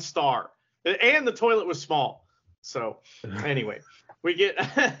Yoshihashi 1 star. And the toilet was small. So, anyway, we get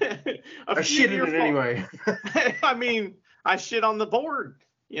I shit in it anyway. I mean, I shit on the board.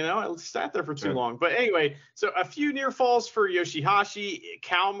 I sat there for too long. But anyway, so a few near falls for Yoshihashi.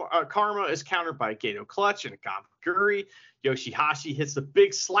 Karma is countered by a Gato clutch and a Gambaguri. Yoshihashi hits a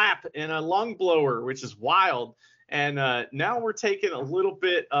big slap and a lung blower, which is wild. And now we're taking a little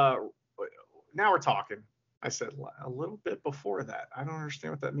bit. Now we're talking. I said a little bit before that. I don't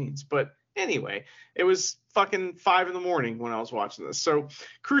understand what that means. But anyway, it was fucking 5 a.m. when I was watching this. So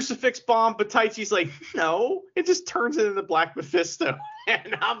crucifix bomb, but Taichi's like, no, it just turns it into Black Mephisto.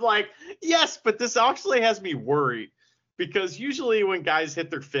 And I'm like, yes, but this actually has me worried, because usually when guys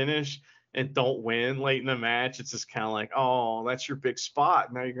hit their finish and don't win late in the match, it's just kind of like, oh, that's your big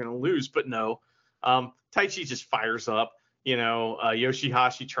spot. Now you're going to lose. But no, Taichi just fires up.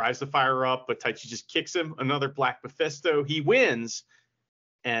 Yoshihashi tries to fire up, but Taichi just kicks him. Another Black Mephisto. He wins,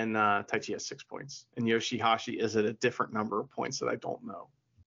 and Taichi has 6 points. And Yoshihashi is at a different number of points that I don't know.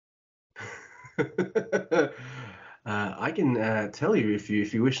 I can tell you if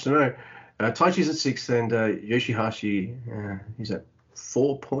you wish to know. Taichi's at 6, and Yoshihashi he's at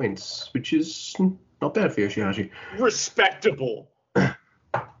 4 points, which is not bad for Yoshihashi. Respectable.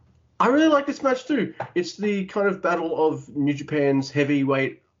 I really like this match too. It's the kind of battle of New Japan's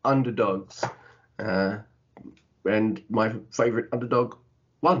heavyweight underdogs. And my favorite underdog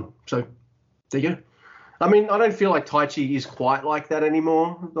won. So there you go. I mean, I don't feel like Taichi is quite like that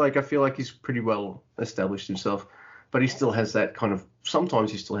anymore. Like, I feel like he's pretty well established himself. But he still has that kind of,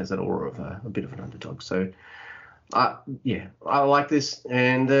 sometimes he still has that aura of a bit of an underdog. So, yeah, I like this.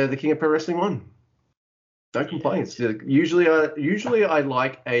 And the King of Pro Wrestling won. Don't complain. It's usually I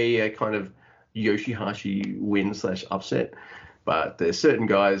like a kind of Yoshihashi win / upset, but there's certain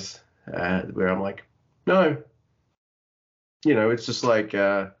guys where I'm like, no. It's just like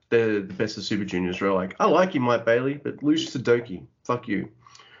the best of Super Juniors, where like, I like you, Mike Bailey, but lose to Doki. Fuck you.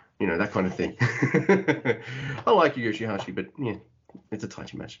 That kind of thing. I like you, Yoshihashi, but yeah, it's a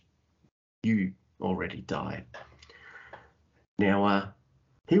Taichi match. You already died. Now,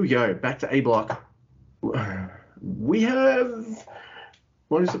 here we go. Back to A block. We have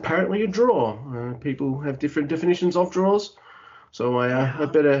what is apparently a draw. People have different definitions of draws, so I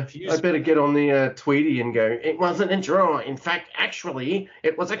better get on the Tweety and go, it wasn't a draw. In fact, actually,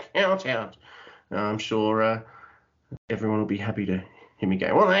 it was a count out. I'm sure everyone will be happy to hear me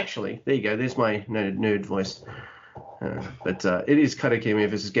go, well, actually, there you go. There's my nerd voice. But it is Kato Kiyomiya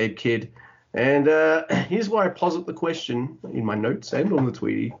versus Gabe Kidd. And here's why I posit the question in my notes and on the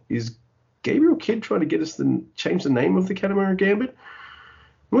Tweety. Is Gabriel Kidd trying to get us to change the name of the Katamari Gambit?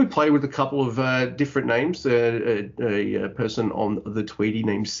 We play with a couple of different names. A person on the Tweety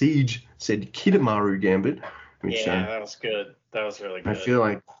named Siege said Kidamaru Gambit. Which, that was good. That was really good. I feel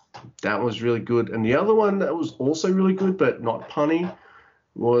like that was really good. And the other one that was also really good but not punny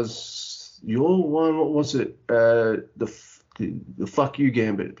was your one. What was it? The fuck you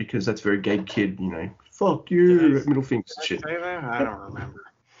Gambit, because that's very Gabe Kidd, fuck you, middle fingers and shit. Say that? I don't remember.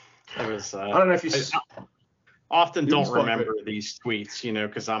 It was, I don't know if you often don't remember these tweets,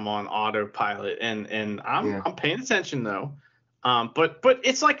 because I'm on autopilot and I'm paying attention though. But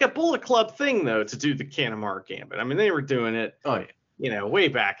it's like a Bullet Club thing though to do the Kanemaru Gambit. I mean, they were doing it. Oh yeah. Way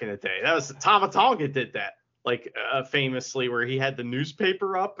back in the day. That was Tama Tonga did that, like famously, where he had the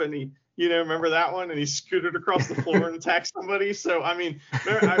newspaper up and he, remember that one? And he scooted across the floor and attacked somebody. So I mean,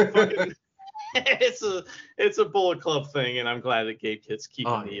 it's a Bullet Club thing, and I'm glad that Gabe Kidd's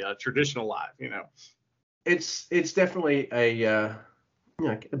keeping the tradition alive. It's definitely a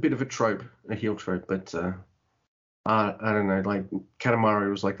bit of a trope, a heel trope, but I don't know. Like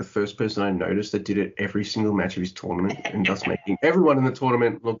Katamari was like the first person I noticed that did it every single match of his tournament, and thus making everyone in the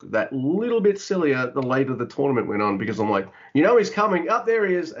tournament look that little bit sillier the later the tournament went on, because I'm like, he's coming up, there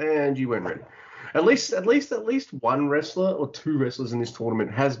he is, and you weren't ready. At least one wrestler or two wrestlers in this tournament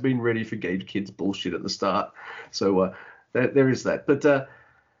has been ready for Gabe Kidd's bullshit at the start. So there is that. But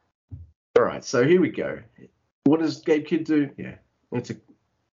all right, so here we go. What does Gabe Kidd do? Yeah, it's a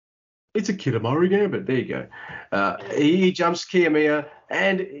Kidamaru Gambit. There you go. He jumps Kiyomiya,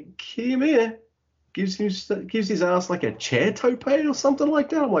 and Kiyomiya gives his ass like a chair tope or something like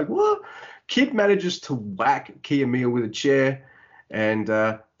that. I'm like, what? Kidd manages to whack Kiyomiya with a chair, and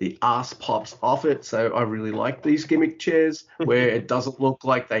the ass pops off it. So I really like these gimmick chairs where it doesn't look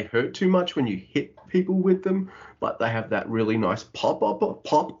like they hurt too much when you hit people with them, but they have that really nice pop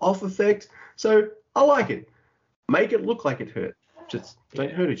off effect. So I like it. Make it look like it hurt. Just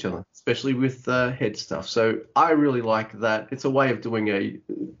don't hurt each other, especially with head stuff. So I really like that. It's a way of doing a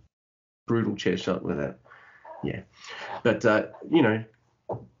brutal chair shot with that. Yeah. But,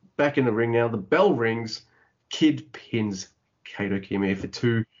 back in the ring now, the bell rings. Kidd pins Kato Kiyomiya for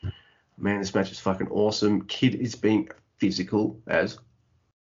 2. Man, this match is fucking awesome. Kidd is being physical as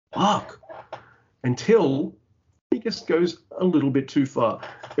fuck until he just goes a little bit too far.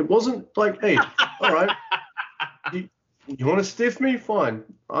 It wasn't like, hey, all right, you want to stiff me? Fine.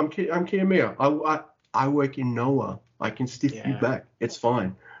 I'm Kiyomiya. I work in Noah. I can stiff you back. It's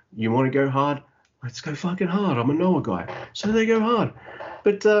fine. You want to go hard? Let's go fucking hard. I'm a Noah guy. So they go hard.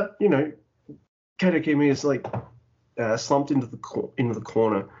 But, you know, Kato Kiyomiya is like slumped into the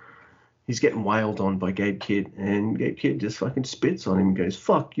corner. He's getting wailed on by Gabe Kidd. And Gabe Kidd just fucking spits on him and goes,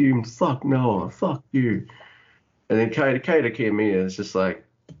 fuck you, fuck Noah, fuck you. And then Kato Kiyomiya is just like,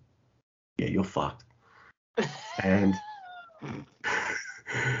 yeah, you're fucked. And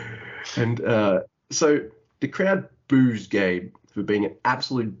so the crowd boos Gabe for being an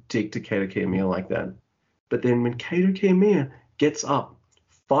absolute dick to Kato Kiyomiya like that. But then when Kato Kiyomiya gets up,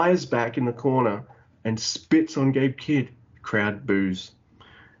 fires back in the corner, and spits on Gabe Kidd, the crowd boos.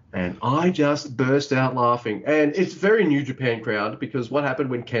 And I just burst out laughing. And it's very New Japan crowd, because what happened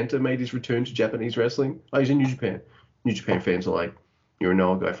when Kenta made his return to Japanese wrestling? Oh, he's in New Japan. New Japan fans are like, you're a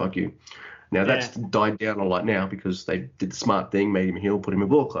Noah guy, fuck you. Now, that's died down a lot now because they did the smart thing, made him a heel, put him in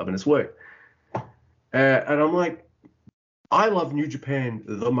Bullet Club, and it's worked. And I'm like, I love New Japan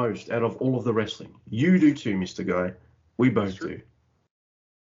the most out of all of the wrestling. You do too, Mr. Guy. We both do.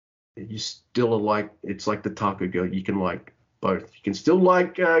 You still are like, it's like the taco girl. You can like both. You can still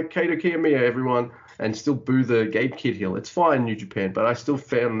like Kato Kiyomiya, everyone, and still boo the Gabe Kidd heel. It's fine, New Japan, but I still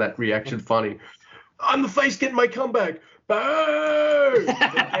found that reaction funny. I'm the face getting my comeback. Boo!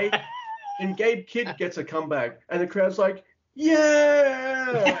 And Gabe Kidd gets a comeback, and the crowd's like,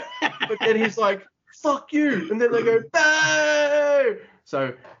 yeah! But then he's like, fuck you! And then they go, boo!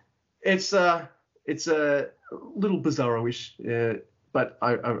 So it's a little bizarro-ish, but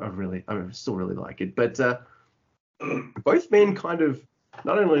I still really like it. But both men kind of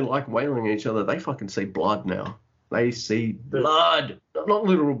not only like wailing at each other, they fucking see blood now. They see blood, not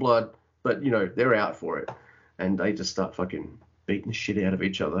literal blood, but you know, they're out for it, and they just start fucking beating the shit out of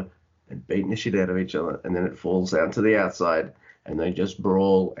each other. And beating the shit out of each other, and then it falls down to the outside, and they just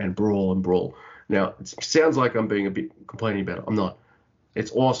brawl and brawl and brawl. Now, it sounds like I'm being a bit complaining about it. I'm not.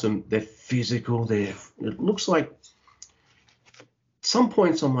 It's awesome. They're physical. It looks like some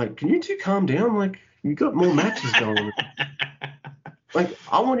points I'm like, can you two calm down? Like, you got more matches going on. Like,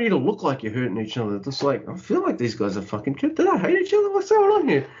 I want you to look like you're hurting each other. Just like, I feel like these guys are fucking good. Did I hate each other? What's going on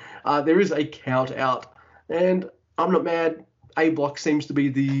here? There is a count out, and I'm not mad. A block seems to be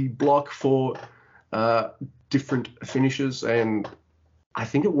the block for different finishes, and I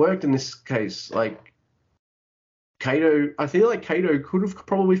think it worked in this case. Like I feel like Kato could have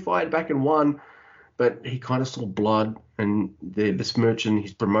probably fired back and won, but he kind of saw blood and they're besmirching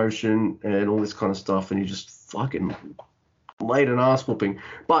his promotion and all this kind of stuff, and he just fucking laid an ass whooping.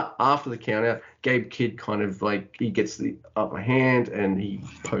 But after the count out, Gabe Kidd kind of like, he gets the upper hand and he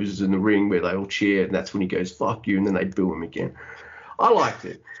poses in the ring where they all cheer, and that's when he goes, fuck you, and then they boo him again. I liked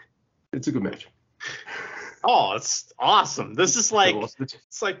it. It's a good match. Oh, it's awesome. This is like,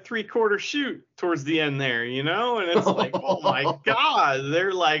 it's like 3/4 shoot towards the end there, you know? And it's like, oh my God,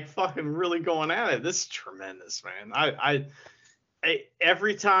 they're like fucking really going at it. This is tremendous, man. I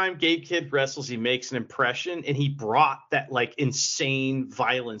every time Gabe Kidd wrestles, he makes an impression, and he brought that like insane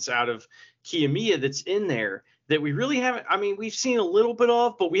violence out of Kiyomiya that's in there that we really haven't. I mean, we've seen a little bit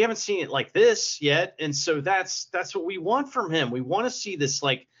of, but we haven't seen it like this yet. And so that's what we want from him. We want to see this,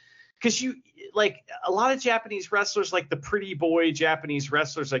 like, because you like a lot of Japanese wrestlers, like the pretty boy Japanese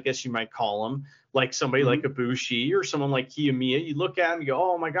wrestlers, I guess you might call them, like somebody like Ibushi or someone like Kiyomiya. You look at them and you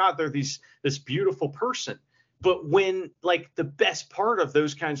go, oh my God, they're this beautiful person. But when like the best part of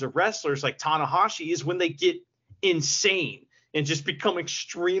those kinds of wrestlers like Tanahashi is when they get insane and just become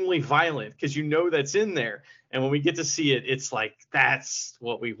extremely violent, because you know that's in there. And when we get to see it, it's like, that's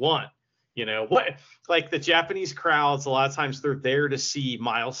what we want. You know, what, like the Japanese crowds, a lot of times they're there to see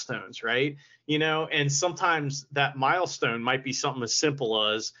milestones, right? You know, and sometimes that milestone might be something as simple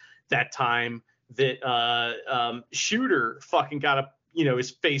as that time that Shooter fucking got his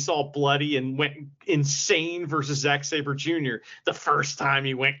face all bloody and went insane versus Zack Sabre Jr. the first time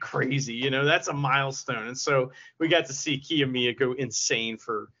he went crazy. You know, that's a milestone. And so we got to see Kiyomiya go insane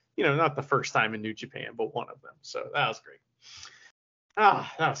for, not the first time in New Japan, but one of them. So that was great. That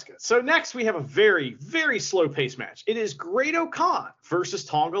was good. So next we have a very, very slow pace match. It is Great Khan versus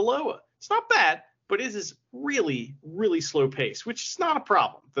Tonga Loa. It's not bad, but it is really, really slow pace, which is not a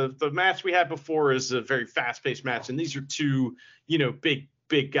problem. The match we had before is a very fast paced match, and these are two,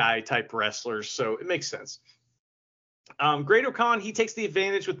 big guy type wrestlers, so it makes sense. Great Khan, he takes the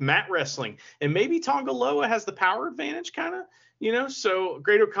advantage with mat wrestling, and maybe Tonga Loa has the power advantage, kind of. So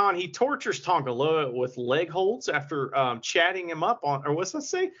Great-O-Khan, he tortures Tonga Loa with leg holds after chatting him up on, or what's that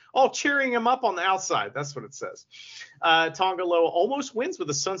say? Oh, cheering him up on the outside. That's what it says. Tonga Loa almost wins with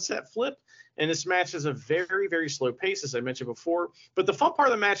a sunset flip. And this match is a very, very slow pace, as I mentioned before. But the fun part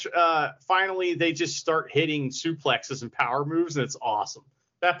of the match, finally, they just start hitting suplexes and power moves, and it's awesome.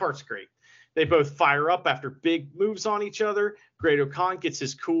 That part's great. They both fire up after big moves on each other. Great-O-Khan gets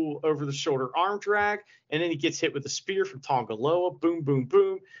his cool over-the-shoulder arm drag, and then he gets hit with a spear from Tonga Loa. Boom, boom,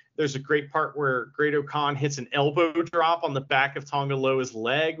 boom. There's a great part where Great-O-Khan hits an elbow drop on the back of Tonga Loa's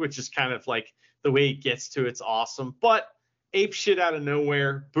leg, which is kind of like the way he gets to it's awesome. But ape shit out of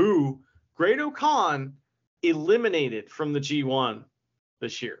nowhere. Boo. Great-O-Khan eliminated from the G1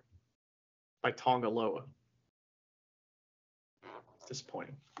 this year by Tonga Loa.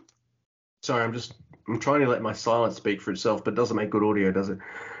 Disappointing. Sorry, I'm trying to let my silence speak for itself, but it doesn't make good audio, does it?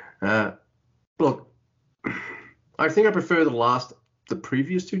 Look, I think I prefer the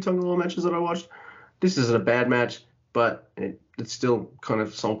previous two Tonga Loa matches that I watched. This isn't a bad match, but it's still kind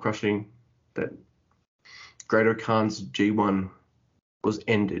of soul-crushing that Great-O-Khan's G1 was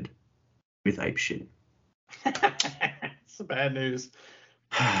ended with ape shit. It's the bad news.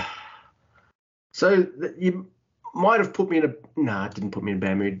 So you might have put me in it didn't put me in a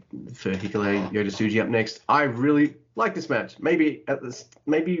bad mood for Hikuleo Yota Tsuji up next. I really like this match. Maybe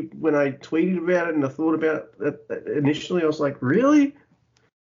when I tweeted about it and I thought about it initially, I was like, really?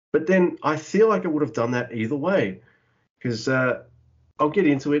 But then I feel like I would have done that either way, because I'll get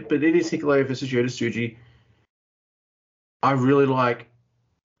into it, but it is Hikuleo versus Yota Tsuji. I really like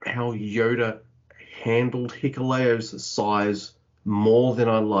how Yota handled Hikuleo's size more than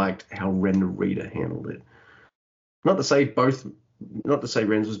I liked how Ren Narita handled it. Not to say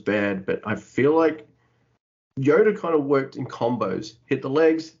Ren's was bad, but I feel like Yota kind of worked in combos. Hit the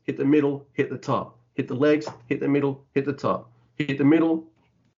legs, hit the middle, hit the top. Hit the legs, hit the middle, hit the top. Hit the middle,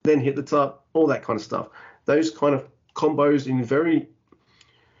 then hit the top, all that kind of stuff. Those kind of combos in very...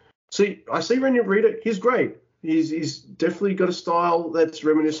 See, I see Ren Narita, he's great. He's definitely got a style that's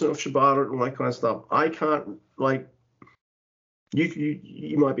reminiscent of Shibata and all that kind of stuff. I can't, like...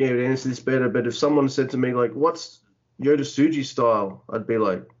 You might be able to answer this better, but if someone said to me, like, what's Yota Tsuji style? I'd be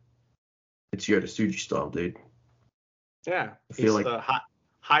like, it's Yota Tsuji style, dude. Yeah, he's like the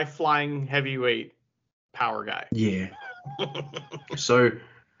high-flying heavyweight power guy. Yeah. So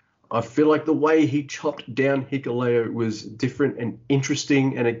I feel like the way he chopped down Hikuleo was different and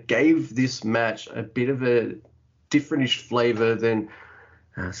interesting, and it gave this match a bit of a differentish flavor than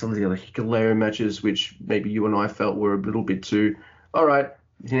some of the other Hikuleo matches, which maybe you and I felt were a little bit too, all right,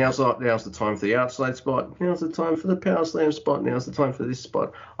 now's the time for the outside spot, now's the time for the power slam spot, now's the time for this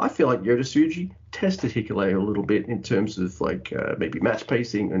spot. I feel like Yota Tsuji tested Hikuleo a little bit in terms of like maybe match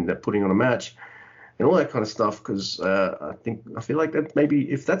pacing and putting on a match and all that kind of stuff, because I feel like that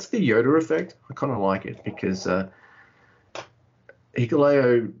maybe if that's the Yota effect, I kind of like it, because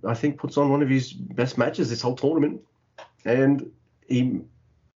Hikuleo, I think, puts on one of his best matches this whole tournament, and he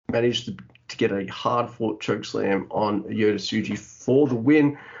managed to get a hard-fought chokeslam on Yota Tsuji for the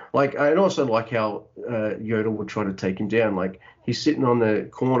win. Like, I also like how Yota would try to take him down. Like, he's sitting on the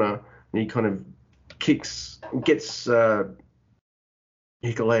corner and he kind of gets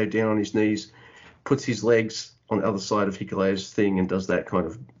Hikuleo down on his knees, puts his legs on the other side of Hikuleo's thing, and does that kind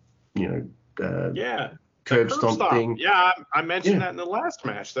of, curb stomp thing. Yeah, I mentioned that in the last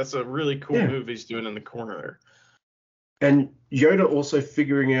match. That's a really cool move he's doing in the corner there. And Yota also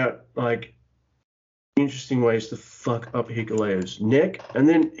figuring out, like, interesting ways to fuck up Hikuleo's neck. And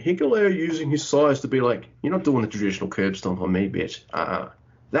then Hikuleo using his size to be like, you're not doing the traditional curb stomp on me, bitch.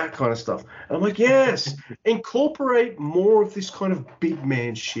 That kind of stuff. And I'm like, yes, incorporate more of this kind of big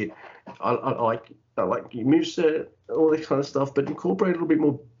man shit. I like your moveset, all that kind of stuff, but incorporate a little bit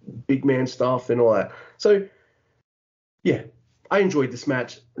more big man stuff and all that. So, yeah, I enjoyed this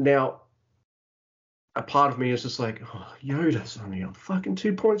match. Now, a part of me is just like, oh, Yoda's only on fucking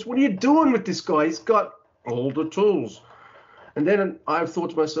 2 points. What are you doing with this guy? He's got all the tools. And then I've thought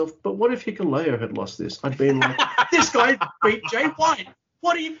to myself, but what if Hikuleo had lost this? I'd been like, this guy beat Jay White.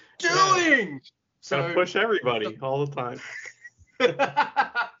 What are you doing? Yeah. So push everybody all the time. I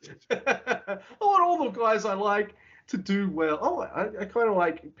want all the guys I like to do well. Oh, I kind of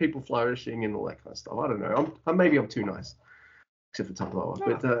like people flourishing and all that kind of stuff. I don't know. Maybe I'm too nice, except for Tabloa.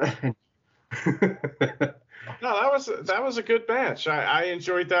 No. But No, that was a good match. I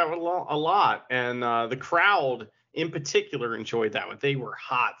enjoyed that one a lot, and the crowd in particular enjoyed that one. They were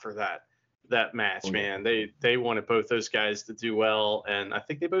hot for that match, man. They wanted both those guys to do well, and I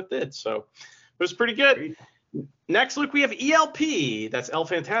think they both did. So it was pretty good. Next, Luke, we have ELP. That's El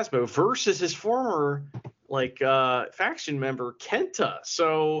Phantasmo versus his former faction member Kenta.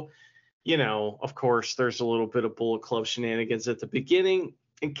 So, of course, there's a little bit of Bullet Club shenanigans at the beginning,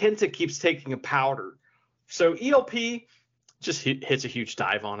 and Kenta keeps taking a powder. So ELP just hits a huge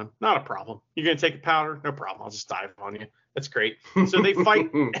dive on him. Not a problem. You're going to take a powder? No problem. I'll just dive on you. That's great. So they fight.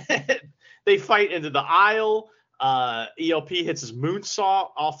 They fight into the aisle. ELP hits his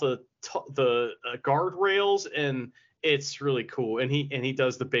moonsault off the guardrails, and it's really cool. And he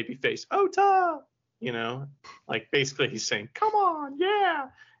does the baby face Ota. Basically he's saying, "Come on, yeah."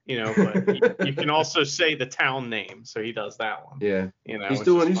 But you can also say the town name, so he does that one. Yeah. He's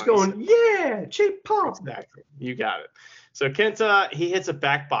going, yeah, cheap pop. Exactly. You got it. So Kenta, he hits a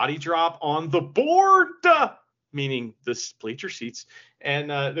back body drop on the board, meaning the bleacher seats, and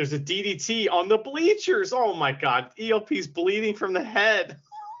there's a DDT on the bleachers. Oh my God, ELP's bleeding from the head.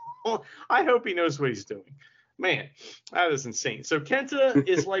 I hope he knows what he's doing. Man, that is insane. So Kenta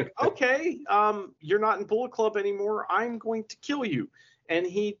is like, okay, you're not in Bullet Club anymore. I'm going to kill you. And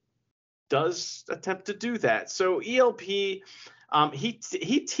he does attempt to do that. So ELP, he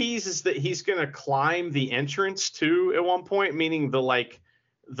teases that he's going to climb the entrance too at one point, meaning the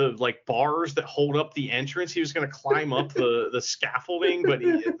bars that hold up the entrance. He was going to climb up the scaffolding, but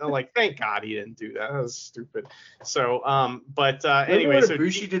thank God he didn't do that. That was stupid. So, anyway, so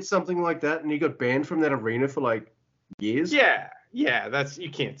Ibushi did something like that, and he got banned from that arena for years. Yeah, you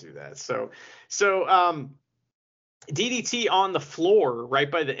can't do that. So, DDT on the floor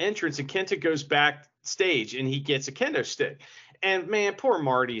right by the entrance, and Kenta goes backstage and he gets a kendo stick. And man, poor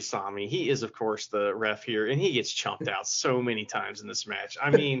Marty Asami, he is of course the ref here, and he gets chumped out so many times in this match.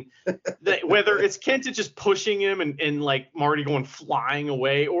 I mean, whether it's Kenta just pushing him and Marty going flying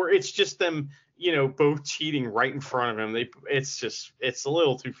away, or it's just them, both cheating right in front of him. It's a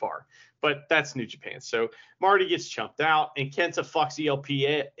little too far. But that's New Japan. So Marty gets chumped out, and Kenta fucks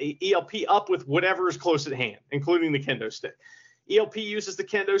ELP up with whatever is close at hand, including the kendo stick. ELP uses the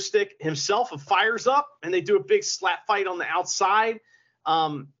kendo stick himself and fires up, and they do a big slap fight on the outside.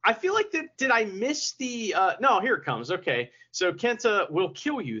 I feel like did I miss the no, here it comes. Okay. So Kenta will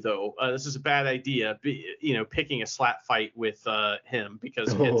kill you, though. This is a bad idea, picking a slap fight with him,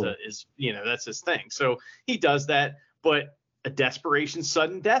 because Kenta is, that's his thing. So he does that, but a desperation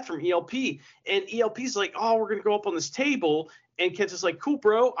sudden death from ELP, and ELP's like, oh, we're gonna go up on this table, and Kenta's like, cool,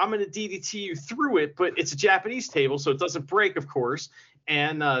 bro, I'm gonna DDT you through it, but it's a Japanese table, so it doesn't break, of course,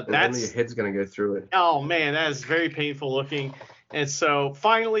 and that's only your head's gonna go through it. Oh man, that is very painful looking. And so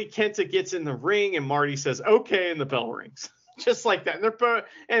finally Kenta gets in the ring, and Marty says okay, and the bell rings. Just like that. And they're both,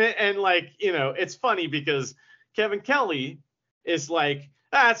 and it's funny because Kevin Kelly is like,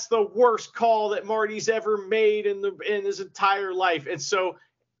 that's the worst call that Marty's ever made in his entire life. And so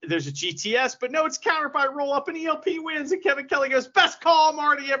there's a GTS, but no, it's countered by roll up, and ELP wins. And Kevin Kelly goes, best call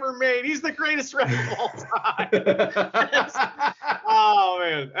Marty ever made. He's the greatest ref of all time. Oh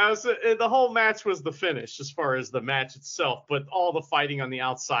man, the whole match was the finish as far as the match itself, but all the fighting on the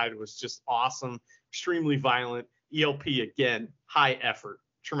outside was just awesome, extremely violent. ELP again, high effort,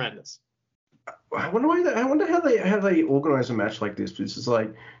 tremendous. I wonder how they organize a match like this. It's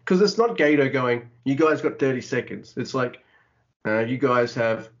because it's not Gato going, you guys got 30 seconds. It's like, you guys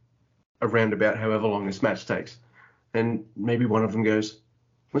have around about however long this match takes. And maybe one of them goes,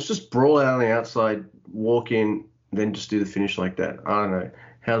 let's just brawl out on the outside, walk in, then just do the finish like that. I don't know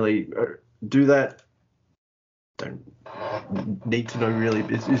how they do that. Don't need to know really.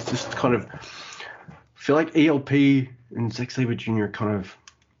 It's just kind of, I feel like ELP and Zack Sabre Jr. kind of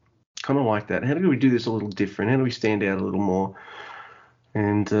like that. How do we do this a little different? How do we stand out a little more?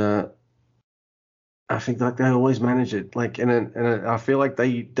 And I think they always manage it. And I feel like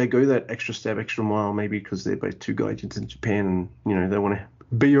they go that extra step, extra mile, maybe because they're both two gaijins in Japan, and they want to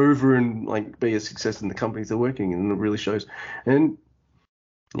be over and be a success in the companies they're working in, and it really shows. And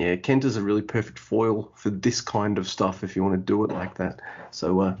yeah, Kenta's a really perfect foil for this kind of stuff if you want to do it like that.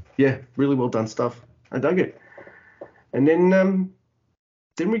 So yeah, really well done stuff. I dug it. And then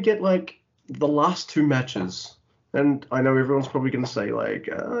we get the last two matches, and I know everyone's probably going to say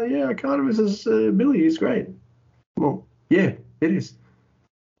yeah, Carter versus Billy is great. Well, yeah, it is.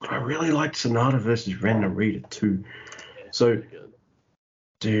 But I really liked Sonata versus Ren Narita too. So,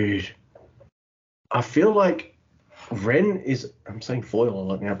 dude, I feel like Ren is. I'm saying foil a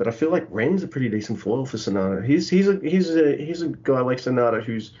lot now, but I feel like Ren's a pretty decent foil for Sonata. He's a guy like Sonata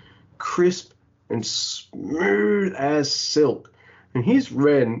who's crisp and smooth as silk. And here's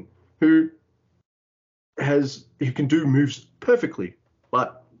Ren, who can do moves perfectly,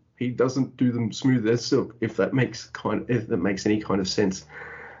 but he doesn't do them smooth as silk. If that makes any kind of sense,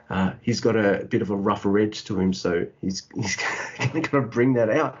 he's got a bit of a rougher edge to him, so he's going to bring that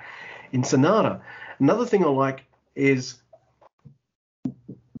out in Sonata. Another thing I like is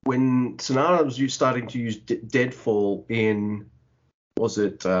when Sonata was starting to use deadfall in, was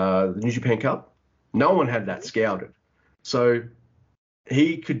it the New Japan Cup? No one had that scouted. So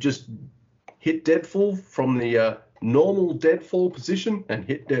he could just hit deadfall from the normal deadfall position and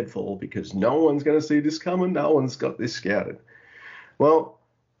hit deadfall because no one's going to see this coming. No one's got this scouted. Well,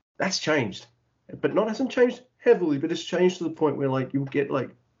 that's changed, but hasn't changed heavily, but it's changed to the point where like you'll get like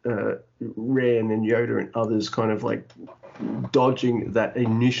Ren and Yoda and others kind of like dodging that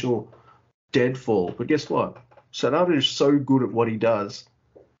initial deadfall. But guess what? Sonata is so good at what he does.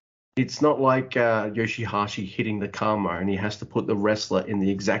 It's not like Yoshihashi hitting the karma and he has to put the wrestler in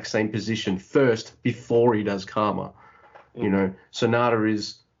the exact same position first before he does karma. You know, Sonata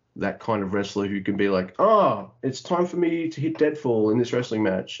is that kind of wrestler who can be like, oh, it's time for me to hit deadfall in this wrestling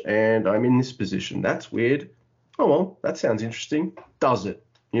match and I'm in this position. That's weird. Oh, well, that sounds interesting. Does it?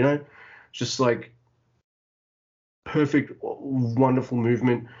 You know, just like perfect, wonderful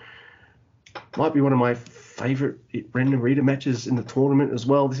movement. Might be one of my favorite Ren Narita matches in the tournament as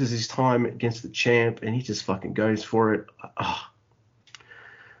well. This is his time against the champ, and he just fucking goes for it. Oh,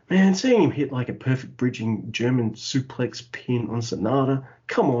 man, seeing him hit like a perfect bridging German suplex pin on Sonata.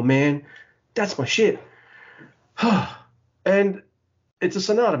 Come on, man. That's my shit. And it's a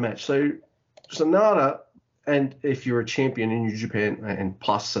Sonata match. So Sonata, and if you're a champion in New Japan and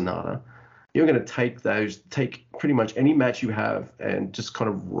plus Sonata, you're going to take pretty much any match you have and just kind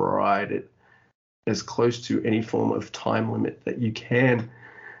of ride it as close to any form of time limit that you can.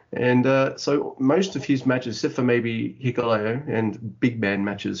 And so most of his matches, except for maybe Hikuleo and big man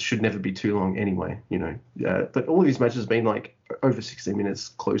matches, should never be too long anyway, you know. But all of his matches have been like over 16 minutes,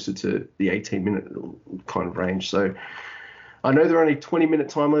 closer to the 18-minute kind of range. So I know they're only 20-minute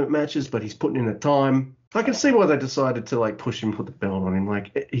time limit matches, but he's putting in the time. I can see why they decided to like push him, put the belt on him.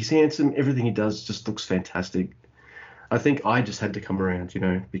 Like, he's handsome. Everything he does just looks fantastic. I think I just had to come around, you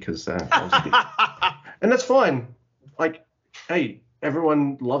know, because I was a bit... And that's fine. Like, hey,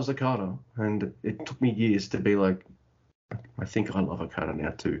 everyone loves Okada, and it took me years to be like, I think I love Okada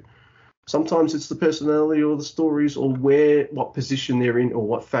now too. Sometimes it's the personality or the stories or what position they're in or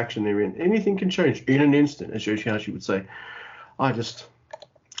what faction they're in. Anything can change in an instant, as Yoshihashi would say. When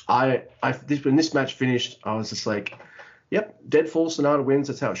this match finished, I was just like, yep, deadfall, Sonata wins.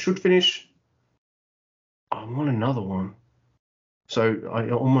 That's how it should finish. I want another one. So I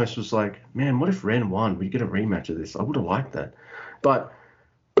almost was like, man, what if Ren won? We get a rematch of this. I would have liked that. But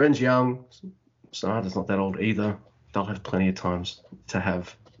Ren's young. Sonata's not that old either. They'll have plenty of times to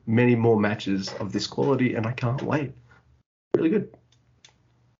have many more matches of this quality, and I can't wait. Really good.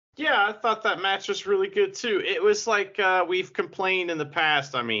 Yeah, I thought that match was really good too. It was like we've complained in the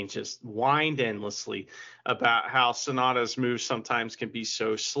past, just whined endlessly about how Sonata's moves sometimes can be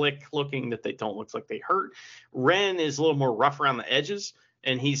so slick looking that they don't look like they hurt. Ren is a little more rough around the edges,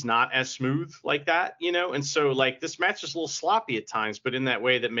 and he's not as smooth like that, you know? And so like this match is a little sloppy at times, but in that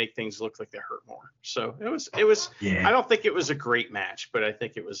way that make things look like they hurt more. So it was yeah. I don't think it was a great match, but I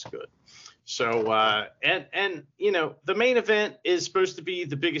think it was good. So and you know, the main event is supposed to be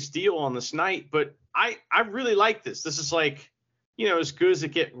the biggest deal on this night, but I really like this. This is like, you know, as good as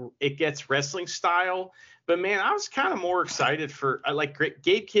it gets wrestling style. But man, I was kind of more excited for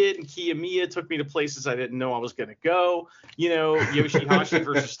Gabe Kidd and Kiyomiya took me to places I didn't know I was gonna go. You know, Yoshihashi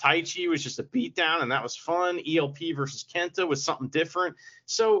versus Taichi was just a beatdown, and that was fun. ELP versus Kenta was something different.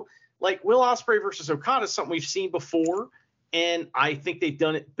 So like Will Ospreay versus Okada is something we've seen before, and I think they've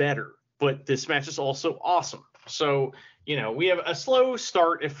done it better. But this match is also awesome. So, you know, we have a slow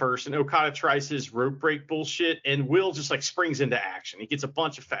start at first, and Okada tries his rope break bullshit, and Will just like springs into action. He gets a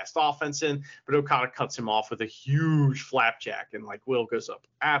bunch of fast offense in, but Okada cuts him off with a huge flapjack, and like Will goes up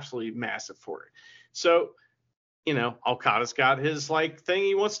absolutely massive for it. So, you know, Okada's got his like thing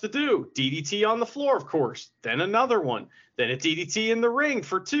he wants to do. DDT on the floor, of course. Then another one. Then a DDT in the ring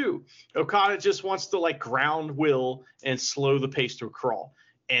for 2. Okada just wants to like ground Will and slow the pace to a crawl.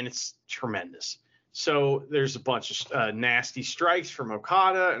 And it's tremendous. So there's a bunch of nasty strikes from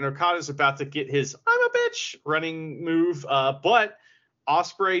Okada, and Okada's about to get his "I'm a bitch" running move, but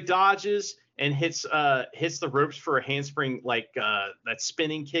Ospreay dodges and hits the ropes for a handspring, like that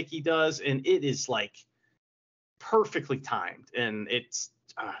spinning kick he does, and it is like perfectly timed, and it's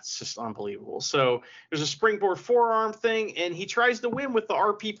just unbelievable. So there's a springboard forearm thing, and he tries to win with the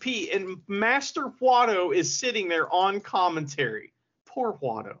RPP, and Master Wato is sitting there on commentary. Poor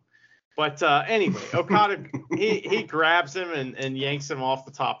Wato. But anyway, Okada, he grabs him and yanks him off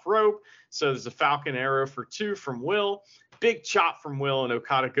the top rope. So there's a Falcon Arrow for 2 from Will. Big chop from Will, and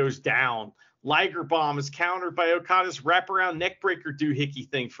Okada goes down. Liger Bomb is countered by Okada's wraparound neckbreaker doohickey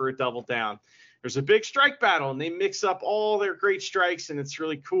thing for a double down. there's a big strike battle, and they mix up all their great strikes, and it's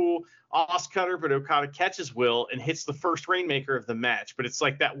really cool. Cutter, but Okada catches Will and hits the first Rainmaker of the match. But it's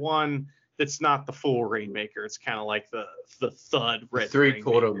like that one that's not the full Rainmaker. It's kind of like the thud red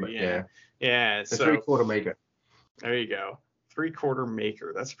three-quarter, yeah. The three-quarter maker. There you go. Three-quarter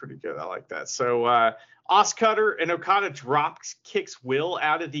maker. That's pretty good. I like that. So Cutter and Okada kicks Will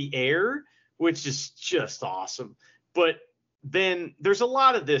out of the air, which is just awesome. But then there's a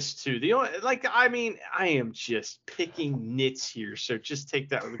lot of this too. I am just picking nits here, so just take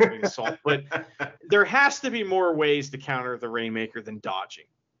that with a grain of salt. But there has to be more ways to counter the Rainmaker than dodging.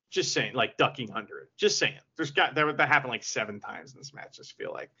 Just saying, like ducking under it. Just saying. That happened like 7 times in this match. I just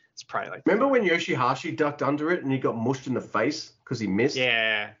feel like it's probably like. Remember when Yoshihashi ducked under it and he got mushed in the face because he missed?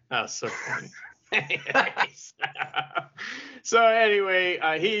 Yeah, that was so funny. So anyway,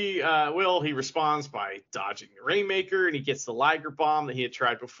 he responds by dodging the Rainmaker, and he gets the Liger Bomb that he had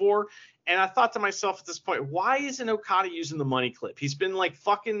tried before. And I thought to myself at this point, why isn't Okada using the money clip? He's been like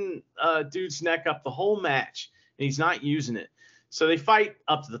fucking dude's neck up the whole match, and he's not using it. So they fight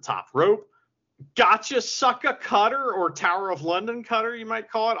up to the top rope. Gotcha sucker cutter, or Tower of London cutter, you might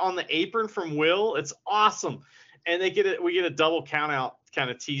call it, on the apron from Will. It's awesome. And we get a double count out kind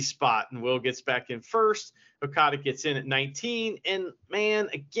of T spot, and Will gets back in first. Okada gets in at 19, and man,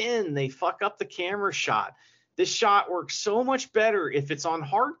 again, they fuck up the camera shot. This shot works so much better if it's on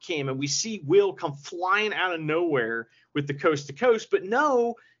hard cam and we see Will come flying out of nowhere with the coast to coast. But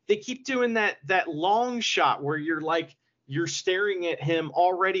no, they keep doing that long shot where you're staring at him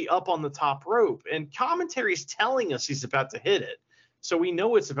already up on the top rope, and commentary's telling us he's about to hit it. So we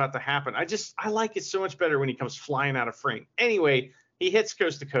know it's about to happen. I like it so much better when he comes flying out of frame. Anyway, he hits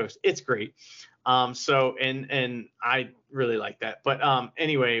coast to coast. It's great. And I really like that. But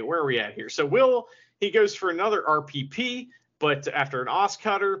anyway, where are we at here? So Will, he goes for another RPP, but after an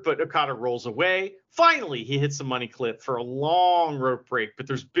cutter, but Okada rolls away. Finally, he hits the money clip for a long rope break, but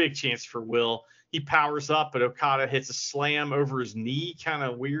there's big chance for Will. He powers up, but Okada hits a slam over his knee, kind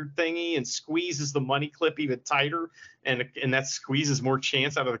of weird thingy, and squeezes the money clip even tighter, and that squeezes more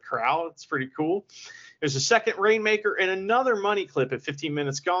chance out of the crowd. It's pretty cool. There's a second Rainmaker and another money clip at 15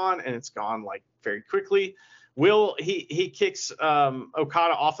 minutes gone, and it's gone like very quickly. Will, he kicks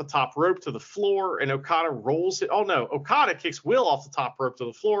Okada off the top rope to the floor, and Okada rolls it. Oh, no. Okada kicks Will off the top rope to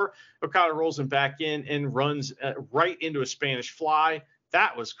the floor. Okada rolls him back in and runs right into a Spanish fly.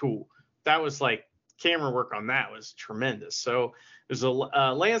 That was cool. That was like camera work on that was tremendous. So there's a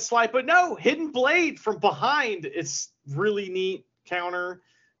landslide, but no, hidden blade from behind. It's really neat counter.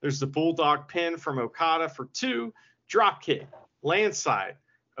 There's the Bulldog pin from Okada for 2. Drop kick, landslide.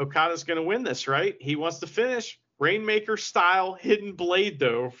 Okada's going to win this, right? He wants to finish. Rainmaker style hidden blade,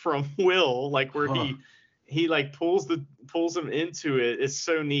 though, from Will, like where he like pulls him into it. It's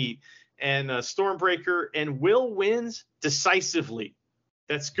so neat. And Stormbreaker, and Will wins decisively.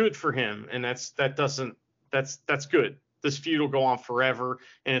 That's good for him, and that's good. This feud will go on forever,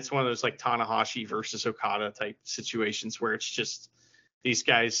 and it's one of those like Tanahashi versus Okada type situations where it's just these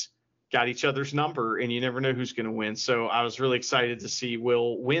guys got each other's number, and you never know who's going to win. So I was really excited to see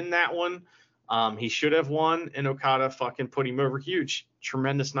Will win that one. He should have won, and Okada fucking put him over huge.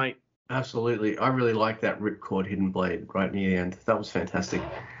 Tremendous night. Absolutely. I really like that ripcord hidden blade right near the end. That was fantastic.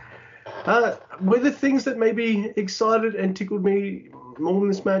 Were there things that maybe excited and tickled me more than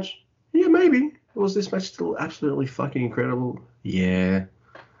this match? Yeah, maybe. Was this match still absolutely fucking incredible? Yeah.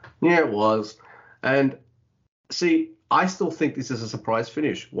 Yeah, it was. And see, I still think this is a surprise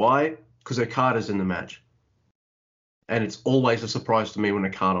finish. Why? Because Okada's in the match. And it's always a surprise to me when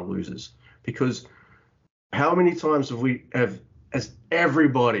Okada loses. Because how many times has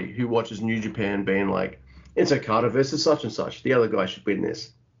everybody who watches New Japan been like, it's Okada versus such and such. The other guy should win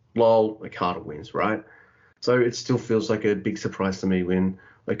this. Lol, Okada wins, right? So it still feels like a big surprise to me when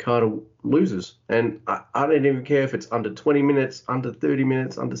Okada loses. And I don't even care if it's under 20 minutes, under 30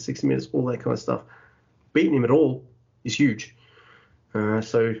 minutes, under 60 minutes, all that kind of stuff. Beating him at all is huge.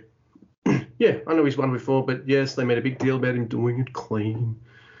 So, yeah, I know he's won before, but yes, they made a big deal about him doing it clean.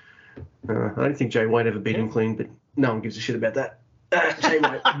 I don't think Jay White ever beat him clean, but no one gives a shit about that. Jay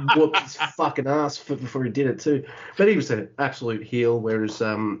White whooped his fucking ass before he did it too. But he was an absolute heel, whereas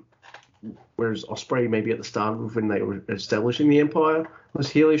Ospreay maybe at the start of when they were establishing the Empire was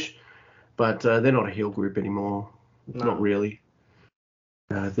heelish. But they're not a heel group anymore. No. Not really.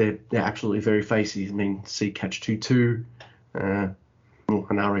 They're absolutely very facey. I mean, see Catch 2-2.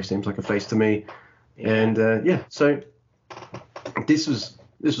 Hanare seems like a face to me. Yeah. And so this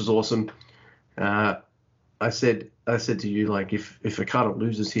was awesome. I said to you, like, if Okada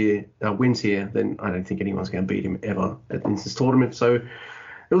wins here, then I don't think anyone's going to beat him ever in this tournament. So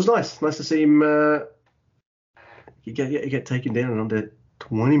it was nice to see him. You get taken down in under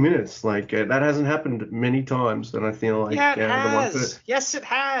 20 minutes. Like that hasn't happened many times, and I feel like yeah, it the one has. Yes, it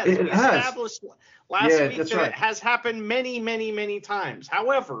has. It We has. established last week that's that right. it has happened many, many, many times.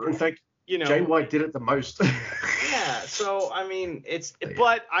 However, In fact, you know, Jay White did it the most. yeah. So I mean, Yeah.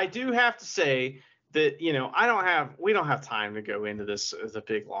 but I do have to say that we don't have time to go into this as a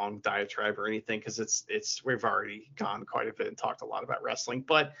big long diatribe or anything because we've already gone quite a bit and talked a lot about wrestling.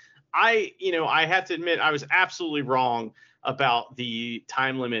 But I have to admit I was absolutely wrong about the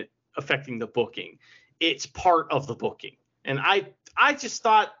time limit affecting the booking. It's part of the booking, and I just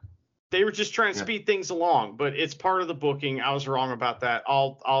thought they were just trying to speed things along, but it's part of the booking. I was wrong about that.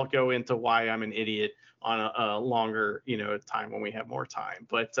 I'll go into why I'm an idiot on a longer, time when we have more time.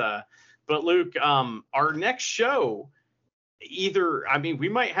 But Luke, our next show, we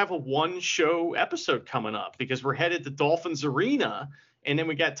might have a one show episode coming up because we're headed to Dolphins Arena, and then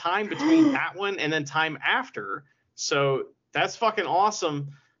we got time between that one and then time after. So that's fucking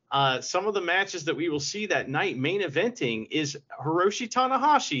awesome. Some of the matches that we will see that night main eventing is Hiroshi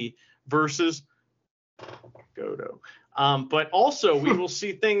Tanahashi versus Goto. But also we will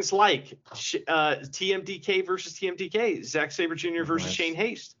see things like TMDK versus TMDK, Zack Sabre Jr. versus Shane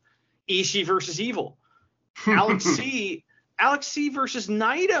Haste, Ishii versus Evil, Alex C versus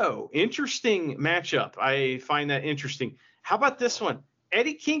Naito. Interesting matchup. I find that interesting. How about this one?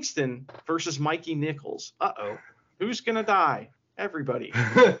 Eddie Kingston versus Mikey Nichols. Uh-oh. Who's going to die? Everybody.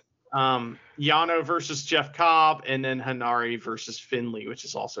 Yano versus Jeff Cobb, and then Hanari versus Finley, which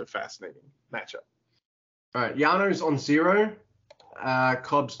is also a fascinating matchup. All right, Yano's on 0.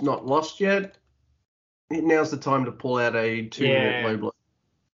 Cobb's not lost yet. Now's the time to pull out a 2-minute low blow.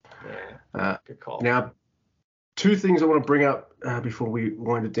 Yeah, good call. Now, two things I want to bring up before we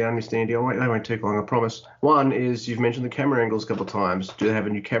wind it down, Mr. Andy. They won't take long, I promise. One is you've mentioned the camera angles a couple of times. Do they have a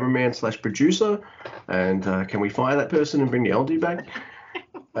new cameraman / producer? And can we fire that person and bring the LD back?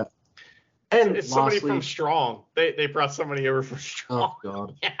 And it's lastly, somebody from Strong. They brought somebody over from Strong.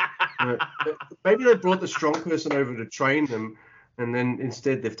 Oh, God. Maybe they brought the strong person over to train them, and then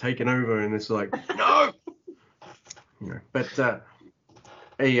instead they've taken over, and it's like, no! But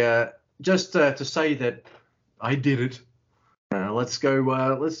just to say that I did it, let's go.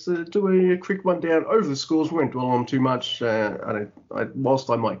 Let's do a quick rundown over the scores. We won't dwell on them too much. Whilst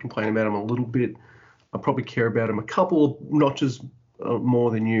I might complain about them a little bit, I probably care about them a couple of notches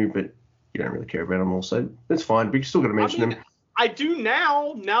more than you, but you don't really care about them all, so it's fine. But you still got to mention them. I do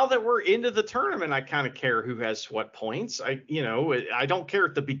now that we're into the tournament. I kind of care who has what points. I don't care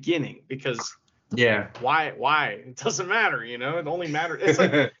at the beginning because why? It doesn't matter. It only matters. It's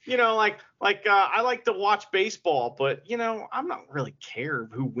like I like to watch baseball, but I'm not really care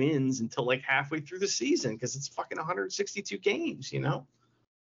who wins until like halfway through the season because it's fucking 162 games.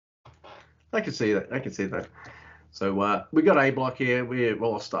 I can see that. So we got A block here.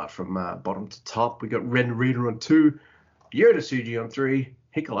 I'll start from bottom to top. We got Ren Reader on 2, Yoda Suji on 3,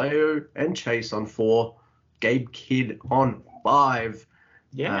 Hikuleo and Chase on 4, Gabe Kidd on 5.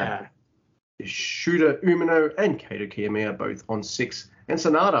 Yeah. Shooter Umino and Kato Kiyomiya both on 6. And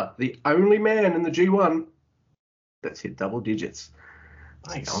Sonata, the only man in the G1 that's hit double digits.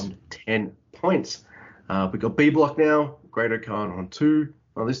 Nice. On 10 points. We got B block now. Great Khan on 2.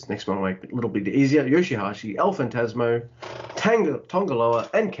 Well, this next one will make it a little bit easier. Yoshihashi, El Phantasmo, Tongaloa,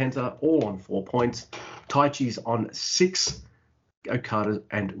 and Kenta all on 4 points. Taichi's on 6. Okada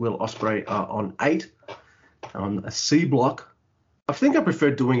and Will Ospreay are on 8. On a C block, I think I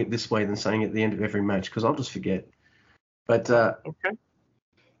prefer doing it this way than saying it at the end of every match because I'll just forget. But okay.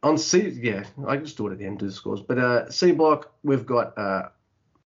 On C, I just do it at the end of the scores. But C block, we've got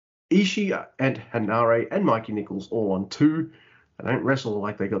Ishii and Hanare and Mikey Nichols all on 2. They don't wrestle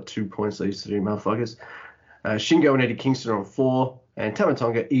like they got 2 points, these three motherfuckers. Shingo and Eddie Kingston are on 4. And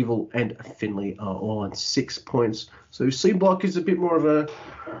Tamatonga, Evil, and Finley are all on 6 points. So C block is a bit more of a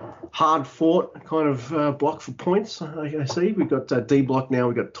hard-fought kind of block for points, I see. We've got D block now.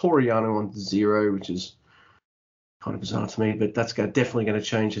 We've got Toriano on 0, which is kind of bizarre to me. But that's definitely going to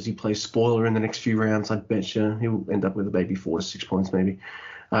change as he plays spoiler in the next few rounds. I bet you he'll end up with maybe 4 to 6 points maybe.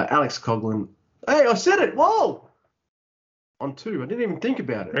 Alex Coughlin. Hey, I said it. Whoa! On 2. I didn't even think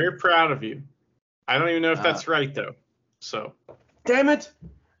about it. Very proud of you. I don't even know if that's right, though. So. Damn it!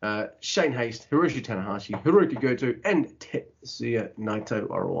 Shane Haste, Hiroshi Tanahashi, Hiroki Goto, and Tetsuya Naito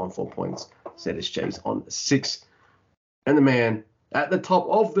are all on 4 points. ZSJ's on 6. And the man at the top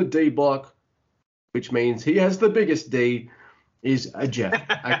of the D block, which means he has the biggest D, is a Jeff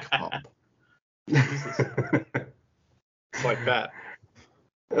Cobb. It's like that.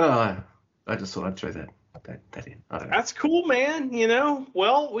 I just thought I'd throw that that in. I don't know. That's cool, man.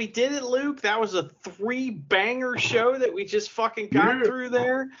 Well, we did it, Luke. That was a 3-banger show that we just fucking got through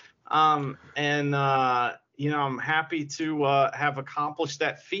there. I'm happy to have accomplished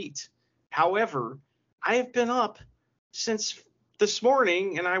that feat. However, I have been up since this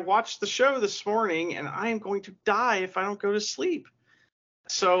morning, and I watched the show this morning, and I am going to die if I don't go to sleep.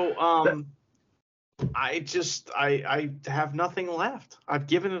 So I have nothing left. I've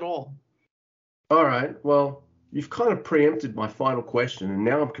given it all. All right. Well, you've kind of preempted my final question, and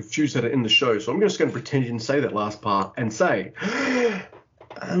now I'm confused how to end the show. So I'm just going to pretend you didn't say that last part and say,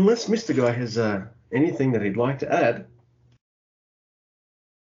 unless Mr. Guy has anything that he'd like to add.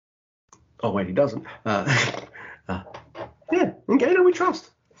 Oh, wait, he doesn't. Yeah, Engano we trust.